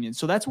my opinion.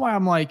 So that's why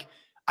I'm like,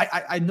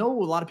 I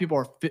know a lot of people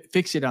are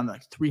fixated on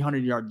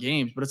 300-yard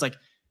games, but it's like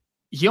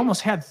he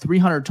almost had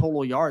 300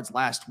 total yards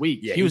last week.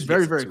 Yeah, he was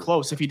very, very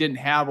close if he didn't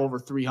have over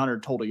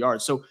 300 total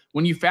yards. So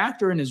when you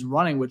factor in his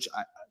running, which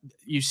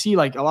you see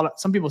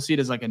some people see it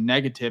as like a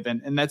negative,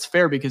 and that's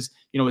fair because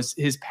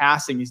his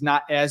passing, he's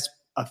not as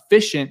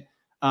efficient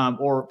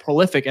or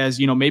prolific as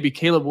maybe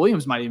Caleb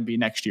Williams might even be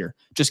next year,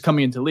 just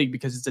coming into the league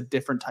because he's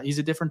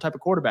a different type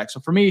of quarterback. So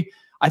for me,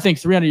 I think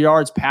 300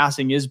 yards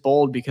passing is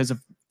bold because of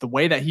the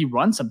way that he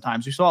runs.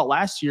 Sometimes we saw it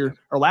last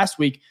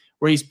week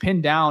where he's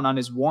pinned down on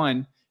his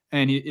one,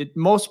 and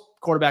most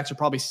quarterbacks are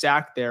probably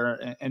sacked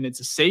there, and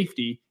it's a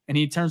safety, and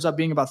he turns up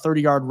being about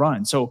 30-yard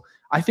run. So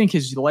I think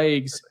his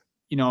legs,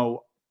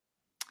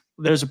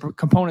 there's a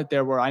component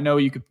there where I know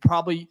you could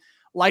probably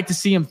like to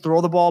see him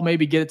throw the ball,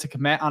 maybe get it to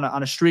commit on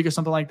a streak or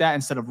something like that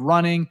instead of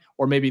running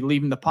or maybe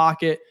leaving the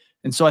pocket.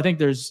 And so I think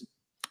there's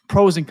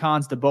pros and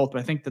cons to both, but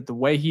I think that the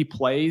way he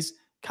plays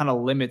kind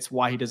of limits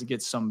why he doesn't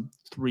get some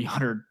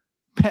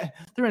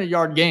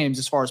 300-yard games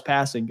as far as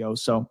passing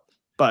goes. So,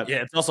 but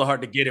yeah, it's also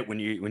hard to get it when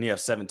you have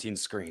 17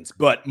 screens.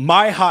 But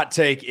my hot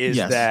take is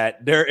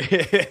that there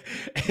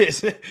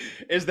is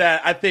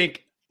that I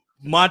think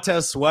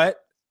Montez Sweat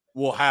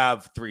will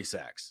have 3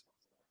 sacks.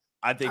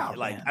 I think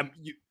I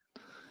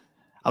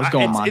was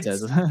going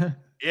Montez.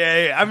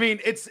 Yeah. I mean,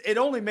 it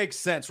only makes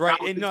sense, right?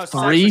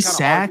 3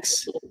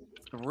 sacks.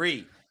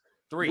 3.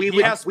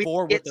 He has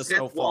 4 with us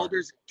so far.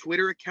 Walder's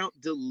Twitter account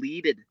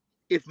deleted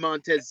if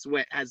Montez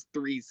Sweat has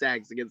 3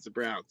 sacks against the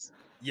Browns.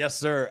 Yes,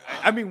 sir.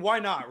 I mean, why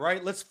not,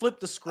 right? Let's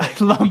flip the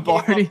script.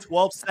 Lombardi.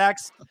 12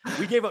 sacks.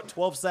 We gave up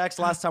 12 sacks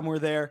last time we were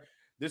there.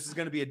 This is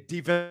going to be a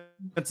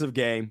defensive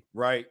game,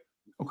 right?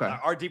 Okay.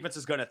 Our defense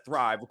is going to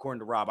thrive, according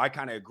to Rob. I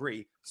kind of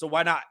agree. So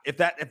why not? If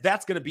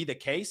that's going to be the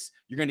case,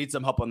 you're going to need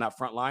some help on that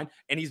front line.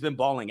 And he's been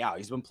balling out.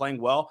 He's been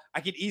playing well.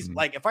 I could easily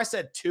like if I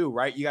said 2,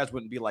 right? You guys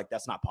wouldn't be like,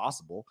 that's not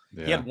possible.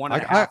 Yeah. He had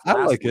 1.5.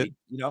 I like week,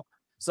 it.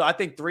 So I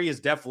think 3 is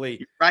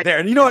definitely right there.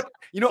 And you know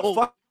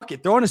what? Fuck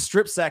it. Throw in a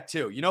strip sack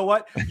too. You know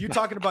what? You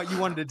talking about you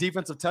wanted a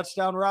defensive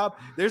touchdown, Rob?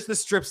 There's the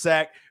strip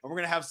sack, and we're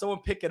gonna have someone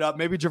pick it up.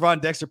 Maybe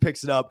Javon Dexter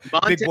picks it up.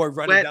 Big boy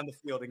running down the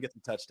field and gets a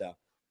touchdown.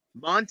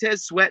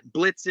 Montez Sweat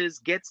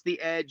blitzes, gets the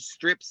edge,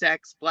 strip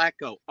sacks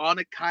Flacco on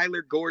a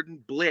Kyler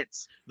Gordon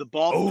blitz. The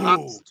ball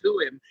pops to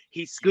him.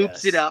 He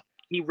scoops it up.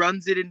 He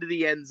runs it into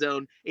the end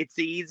zone. It's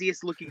the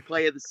easiest looking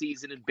play of the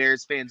season, and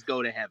Bears fans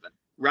go to heaven.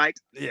 Right?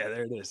 Yeah,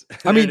 there it is.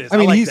 I mean,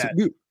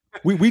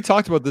 we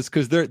talked about this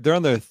because they're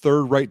on their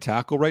 3rd right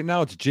tackle right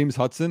now. It's James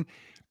Hudson.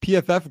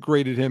 PFF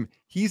graded him.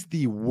 He's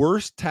the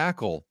worst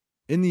tackle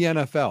in the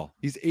NFL.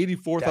 He's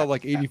 84th out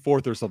like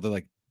 84th or something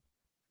like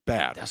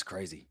bad. That's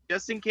crazy.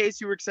 Just in case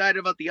you were excited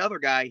about the other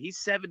guy, he's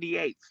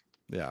 78th.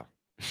 Yeah.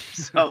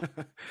 So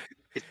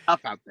it's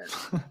tough out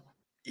there.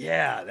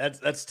 Yeah,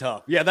 that's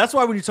tough. Yeah, that's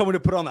why when you told me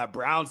to put on that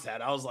Browns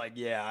hat, I was like,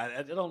 yeah,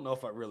 I don't know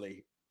if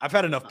I've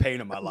had enough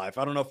pain in my life.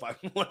 I don't know if I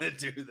want to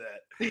do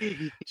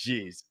that.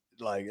 Jeez.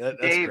 Like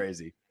that's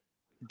crazy.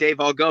 Dave,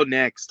 I'll go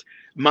next.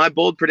 My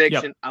bold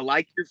prediction. I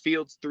like your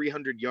Fields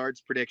 300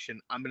 yards prediction.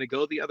 I'm going to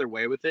go the other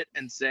way with it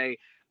and say,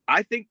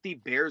 I think the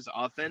Bears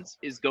offense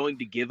is going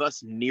to give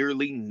us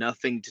nearly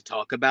nothing to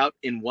talk about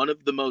in one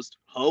of the most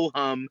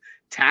ho-hum,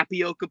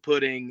 tapioca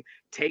pudding,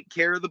 take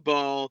care of the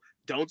ball,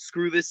 don't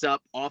screw this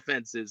up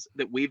offenses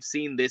that we've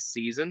seen this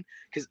season.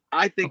 Because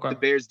I think the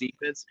Bears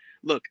defense,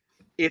 look,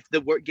 if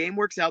the game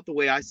works out the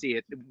way I see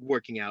it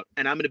working out,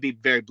 and I'm going to be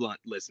very blunt,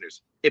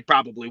 listeners, it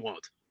probably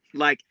won't.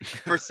 Like,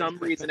 for some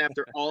reason,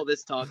 after all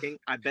this talking,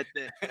 I bet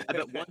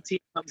one team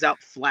comes out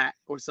flat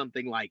or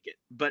something like it.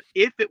 But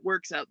if it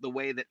works out the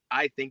way that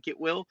I think it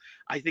will,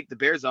 I think the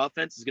Bears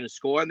offense is going to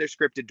score on their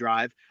scripted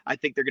drive. I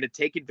think they're going to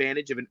take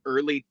advantage of an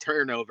early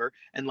turnover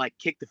and like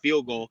kick a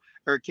field goal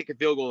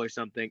or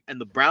something.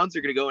 And the Browns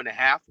are going to go into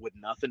half with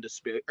nothing to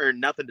speak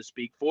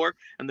for.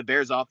 And the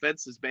Bears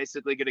offense is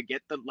basically going to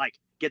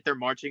get their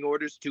marching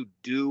orders to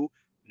do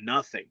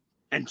nothing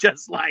and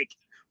just like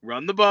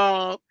run the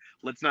ball.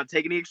 Let's not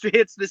take any extra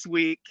hits this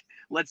week.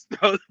 Let's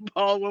throw the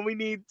ball when we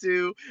need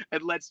to,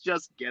 and let's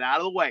just get out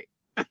of the way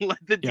and let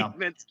the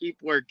defense keep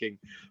working.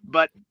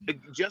 But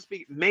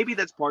maybe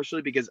that's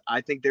partially because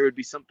I think there would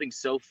be something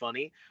so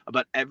funny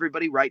about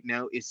everybody right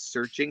now is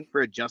searching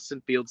for a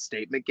Justin Fields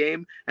statement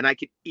game, and I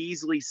could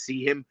easily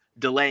see him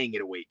delaying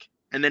it a week.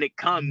 And then it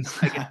comes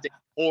against a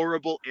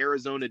horrible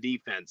Arizona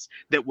defense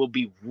that will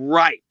be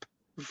ripe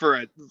for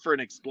an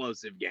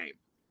explosive game.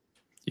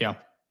 Yeah.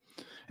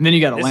 And then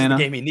you got Atlanta. This is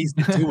the game he needs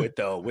to do it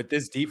though with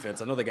this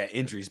defense. I know they got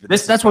injuries, but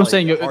that's what I'm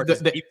saying. The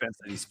hardest defense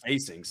that he's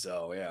facing.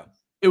 So yeah,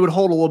 it would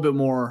hold a little bit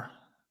more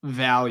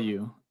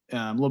value,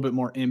 a little bit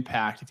more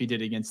impact if he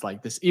did against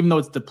like this, even though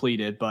it's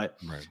depleted. But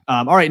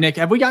all right, Nick,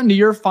 have we gotten to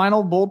your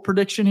final bold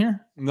prediction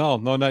here? No,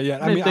 not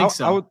yet. I think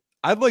so.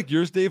 I'd like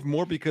yours, Dave,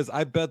 more because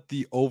I bet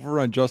the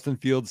over on Justin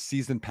Fields'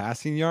 season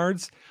passing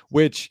yards,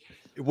 which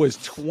was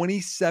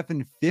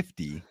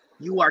 2,750.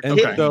 You are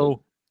kidding.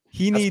 So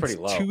he needs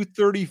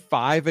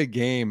 235 a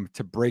game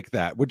to break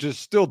that, which is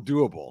still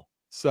doable.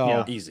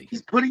 So easy.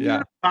 He's putting you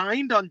in a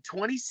bind on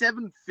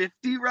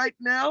 2,750 right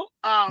now.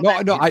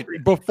 Oh, no,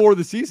 before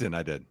the season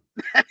I did.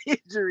 That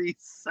injury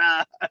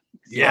sucks.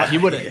 Yeah, he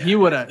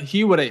would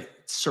have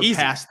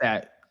surpassed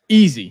that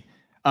easy.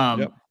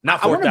 Not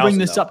I want to bring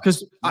this up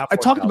because I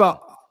talked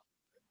about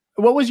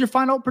what was your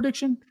final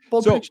prediction?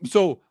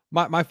 So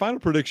my final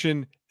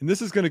prediction, and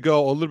this is going to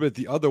go a little bit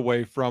the other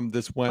way from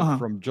this went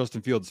from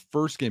Justin Fields'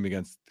 first game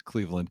against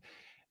Cleveland,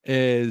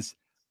 is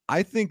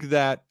I think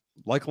that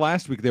like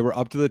last week they were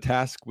up to the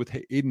task with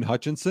Aiden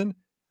Hutchinson.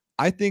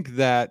 I think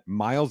that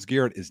Myles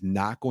Garrett is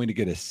not going to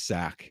get a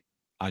sack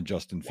on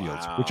Justin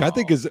Fields, which I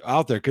think is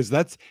out there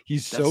because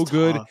he's so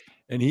good. Tough.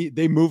 And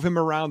they move him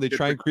around. They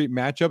try and create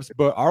matchups,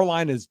 but our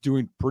line is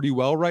doing pretty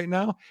well right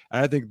now.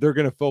 And I think they're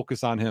going to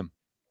focus on him.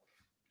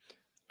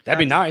 That'd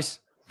be nice.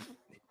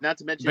 Not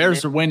to mention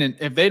Bears are winning.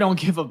 If they don't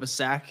give up a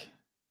sack,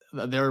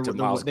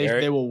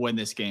 they will win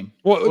this game.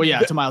 Well, yeah,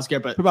 to Myles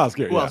Garrett, but to Myles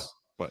Garrett,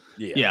 but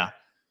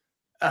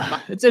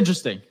it's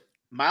interesting.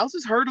 Myles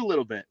is hurt a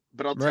little bit,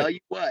 but I'll tell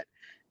you what,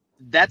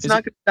 that's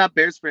not going to stop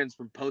Bears fans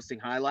from posting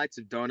highlights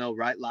of Darnell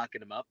Wright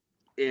locking him up.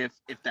 If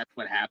that's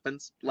what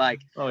happens,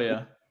 like,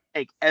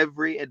 take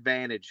every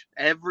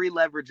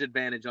leverage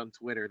advantage on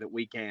Twitter that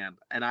we can.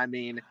 And I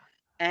mean,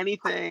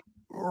 anything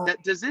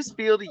does this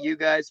feel to you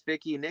guys,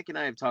 Ficky, Nick and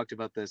I have talked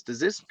about this. Does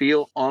this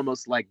feel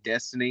almost like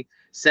destiny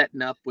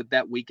setting up with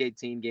that week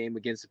 18 game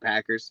against the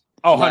Packers?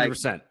 Oh,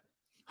 100%.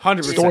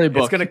 100%.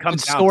 Storybook. It's going to come down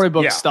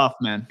storybook stuff,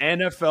 man.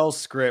 NFL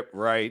script,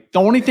 right? The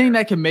only thing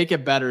that can make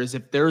it better is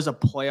if there's a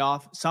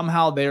playoff,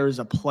 somehow there's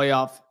a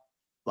playoff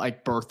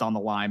like berth on the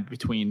line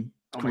between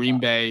Green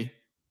Bay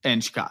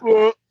and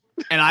Chicago.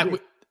 And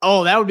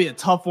that would be a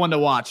tough one to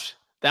watch.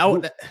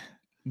 Last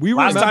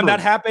time that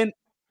happened,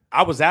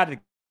 I was at it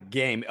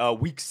game,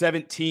 week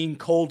 17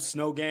 cold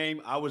snow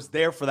game. I was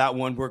there for that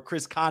one where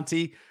Chris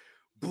Conti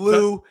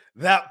blew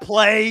that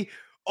play.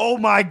 Oh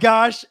my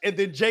gosh. And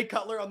then Jay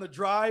Cutler on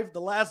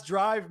the last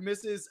drive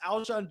misses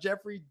Alshon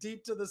Jeffrey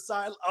deep to the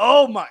side.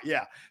 Oh my,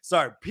 yeah.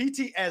 Sorry,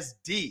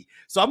 PTSD.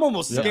 So I'm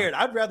almost scared.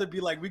 I'd rather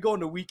be like, we go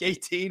into week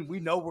 18. We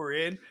know we're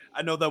in.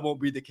 I know that won't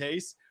be the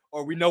case.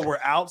 Or we know we're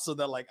out so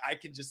that like I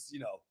can just,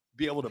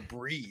 be able to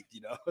breathe,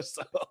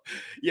 So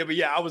yeah, but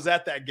yeah, I was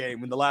at that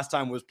game when the last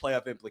time was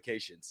playoff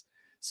implications.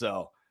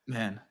 So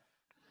man,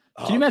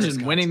 can you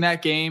imagine winning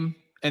that game?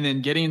 And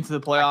then getting into the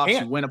playoffs,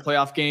 you win a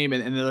playoff game,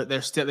 and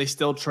they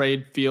still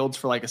trade Fields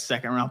for like a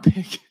second-round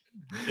pick.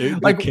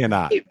 Like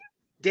cannot.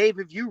 Dave,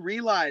 if you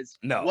realize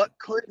what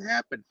could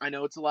happen, I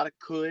know it's a lot of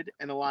could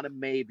and a lot of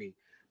maybe,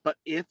 but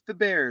if the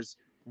Bears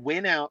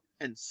win out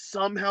and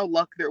somehow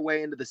luck their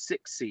way into the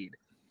 6th seed,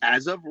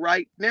 as of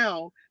right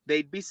now,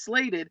 they'd be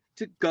slated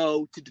to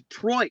go to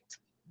Detroit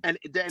and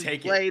then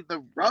play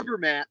the rubber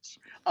match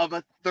of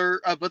a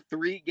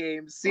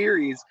 3-game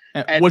series,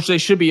 which they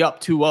should be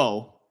up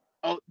 2-0.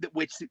 Oh,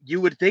 which you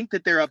would think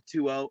that they're up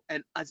 2-0,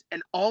 and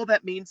all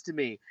that means to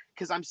me,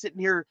 because I'm sitting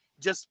here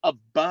just a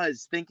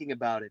buzz thinking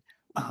about it.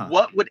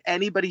 What would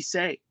anybody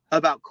say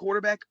about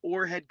quarterback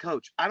or head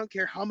coach? I don't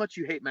care how much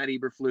you hate Matt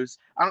Eberflus.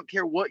 I don't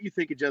care what you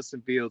think of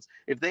Justin Fields.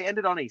 If they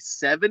ended on a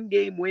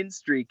 7-game win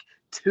streak,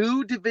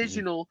 2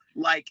 divisional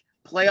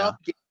playoff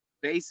games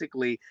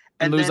basically,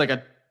 and lose like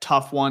a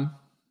tough one.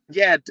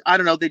 Yeah, I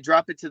don't know. They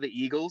drop it to the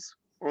Eagles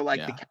or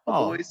the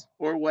Cowboys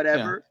or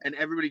whatever, and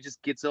everybody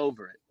just gets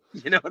over it.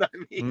 You know what I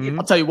mean? Mm-hmm.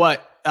 I'll tell you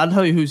what. I'll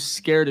tell you who's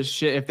scared as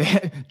shit. If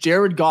they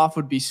Jared Goff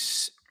would be.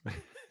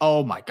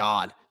 Oh my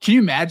God! Can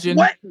you imagine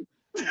what?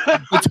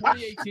 The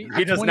 2018?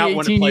 He does not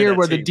want to play year that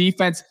where team.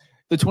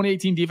 the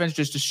 2018 defense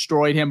just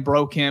destroyed him,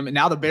 broke him, and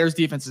now the Bears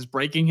defense is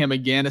breaking him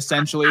again.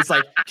 Essentially, it's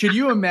like, could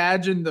you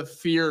imagine the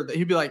fear that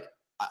he'd be like?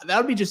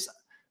 That'd be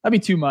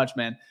too much,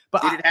 man.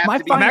 But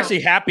I'm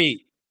actually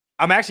happy.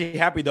 I'm actually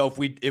happy though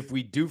if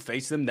we do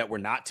face them that we're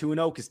not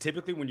 2-0, because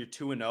typically when you're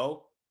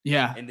 2-0.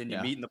 Yeah, and then you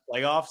meet in the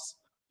playoffs,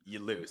 you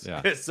lose.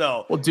 Yeah.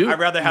 So, dude, I'd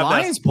rather have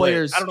Lions that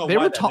players. I don't know they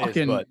why were that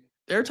talking. Is, but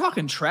they were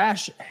talking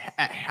trash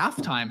at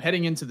halftime,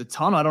 heading into the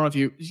tunnel. I don't know if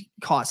you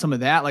caught some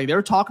of that. Like they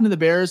were talking to the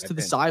Bears to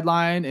the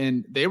sideline,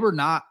 and they were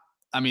not.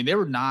 I mean, they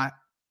were not.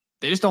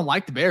 They just don't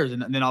like the Bears,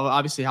 and then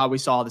obviously how we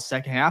saw the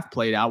second half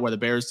played out, where the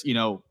Bears,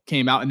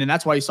 came out, and then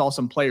that's why you saw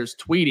some players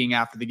tweeting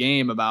after the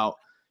game about,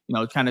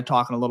 kind of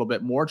talking a little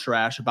bit more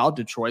trash about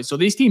Detroit. So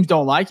these teams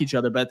don't like each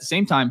other, but at the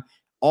same time,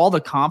 all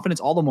the confidence,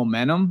 all the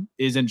momentum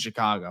is in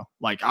Chicago.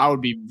 Like I would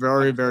be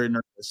very, very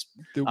nervous.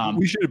 Dude,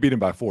 we should have beat him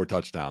by 4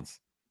 touchdowns.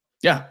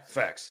 Yeah.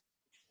 Facts.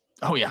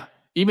 Oh yeah.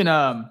 Even,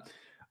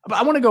 but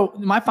I want to go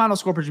my final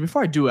score prediction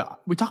before I do it.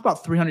 We talk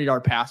about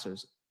 300-yard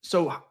passers.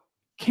 So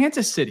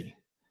Kansas City,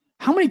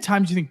 how many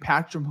times do you think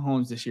Patrick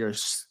Mahomes this year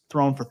is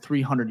thrown for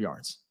 300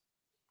 yards?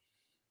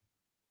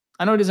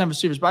 I know he doesn't have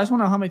receivers, but I just want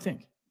to know how many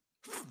think.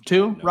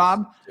 2,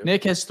 Rob, 2.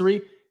 Nick has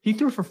 3. He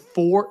threw for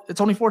 4. It's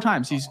only 4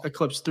 times he's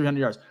eclipsed 300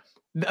 yards.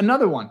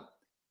 Another one,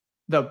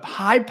 the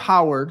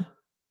high-powered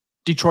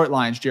Detroit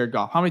Lions, Jared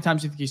Goff. How many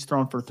times do you think he's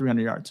thrown for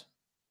 300 yards?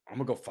 I'm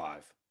going to go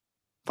 5.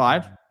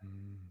 5?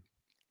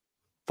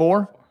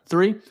 4?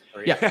 3?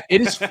 Yeah,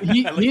 it is.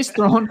 He's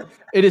thrown.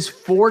 It is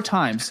 4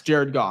 times,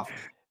 Jared Goff.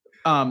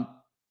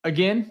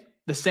 Again,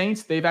 the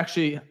Saints, they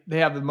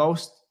have the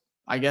most,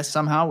 I guess,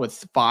 somehow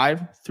with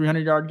 5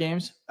 300-yard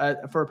games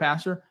for a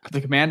passer.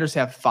 The Commanders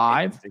have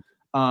 5.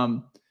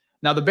 Now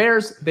the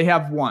Bears, they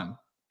have 1.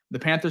 The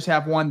Panthers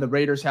have 1. The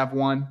Raiders have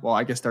 1. Well,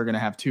 I guess they're going to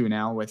have 2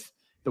 now with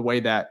the way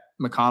that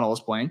McConnell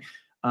is playing.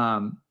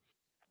 And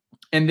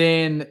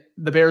then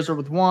the Bears are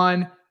with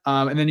 1.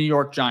 And the New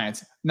York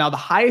Giants. Now, the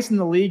highest in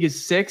the league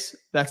is 6.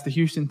 That's the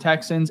Houston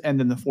Texans and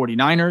then the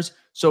 49ers.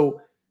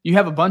 So you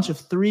have a bunch of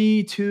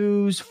 3,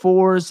 2s,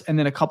 4s, and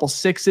then a couple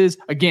 6s.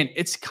 Again,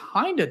 it's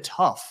kind of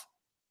tough.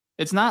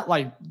 It's not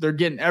like they're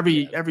getting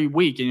every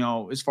week,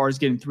 as far as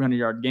getting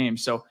 300-yard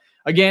games. So,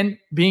 again,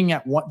 being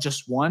at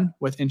just 1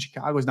 within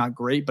Chicago is not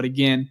great. But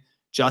again,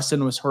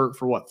 Justin was hurt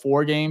for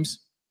 4 games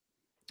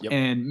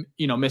and,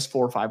 missed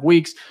 4 or 5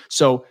 weeks.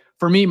 So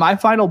for me, my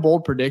final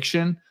bold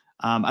prediction,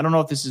 I don't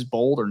know if this is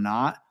bold or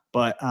not,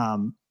 but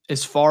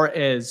as far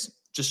as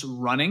just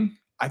running,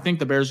 I think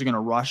the Bears are going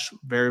to rush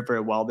very, very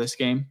well this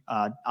game.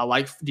 I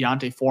like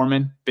Deontay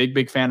Foreman,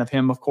 big fan of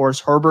him, of course.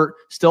 Herbert,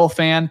 still a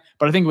fan,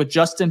 but I think with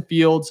Justin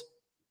Fields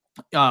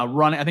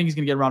running, I think he's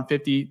going to get around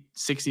 50,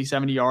 60,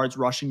 70 yards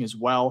rushing as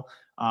well.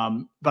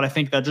 But I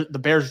think that the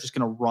Bears are just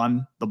going to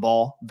run the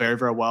ball very,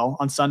 very well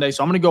on Sunday.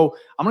 So I'm going to go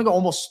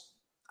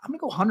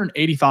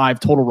 185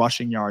 total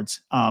rushing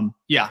yards.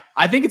 Yeah,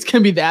 I think it's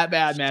going to be that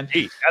bad, man.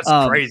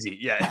 That's crazy.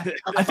 Yeah.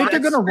 I think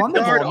they're going to run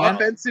the ball, man.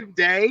 Offensive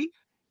day.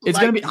 It's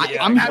going to be,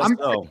 I'm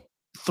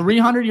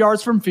 300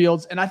 yards from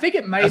Fields. And I think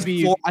it might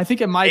be, I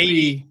think it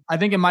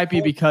might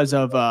be because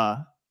of,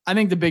 I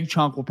think the big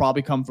chunk will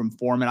probably come from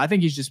Foreman. I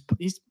think he's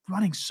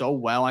running so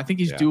well. I think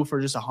he's due for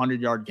just a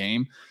 100-yard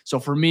game. So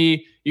for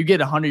me, you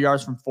get 100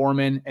 yards from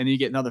Foreman and then you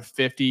get another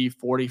 50,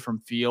 40 from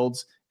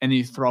Fields, and then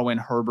you throw in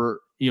Herbert,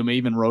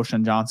 even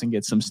Roshan Johnson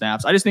gets some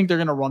snaps. I just think they're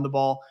going to run the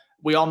ball.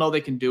 We all know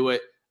they can do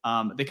it.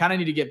 They kind of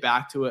need to get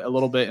back to it a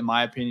little bit, in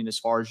my opinion, as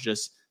far as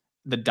just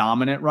the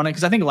dominant running.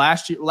 Because I think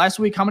last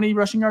week, how many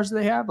rushing yards do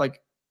they have?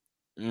 Like,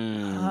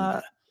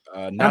 not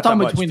I'm talking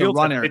between Fields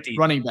the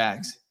running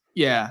backs.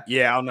 Yeah.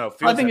 Yeah, I don't know.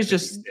 I think it's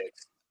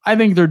 56. I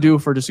think they're due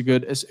for just a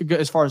good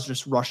as far as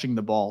just rushing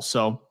the ball.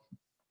 So,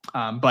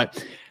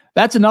 but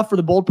that's enough for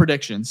the bold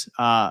predictions.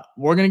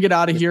 We're gonna get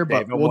out of here,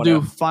 but we'll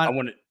do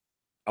fine.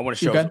 I want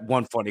to show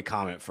one funny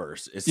comment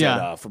first. It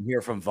said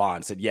from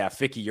Vaughn said, "Yeah,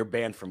 Ficky, you're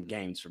banned from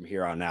games from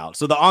here on out."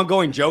 So the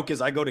ongoing joke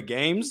is I go to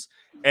games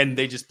and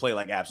they just play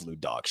like absolute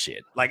dog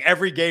shit. Like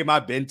every game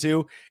I've been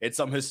to, it's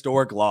some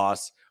historic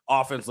loss.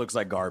 Offense looks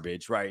like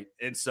garbage, right?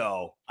 And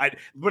so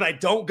when I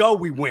don't go,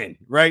 we win,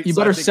 right? You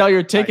better sell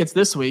your tickets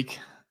this week,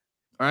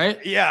 all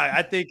right?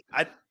 Yeah,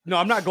 no,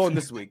 I'm not going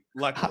this week.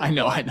 Luckily, I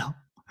know.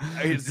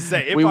 I used to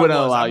say, we wouldn't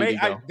allow you to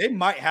go. They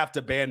might have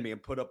to ban me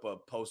and put up a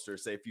poster,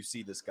 say, if you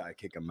see this guy,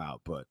 kick him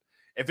out. But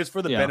if it's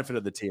for the benefit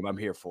of the team, I'm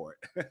here for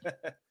it.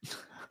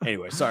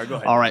 Anyway, sorry, go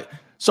ahead. All right.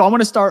 So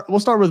we'll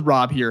start with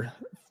Rob here.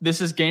 This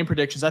is game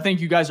predictions. I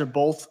think you guys are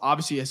both,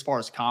 obviously, as far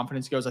as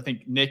confidence goes, I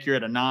think, Nick, you're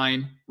at a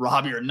 9.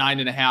 Rob, you're at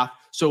 9.5.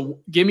 So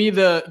give me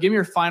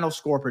your final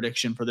score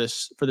prediction for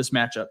this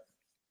matchup.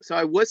 So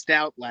I wussed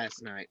out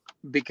last night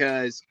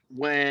because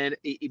when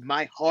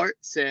my heart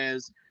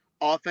says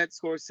offense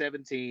scores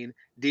 17,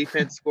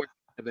 defense scores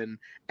 7,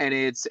 and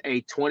it's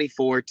a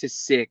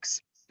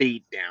 24-6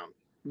 beatdown.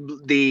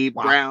 The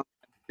Browns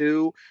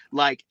do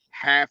like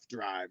half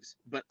drives,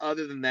 but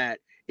other than that,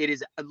 it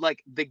is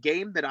like the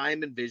game that I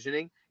am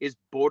envisioning is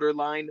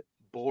borderline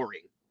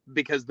boring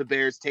because the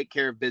Bears take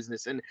care of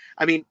business. And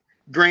I mean,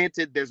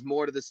 granted, there's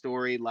more to the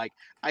story. Like,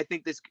 I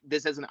think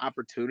this has an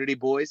opportunity,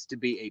 boys, to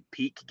be a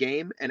peak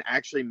game and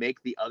actually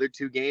make the other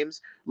two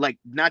games, like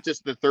not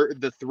just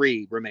the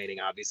three remaining,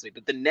 obviously,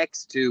 but the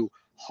next two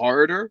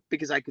harder,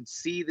 because I could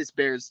see this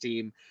Bears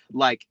team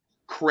like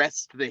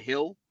crest the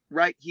hill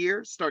right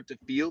here, start to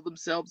feel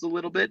themselves a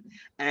little bit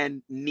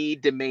and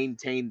need to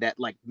maintain that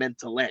like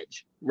mental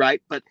edge,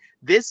 right? But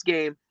this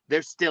game,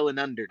 they're still an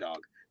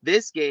underdog.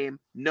 This game,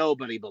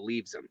 nobody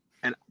believes them.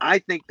 And I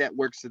think that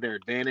works to their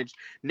advantage.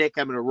 Nick,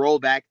 I'm going to roll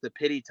back the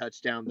pity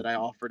touchdown that I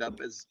offered up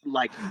as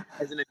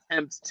an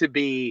attempt to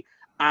be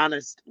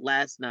honest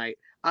last night.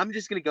 I'm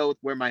just going to go with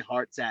where my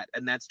heart's at,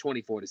 and that's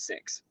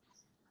 24-6.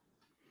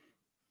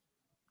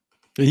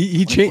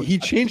 He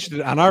changed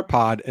it on our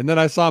pod, and then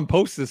I saw him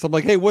post this. I'm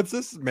like, hey, what's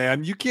this,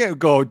 man? You can't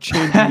go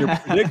changing your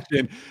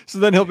prediction. So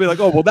then he'll be like,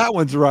 oh, well, that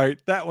one's right.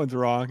 That one's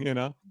wrong, you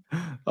know?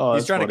 Oh,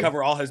 he's trying to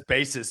cover all his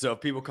bases. So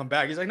if people come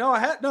back, he's like, no,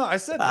 I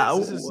said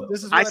this.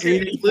 This is I said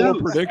 84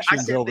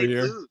 predictions over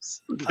here.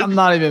 I'm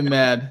not even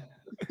mad.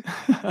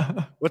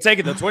 We'll take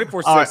it though.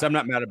 24-6. Right. I'm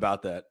not mad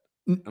about that.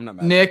 I'm not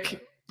mad.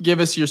 Nick, give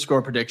us your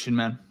score prediction,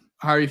 man.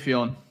 How are you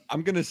feeling?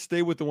 I'm going to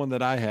stay with the one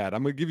that I had.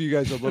 I'm going to give you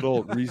guys a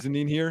little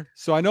reasoning here.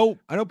 So I know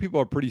people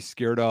are pretty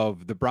scared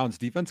of the Browns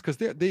defense because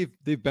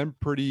they've been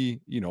pretty,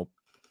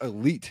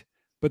 elite,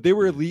 but they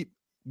were elite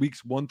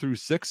weeks 1 through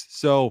 6.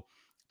 So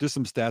just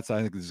some stats.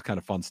 I think this is kind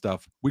of fun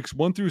stuff. Weeks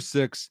 1 through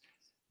 6,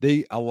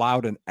 they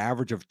allowed an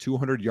average of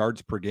 200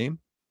 yards per game.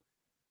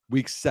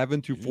 Weeks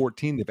 7 through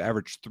 14, they've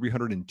averaged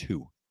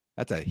 302.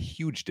 That's a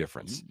huge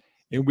difference.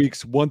 In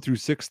weeks 1 through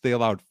 6, they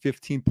allowed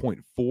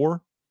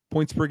 15.4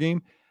 points per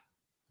game.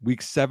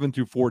 Week 7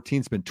 through 14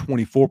 has been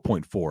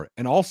 24.4.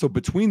 And also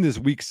between this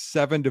week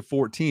 7 to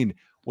 14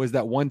 was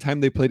that one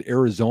time they played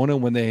Arizona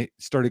when they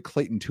started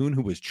Clayton Tune,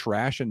 who was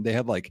trash, and they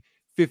had like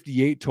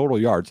 58 total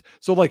yards.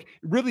 So like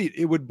really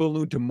it would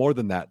balloon to more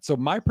than that. So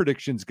my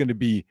prediction is going to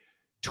be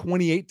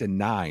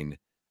 28-9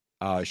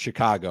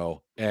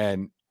 Chicago.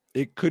 And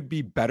it could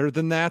be better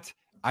than that.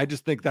 I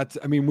just think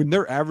when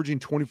they're averaging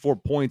 24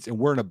 points and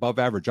we're an above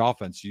average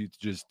offense, you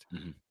just,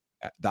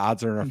 the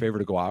odds are in our favor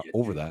to go out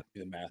over that.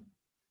 The math.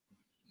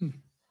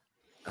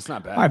 That's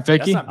not bad. All right,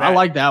 Ficky. I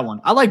like that one.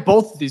 I like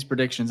both of these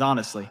predictions,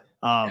 honestly.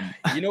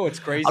 It's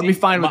crazy. I'll be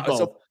fine with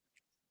both.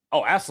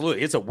 Oh,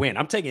 absolutely. It's a win.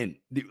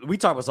 We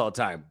talk about this all the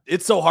time.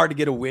 It's so hard to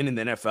get a win in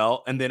the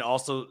NFL. And then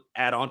also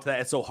add on to that,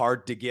 it's so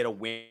hard to get a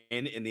win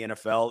in the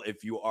NFL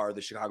if you are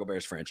the Chicago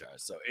Bears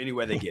franchise. So any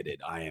way they get it,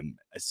 I am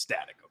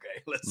ecstatic.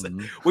 Okay.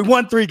 Listen, we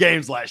won 3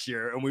 games last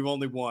year and we've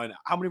only won.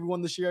 How many we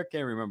won this year? I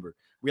can't remember.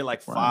 We had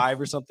like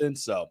 5 or something.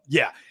 So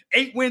yeah,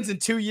 8 wins in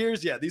 2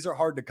 years. Yeah, these are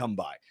hard to come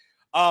by.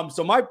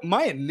 So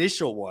my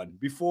initial one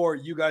before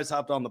you guys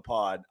hopped on the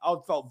pod, I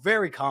felt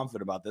very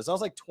confident about this. I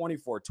was like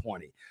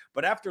 24-20,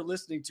 but after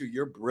listening to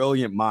your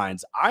brilliant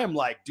minds, I am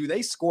like, do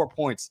they score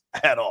points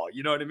at all?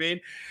 You know what I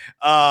mean?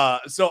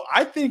 So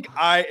I think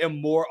I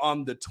am more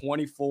on the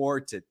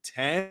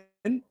 24-10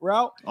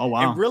 route. Oh,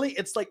 wow. And really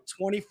it's like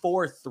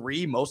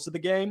 24-3 most of the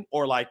game,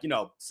 or like,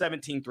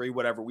 17-3,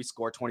 whatever. We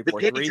score 24-3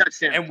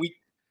 and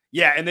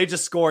and they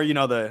just score,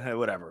 the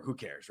whatever, who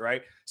cares,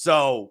 right?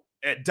 So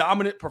a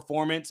dominant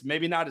performance,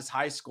 maybe not as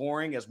high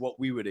scoring as what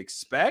we would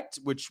expect,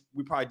 which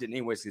we probably didn't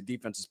anyways. The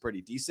defense is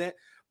pretty decent,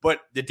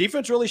 but the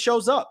defense really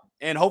shows up.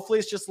 And hopefully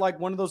it's just like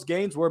one of those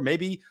games where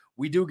maybe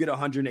we do get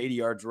 180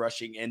 yards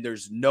rushing and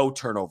there's no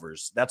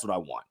turnovers. That's what I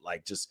want.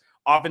 Like, just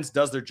offense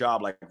does their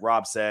job. Like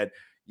Rob said,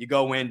 you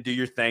go in, do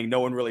your thing. No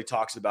one really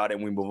talks about it,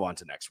 and we move on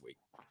to next week.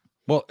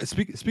 Well,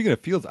 speaking of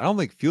Fields, I don't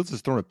think Fields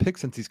has thrown a pick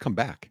since he's come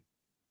back.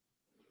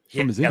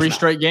 Yeah, 3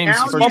 straight games.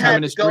 Now First time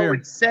in his career.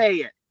 And say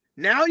it.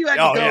 Now you had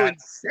to go and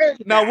say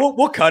it. No,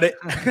 we'll cut it.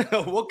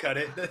 We'll cut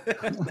it.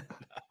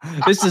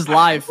 This is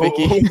live,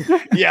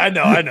 Ficky. Yeah, I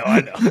know.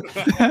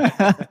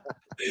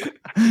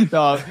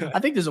 No, I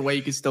think there's a way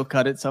you can still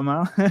cut it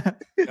somehow. Yeah,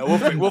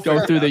 we'll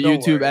go through the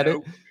YouTube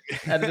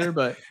editor,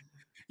 but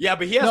yeah,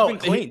 but he has been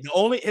clean.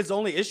 His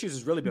only issues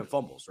has really been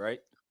fumbles, right?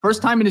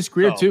 First time in his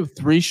career too.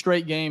 3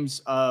 straight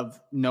games of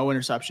no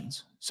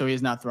interceptions, so he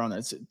has not thrown that.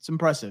 It's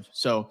impressive.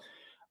 So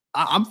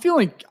I feel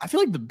like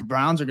the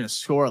Browns are going to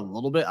score a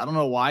little bit. I don't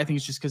know why. I think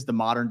it's just because the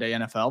modern day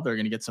NFL, they're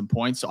going to get some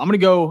points. So I'm going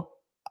to go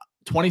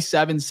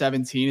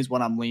 27-17 is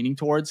what I'm leaning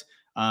towards,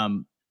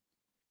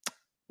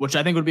 which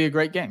I think would be a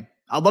great game.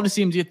 I'd love to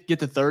see him get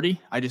to 30.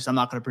 I'm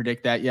not going to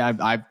predict that. Yeah,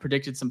 I've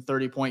predicted some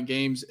 30-point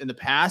games in the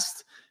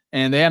past,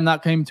 and they have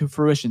not come to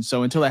fruition.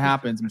 So until that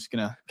happens, I'm just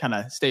going to kind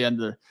of stay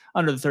under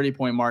the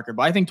 30-point marker.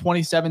 But I think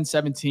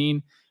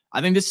 27-17,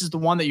 I think this is the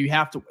one that you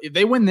have to – if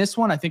they win this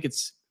one, I think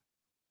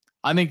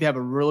they have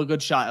a really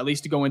good shot, at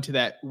least to go into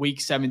that week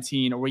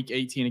 17 or week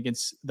 18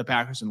 against the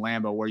Packers and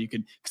Lambeau, where you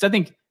could – because I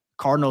think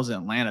Cardinals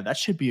and Atlanta, that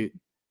should be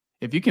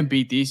 – if you can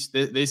beat these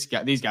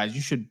guys,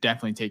 you should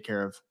definitely take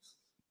care of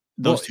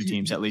those two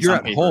teams, at least. You're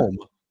at home.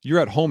 You're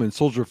at home in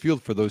Soldier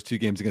Field for those 2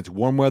 games against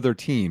warm weather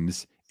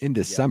teams in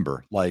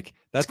December. Yeah. Like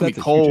that's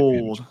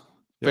cold,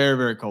 very,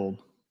 very cold.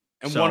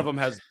 And one of them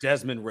has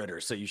Desmond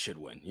Ridder, so you should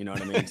win. You know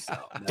what I mean?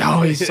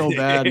 So, he's so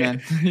bad, man.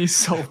 He's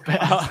so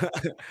bad.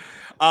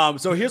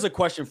 So here's a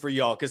question for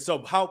y'all, because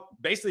how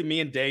basically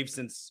me and Dave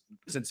since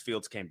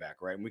Fields came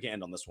back, right? And we can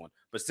end on this one,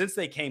 but since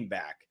they came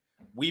back,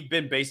 we've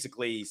been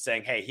basically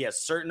saying, hey, he has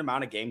a certain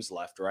amount of games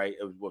left, right?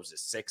 What was it,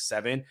 6,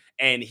 7?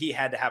 And he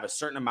had to have a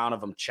certain amount of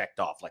them checked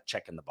off, like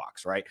checking the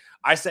box, right?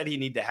 I said he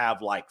need to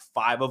have like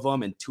 5 of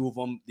them, and 2 of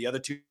them, the other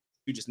 2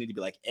 just need to be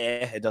like,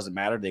 it doesn't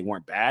matter. They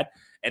weren't bad.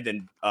 And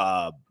then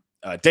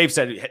Dave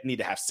said he need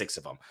to have 6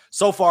 of them.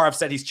 So far, I've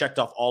said he's checked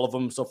off all of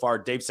them. So far,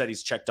 Dave said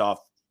he's checked off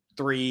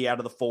 3 out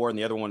of the 4, and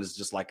the other one is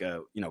just like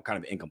a, kind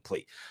of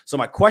incomplete. So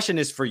my question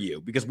is for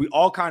you, because we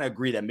all kind of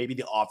agree that maybe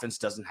the offense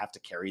doesn't have to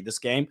carry this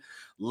game.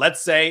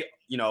 Let's say,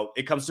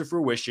 it comes to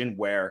fruition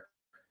where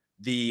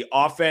the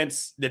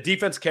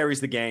defense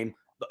carries the game.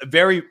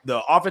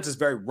 The offense is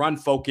very run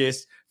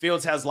focused.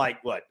 Fields has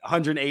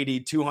 180,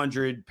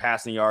 200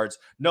 passing yards,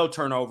 no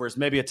turnovers,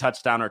 maybe a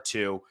touchdown or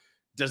 2.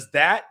 Does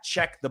that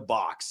check the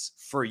box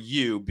for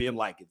you, being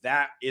like,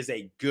 that is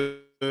a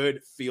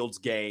good Fields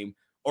game?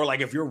 Or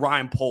like, if you're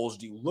Ryan Poles,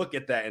 do you look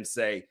at that and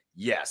say,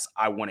 yes,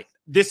 I want it?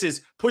 This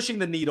is pushing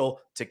the needle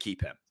to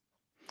keep him.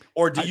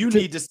 Or do you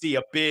need to see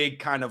a big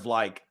kind of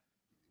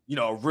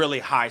really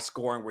high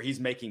scoring where he's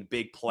making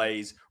big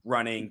plays,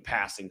 running,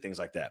 passing, things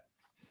like that?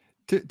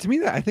 To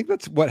me, I think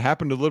that's what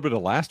happened a little bit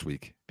of last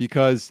week,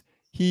 because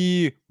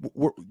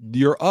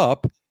you're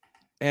up,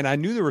 and I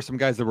knew there were some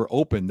guys that were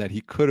open that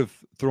he could have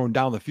thrown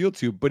down the field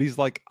to, but he's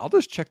like, I'll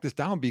just check this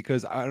down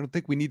because I don't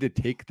think we need to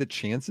take the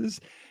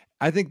chances.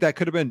 I think that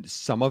could have been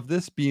some of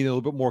this being a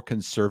little bit more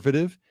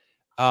conservative.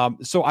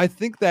 So I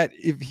think that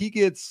if he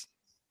gets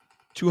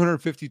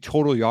 250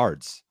 total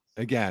yards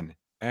again,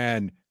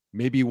 and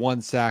maybe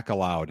 1 sack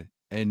allowed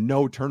and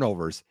no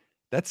turnovers,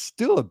 that's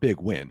still a big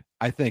win,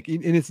 I think.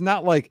 And it's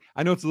not like,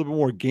 I know it's a little bit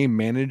more game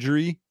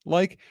managery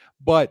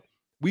but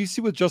we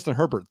see with Justin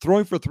Herbert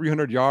throwing for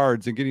 300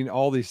 yards and getting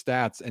all these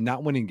stats and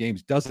not winning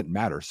games doesn't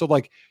matter. So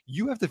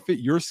you have to fit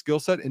your skill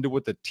set into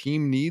what the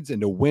team needs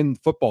and to win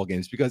football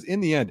games, because in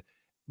the end,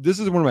 this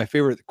is one of my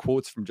favorite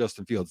quotes from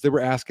Justin Fields. They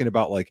were asking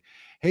about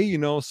hey,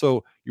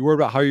 so you worried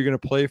about how you're going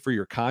to play for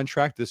your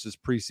contract? This is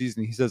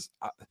preseason. He says,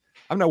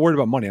 I'm not worried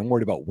about money. I'm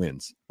worried about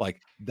wins.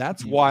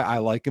 That's why I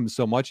like him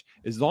so much.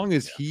 As long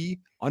as he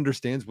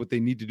understands what they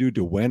need to do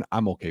to win,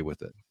 I'm okay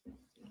with it.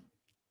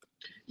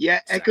 Yeah,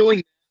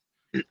 echoing.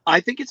 I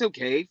think it's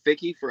okay,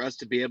 Ficky, for us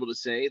to be able to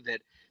say that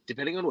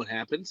depending on what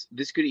happens,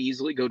 this could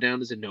easily go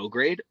down as a no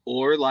grade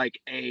or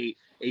a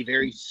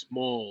very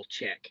small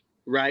check,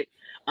 right?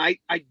 I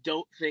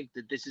don't think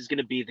that this is going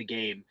to be the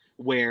game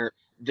where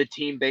the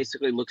team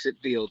basically looks at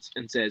Fields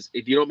and says,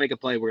 if you don't make a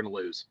play, we're going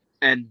to lose.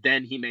 And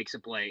then he makes a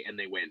play and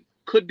they win.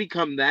 Could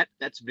become that.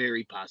 That's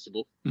very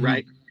possible,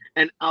 right?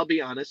 And I'll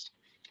be honest,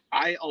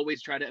 I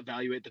always try to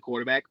evaluate the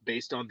quarterback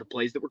based on the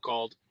plays that were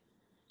called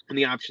and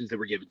the options that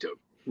were given to him,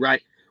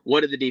 right?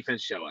 What did the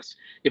defense show us?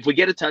 If we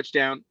get a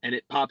touchdown and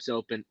it pops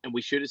open and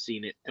we should have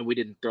seen it and we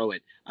didn't throw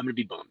it, I'm going to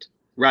be bummed,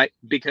 right?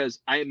 Because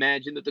I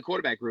imagine that the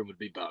quarterback room would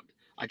be bummed.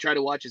 I try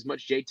to watch as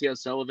much JT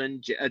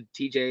O'Sullivan,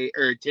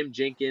 Tim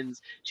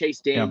Jenkins, Chase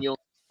Daniel,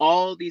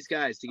 all these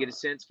guys to get a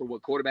sense for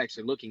what quarterbacks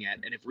are looking at.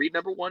 And if read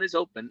number 1 is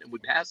open and we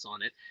pass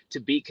on it to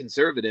be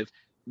conservative,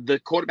 the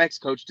quarterback's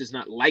coach does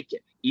not like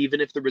it,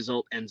 even if the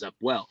result ends up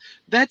well.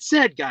 That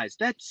said, guys,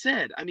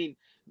 I mean,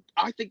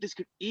 I think this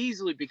could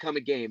easily become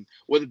a game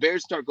where the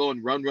Bears start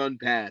going run, run,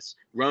 pass,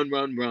 run,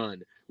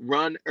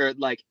 or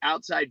like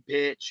outside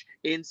pitch,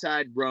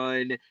 inside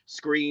run,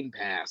 screen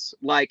pass,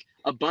 like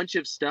a bunch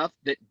of stuff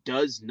that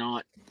does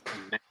not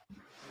matter.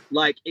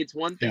 Like, it's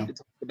one thing to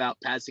talk about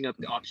passing up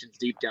the options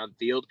deep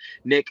downfield.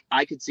 Nick,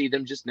 I could see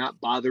them just not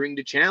bothering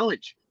to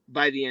challenge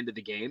by the end of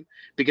the game,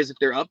 because if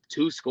they're up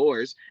 2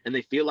 scores and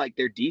they feel like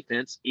their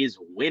defense is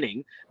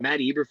winning, Matt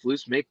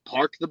Eberflus may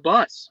park the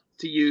bus,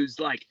 to use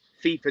like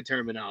FIFA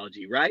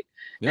terminology, right?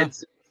 Yeah. And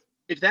so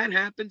if that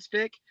happens,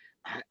 Vic,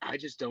 I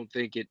just don't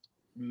think it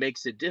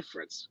makes a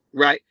difference,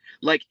 right?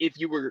 Like, if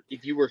you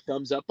were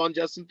thumbs up on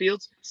Justin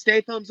Fields,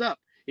 stay thumbs up.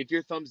 If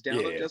you're thumbs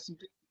down on Justin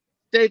Fields,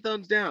 stay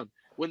thumbs down.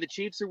 When the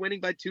Chiefs are winning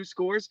by 2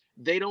 scores,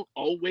 they don't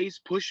always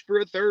push for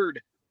a third.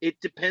 It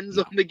depends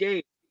on the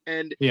game,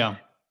 and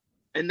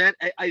that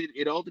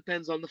it all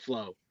depends on the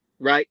flow,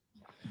 right?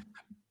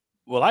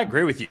 Well, I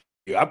agree with you.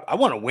 I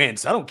want to win,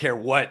 so I don't care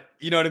what,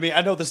 you know what I mean?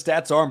 I know the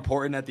stats are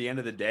important at the end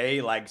of the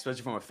day, like,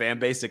 especially from a fan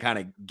base, to kind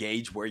of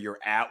gauge where you're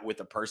at with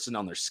a person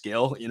on their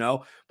skill, you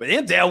know? But at the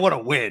end of the day, I want to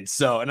win.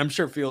 So, and I'm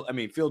sure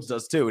Fields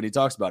does too, and he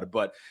talks about it.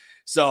 But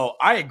so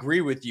I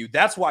agree with you.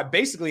 That's why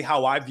basically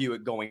how I view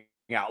it going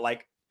out.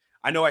 Like,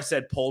 I know I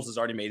said Poles has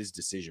already made his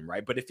decision,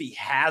 right? But if he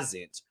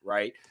hasn't,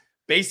 right,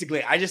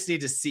 basically I just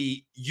need to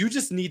see, you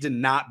just need to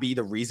not be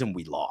the reason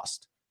we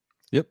lost.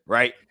 Yep.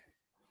 Right?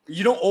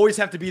 You don't always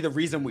have to be the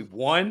reason we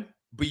won,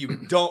 but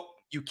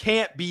you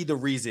can't be the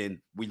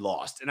reason we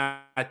lost. And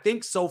I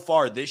think so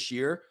far this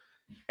year,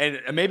 and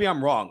maybe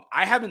I'm wrong,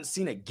 I haven't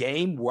seen a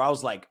game where I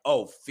was like,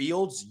 oh,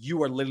 Fields,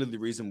 you are literally the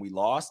reason we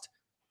lost.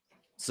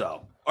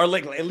 So, or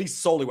like at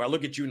least solely where I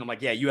look at you and I'm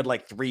like, yeah, you had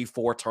like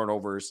 3-4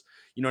 turnovers,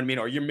 you know what I mean?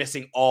 Or you're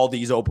missing all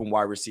these open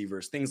wide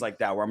receivers, things like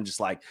that, where I'm just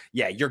like,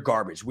 yeah, you're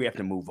garbage. We have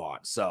to move on.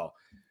 So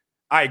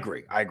I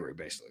agree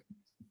basically.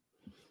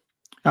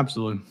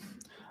 Absolutely.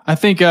 I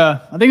think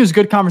it was a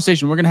good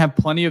conversation. We're going to have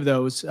plenty of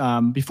those.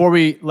 Before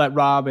we let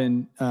Rob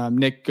and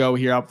Nick go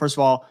here, first of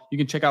all, you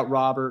can check out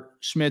Robert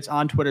Schmitz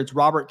on Twitter. It's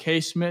Robert K.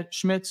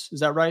 Schmitz. Is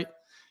that right?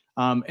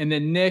 And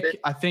then Nick,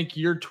 I think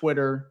your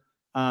Twitter,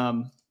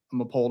 I'm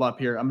going to pull it up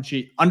here. I'm going to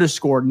cheat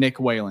 _ Nick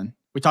Whalen.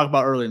 We talked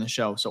about earlier in the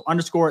show. So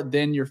 _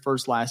 then your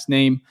first last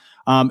name.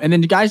 And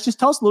then you guys just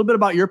tell us a little bit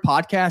about your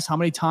podcast, how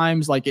many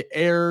times like it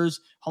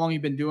airs, how long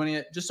you've been doing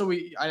it. Just so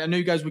I know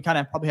you guys, we kind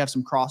of probably have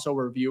some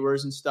crossover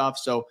viewers and stuff.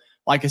 So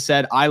like I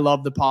said, I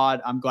love the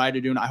pod. I'm glad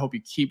you're doing it. I hope you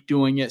keep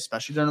doing it,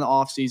 especially during the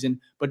off season,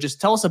 but just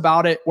tell us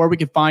about it, where we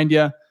can find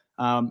you,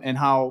 and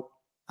how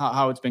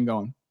it's been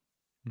going.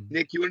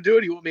 Nick, you want to do it?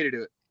 Or you want me to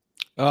do it?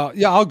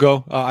 Yeah, I'll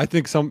go. I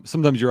think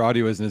sometimes your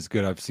audio isn't as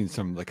good. I've seen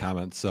some of the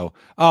comments. So,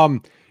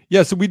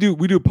 so we do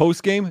a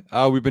post game.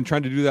 We've been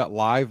trying to do that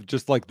live,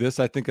 just like this.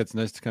 I think it's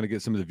nice to kind of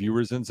get some of the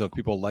viewers in. So if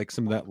people like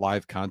some of that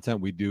live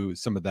content, we do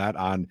some of that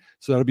on.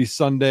 So that'll be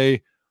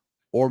Sunday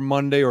or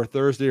Monday or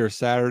Thursday or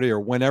Saturday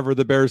or whenever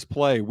the Bears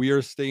play. We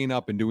are staying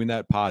up and doing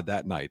that pod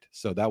that night.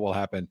 So that will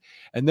happen.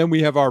 And then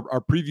we have our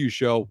preview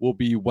show will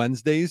be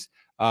Wednesdays.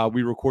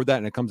 We record that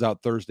and it comes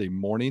out Thursday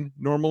morning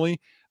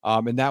normally.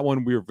 And that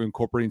one, we're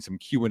incorporating some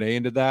Q&A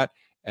into that.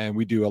 And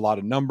we do a lot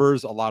of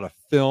numbers, a lot of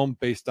film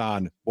based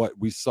on what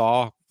we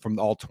saw from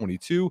all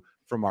 22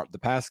 from the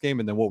past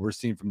game, and then what we're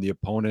seeing from the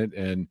opponent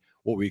and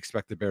what we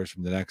expect the Bears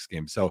from the next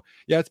game. So,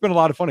 yeah, it's been a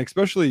lot of fun,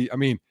 especially,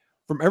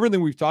 from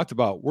everything we've talked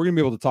about, we're going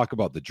to be able to talk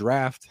about the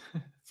draft,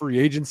 free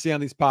agency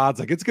on these pods.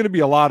 Like, it's going to be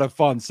a lot of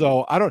fun.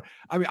 So I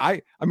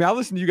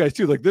listen to you guys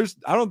too. Like,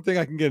 I don't think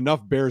I can get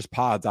enough Bears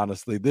pods,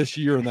 honestly, this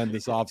year and then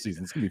this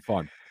offseason. It's going to be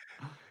fun.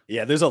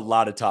 Yeah, there's a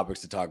lot of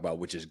topics to talk about,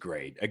 which is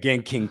great.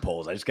 Again, King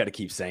Poles, I just got to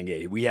keep saying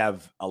it. We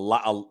have a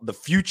lot. The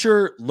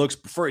future looks,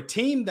 for a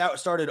team that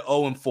started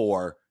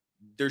 0-4,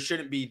 there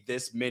shouldn't be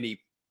this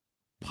many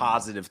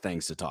positive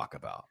things to talk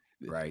about,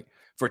 right?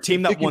 For a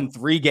team that won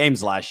 3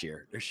 games last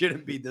year, there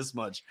shouldn't be this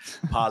much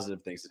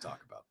positive things to talk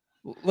about.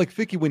 Like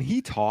Ficky, when he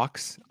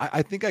talks,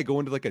 I think I go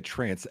into like a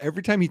trance.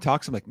 Every time he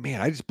talks, I'm like, man,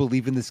 I just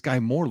believe in this guy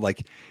more.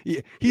 Like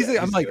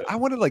I'm like, I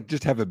want to like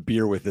just have a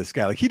beer with this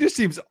guy. Like, he just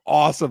seems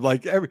awesome.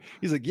 Like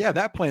he's like, yeah,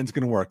 that plan's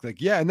gonna work. Like,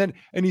 yeah, and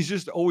he's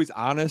just always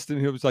honest. And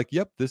he was like,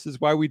 yep, this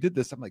is why we did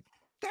this. I'm like,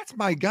 that's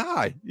my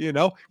guy,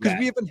 because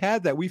we haven't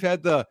had that. We've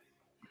had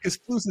because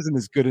Flus isn't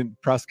as good in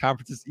press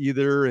conferences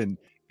either, and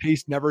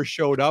Pace never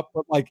showed up,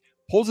 but like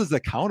Poles is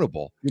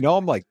accountable.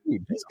 I'm like,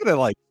 dude, he's gonna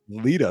like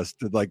lead us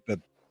to like the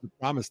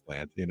promised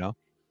land.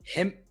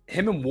 Him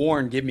and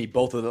Warren give me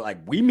both of the, like,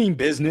 we mean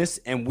business,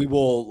 and we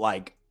will,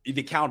 like,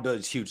 the count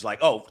is huge. Like,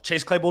 oh,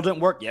 Chase Claypool didn't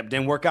work. Yep,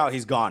 didn't work out.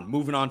 He's gone.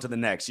 Moving on to the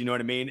next. You know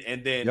what I mean?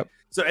 And then,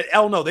 So at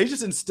no, they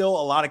just instill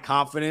a lot of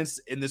confidence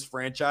in this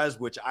franchise,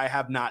 which I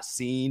have not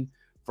seen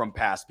from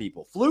past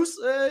people. Flus,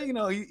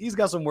 he's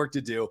got some work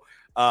to do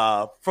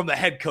from the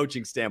head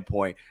coaching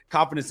standpoint.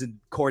 Confidence in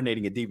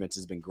coordinating a defense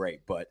has been great,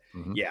 but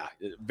yeah,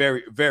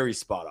 very, very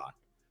spot on.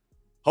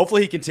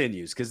 Hopefully he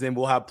continues, because then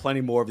we'll have plenty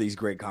more of these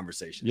great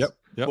conversations. Yep.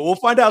 But we'll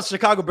find out.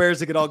 Chicago Bears,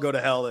 they could all go to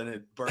hell and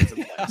it burns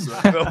in place.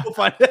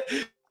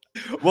 Right?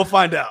 We'll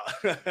find out.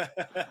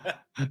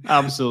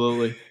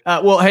 Absolutely.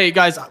 Well, hey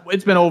guys,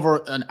 it's been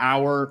over an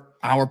hour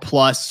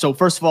plus. So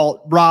first of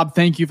all, Rob,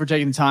 thank you for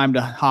taking the time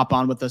to hop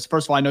on with us.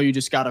 First of all, I know you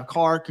just got a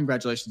car.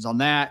 Congratulations on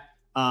that.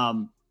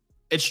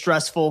 It's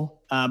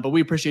stressful, but we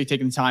appreciate you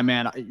taking the time,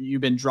 man.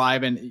 You've been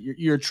driving.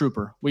 You're a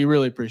trooper. We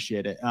really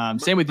appreciate it.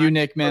 Same with you,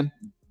 Nick, man.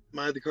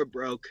 My other car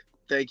broke.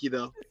 Thank you,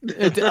 though.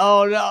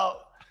 Oh, no.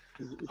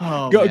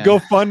 Oh,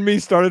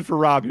 GoFundMe started for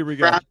Rob. Here we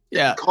go. Rob,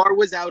 yeah. The car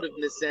was out of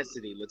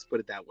necessity. Let's put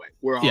it that way.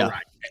 We're all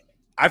right.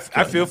 I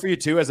feel for you,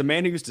 too. As a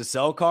man who used to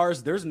sell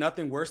cars, there's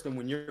nothing worse than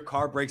when your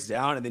car breaks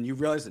down and then you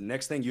realize the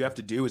next thing you have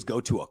to do is go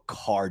to a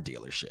car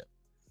dealership.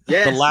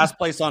 Yes. The last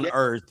place on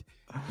earth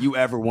you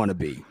ever want to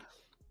be.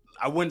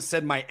 I wouldn't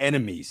send my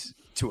enemies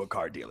to a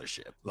car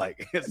dealership.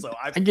 So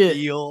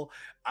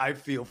I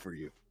feel for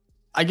you.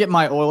 I get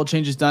my oil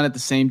changes done at the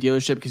same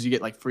dealership because you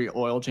get free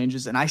oil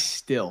changes, and I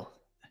still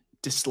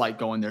dislike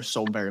going there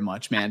so very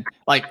much, man.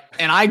 And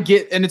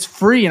it's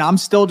free, and I'm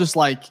still just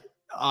I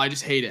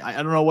just hate it. I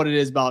don't know what it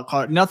is about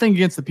car. Nothing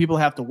against the people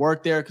who have to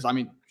work there, because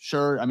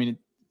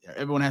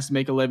everyone has to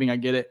make a living. I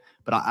get it,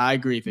 but I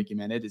agree, Ficky,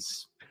 man.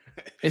 It's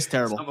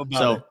terrible.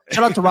 So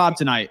shout out to Rob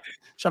tonight.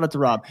 Shout out to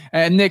Rob.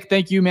 And Nick,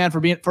 thank you, man, for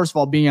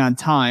being on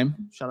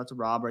time. Shout out to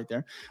Rob right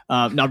there.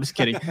 No, I'm just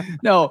kidding.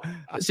 No,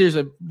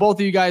 seriously, both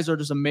of you guys are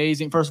just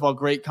amazing. First of all,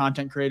 great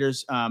content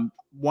creators.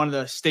 One of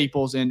the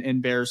staples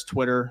in Bears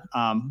Twitter,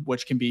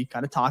 which can be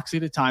kind of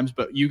toxic at times,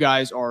 but you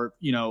guys are,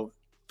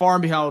 far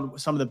and behind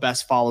some of the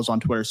best follows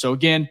on Twitter. So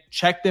again,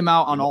 check them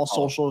out on all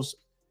socials.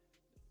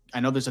 I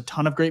know there's a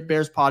ton of great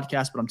Bears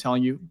podcasts, but I'm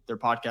telling you, their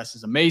podcast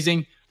is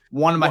amazing.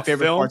 One of my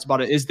favorite parts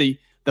about it is the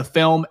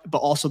film, but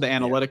also the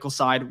analytical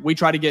side. We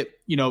try to get,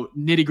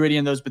 nitty gritty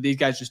in those, but these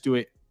guys just do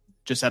it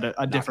just at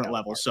a different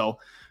level. So,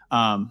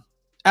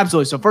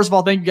 absolutely. So first of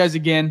all, thank you guys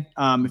again.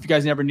 If you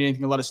guys ever need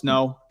anything, let us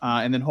know.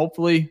 And then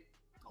hopefully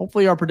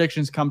our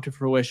predictions come to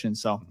fruition.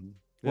 So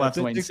we'll have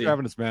to wait and see. Thanks for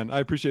having us, man. I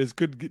appreciate it. It's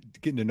good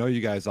getting to know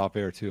you guys off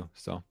air too.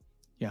 So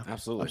yeah,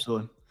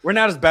 absolutely. We're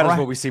not as bad as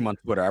what we seem on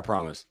Twitter, I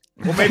promise.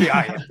 Well, maybe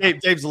I am.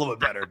 Dave's a little bit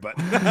better, but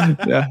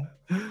yeah.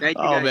 Thank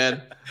you, guys.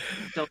 Man.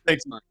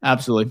 Thanks, man.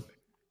 Absolutely.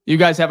 You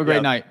guys have a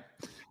great night.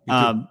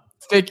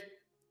 Fick,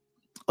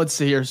 let's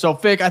see here. So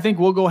Fick, I think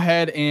we'll go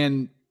ahead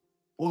and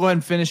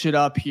finish it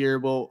up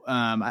here.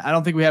 I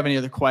don't think we have any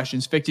other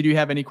questions. Fick, did you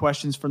have any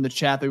questions from the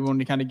chat that we wanted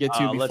to kind of get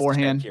to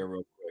beforehand? Let's check here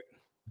real quick.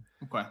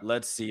 Okay.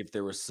 Let's see if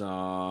there was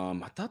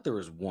some. I thought there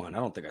was one. I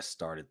don't think I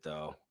started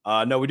though.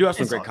 No, we do have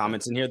some great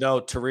comments in here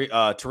though.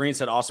 Tareen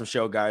said, "Awesome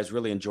show, guys.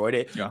 Really enjoyed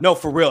it." Yeah. No,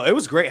 for real, it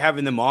was great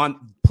having them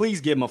on.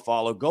 Please give them a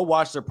follow. Go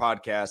watch their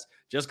podcast.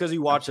 Just because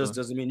you watch us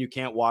doesn't mean you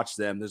can't watch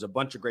them. There's a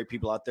bunch of great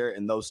people out there,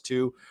 and those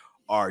two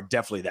are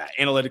definitely that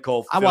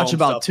analytical. I watch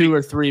about 2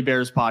 or 3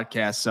 Bears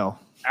podcasts, so.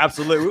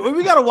 Absolutely.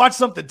 We got to watch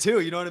something too.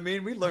 You know what I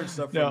mean? We learned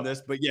stuff from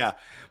this, but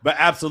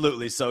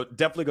absolutely. So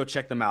definitely go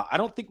check them out. I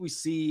don't think we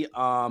see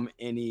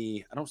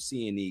any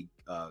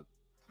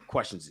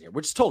questions in here,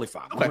 which is totally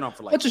fine. Okay.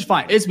 Which is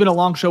fine. It's been a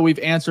long show. We've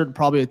answered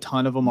probably a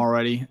ton of them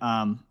already.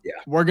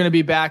 We're going to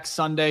be back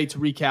Sunday to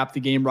recap the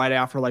game right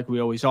after, like we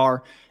always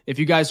are. If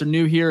you guys are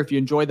new here, if you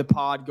enjoy the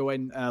pod, go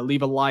ahead and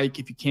leave a like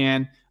if you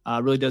can.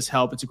 It really does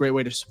help. It's a great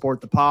way to support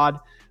the pod.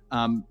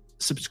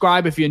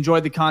 Subscribe if you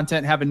enjoyed the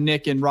content. Having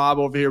Nick and Rob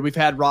over here. We've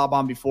had Rob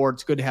on before.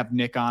 It's good to have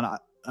Nick on.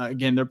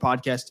 Again, their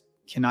podcast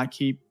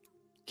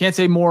can't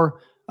say more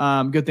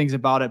good things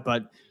about it,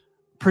 but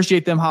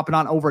appreciate them hopping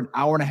on over an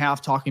hour and a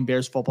half talking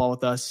Bears football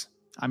with us.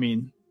 I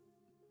mean,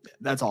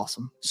 that's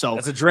awesome. So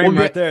that's a dream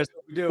right there. That's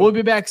what we do. We'll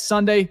be back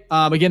Sunday.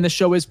 Again, this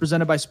show is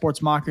presented by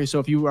Sports Mockery. So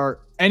if you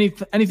are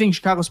anything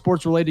Chicago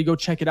sports related, go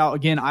check it out.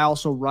 Again, I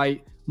also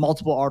write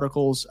multiple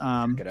articles,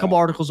 a couple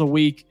articles a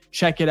week.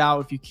 Check it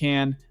out if you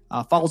can.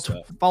 Follow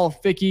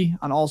Ficky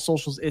on all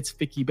socials. It's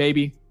Ficky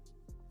Baby.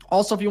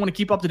 Also, if you want to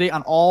keep up to date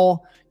on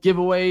all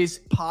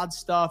giveaways, pod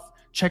stuff,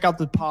 check out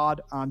the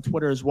pod on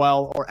Twitter as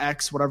well, or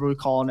X, whatever we're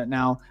calling it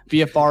now,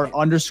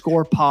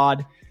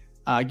 BFR_pod.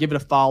 Give it a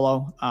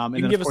follow. And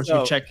then, of course,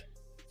 you check.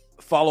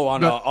 Follow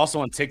on also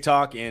on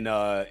TikTok and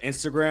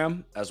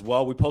Instagram as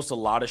well. We post a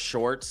lot of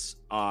shorts.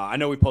 I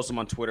know we post them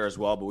on Twitter as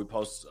well, but we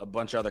post a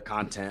bunch of other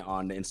content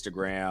on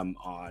Instagram,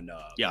 on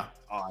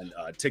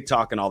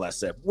TikTok and all that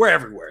stuff. We're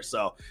everywhere.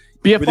 So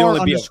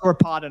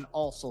BFR_pod on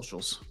all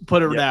socials.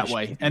 Put it that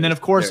way. And then, of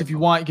course, if you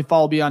want, you can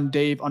follow me on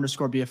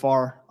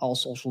Dave_BFR, all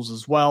socials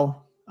as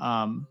well.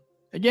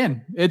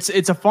 Again, it's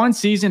a fun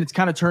season. It's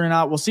kind of turning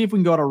out. We'll see if we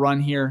can go on a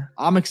run here.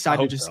 I'm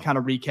excited to kind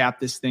of recap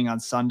this thing on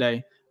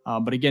Sunday.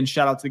 But again,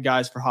 shout out to the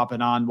guys for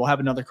hopping on. We'll have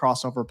another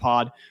crossover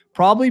pod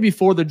probably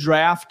before the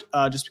draft,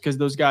 just because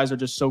those guys are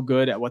just so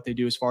good at what they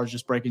do as far as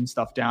just breaking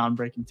stuff down,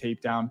 breaking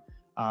tape down.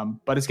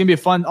 But it's going to be a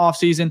fun off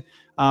season.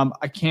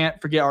 I can't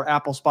forget our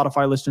Apple,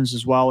 Spotify listeners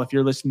as well. If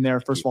you're listening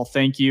there, first of all,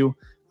 thank you.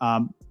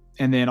 And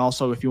then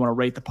also if you want to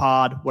rate the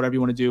pod, whatever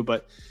you want to do.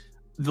 But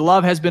the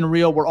love has been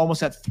real. We're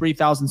almost at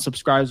 3,000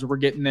 subscribers. We're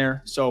getting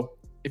there. So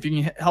if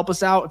you can help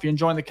us out, if you're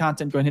enjoying the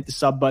content, go ahead and hit the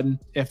sub button.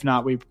 If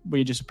not,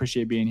 we just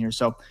appreciate being here.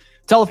 So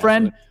tell a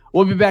friend. Absolutely.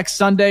 We'll be back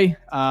Sunday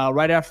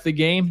right after the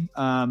game.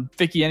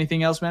 Ficky,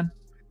 anything else, man?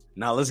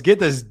 Now let's get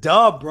this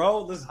dub,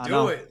 bro. Let's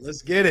do it.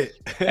 Let's get it.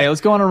 Hey,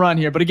 let's go on a run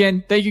here. But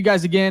again, thank you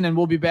guys again, and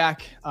we'll be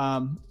back.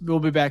 We'll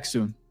be back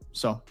soon.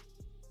 So,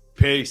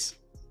 peace.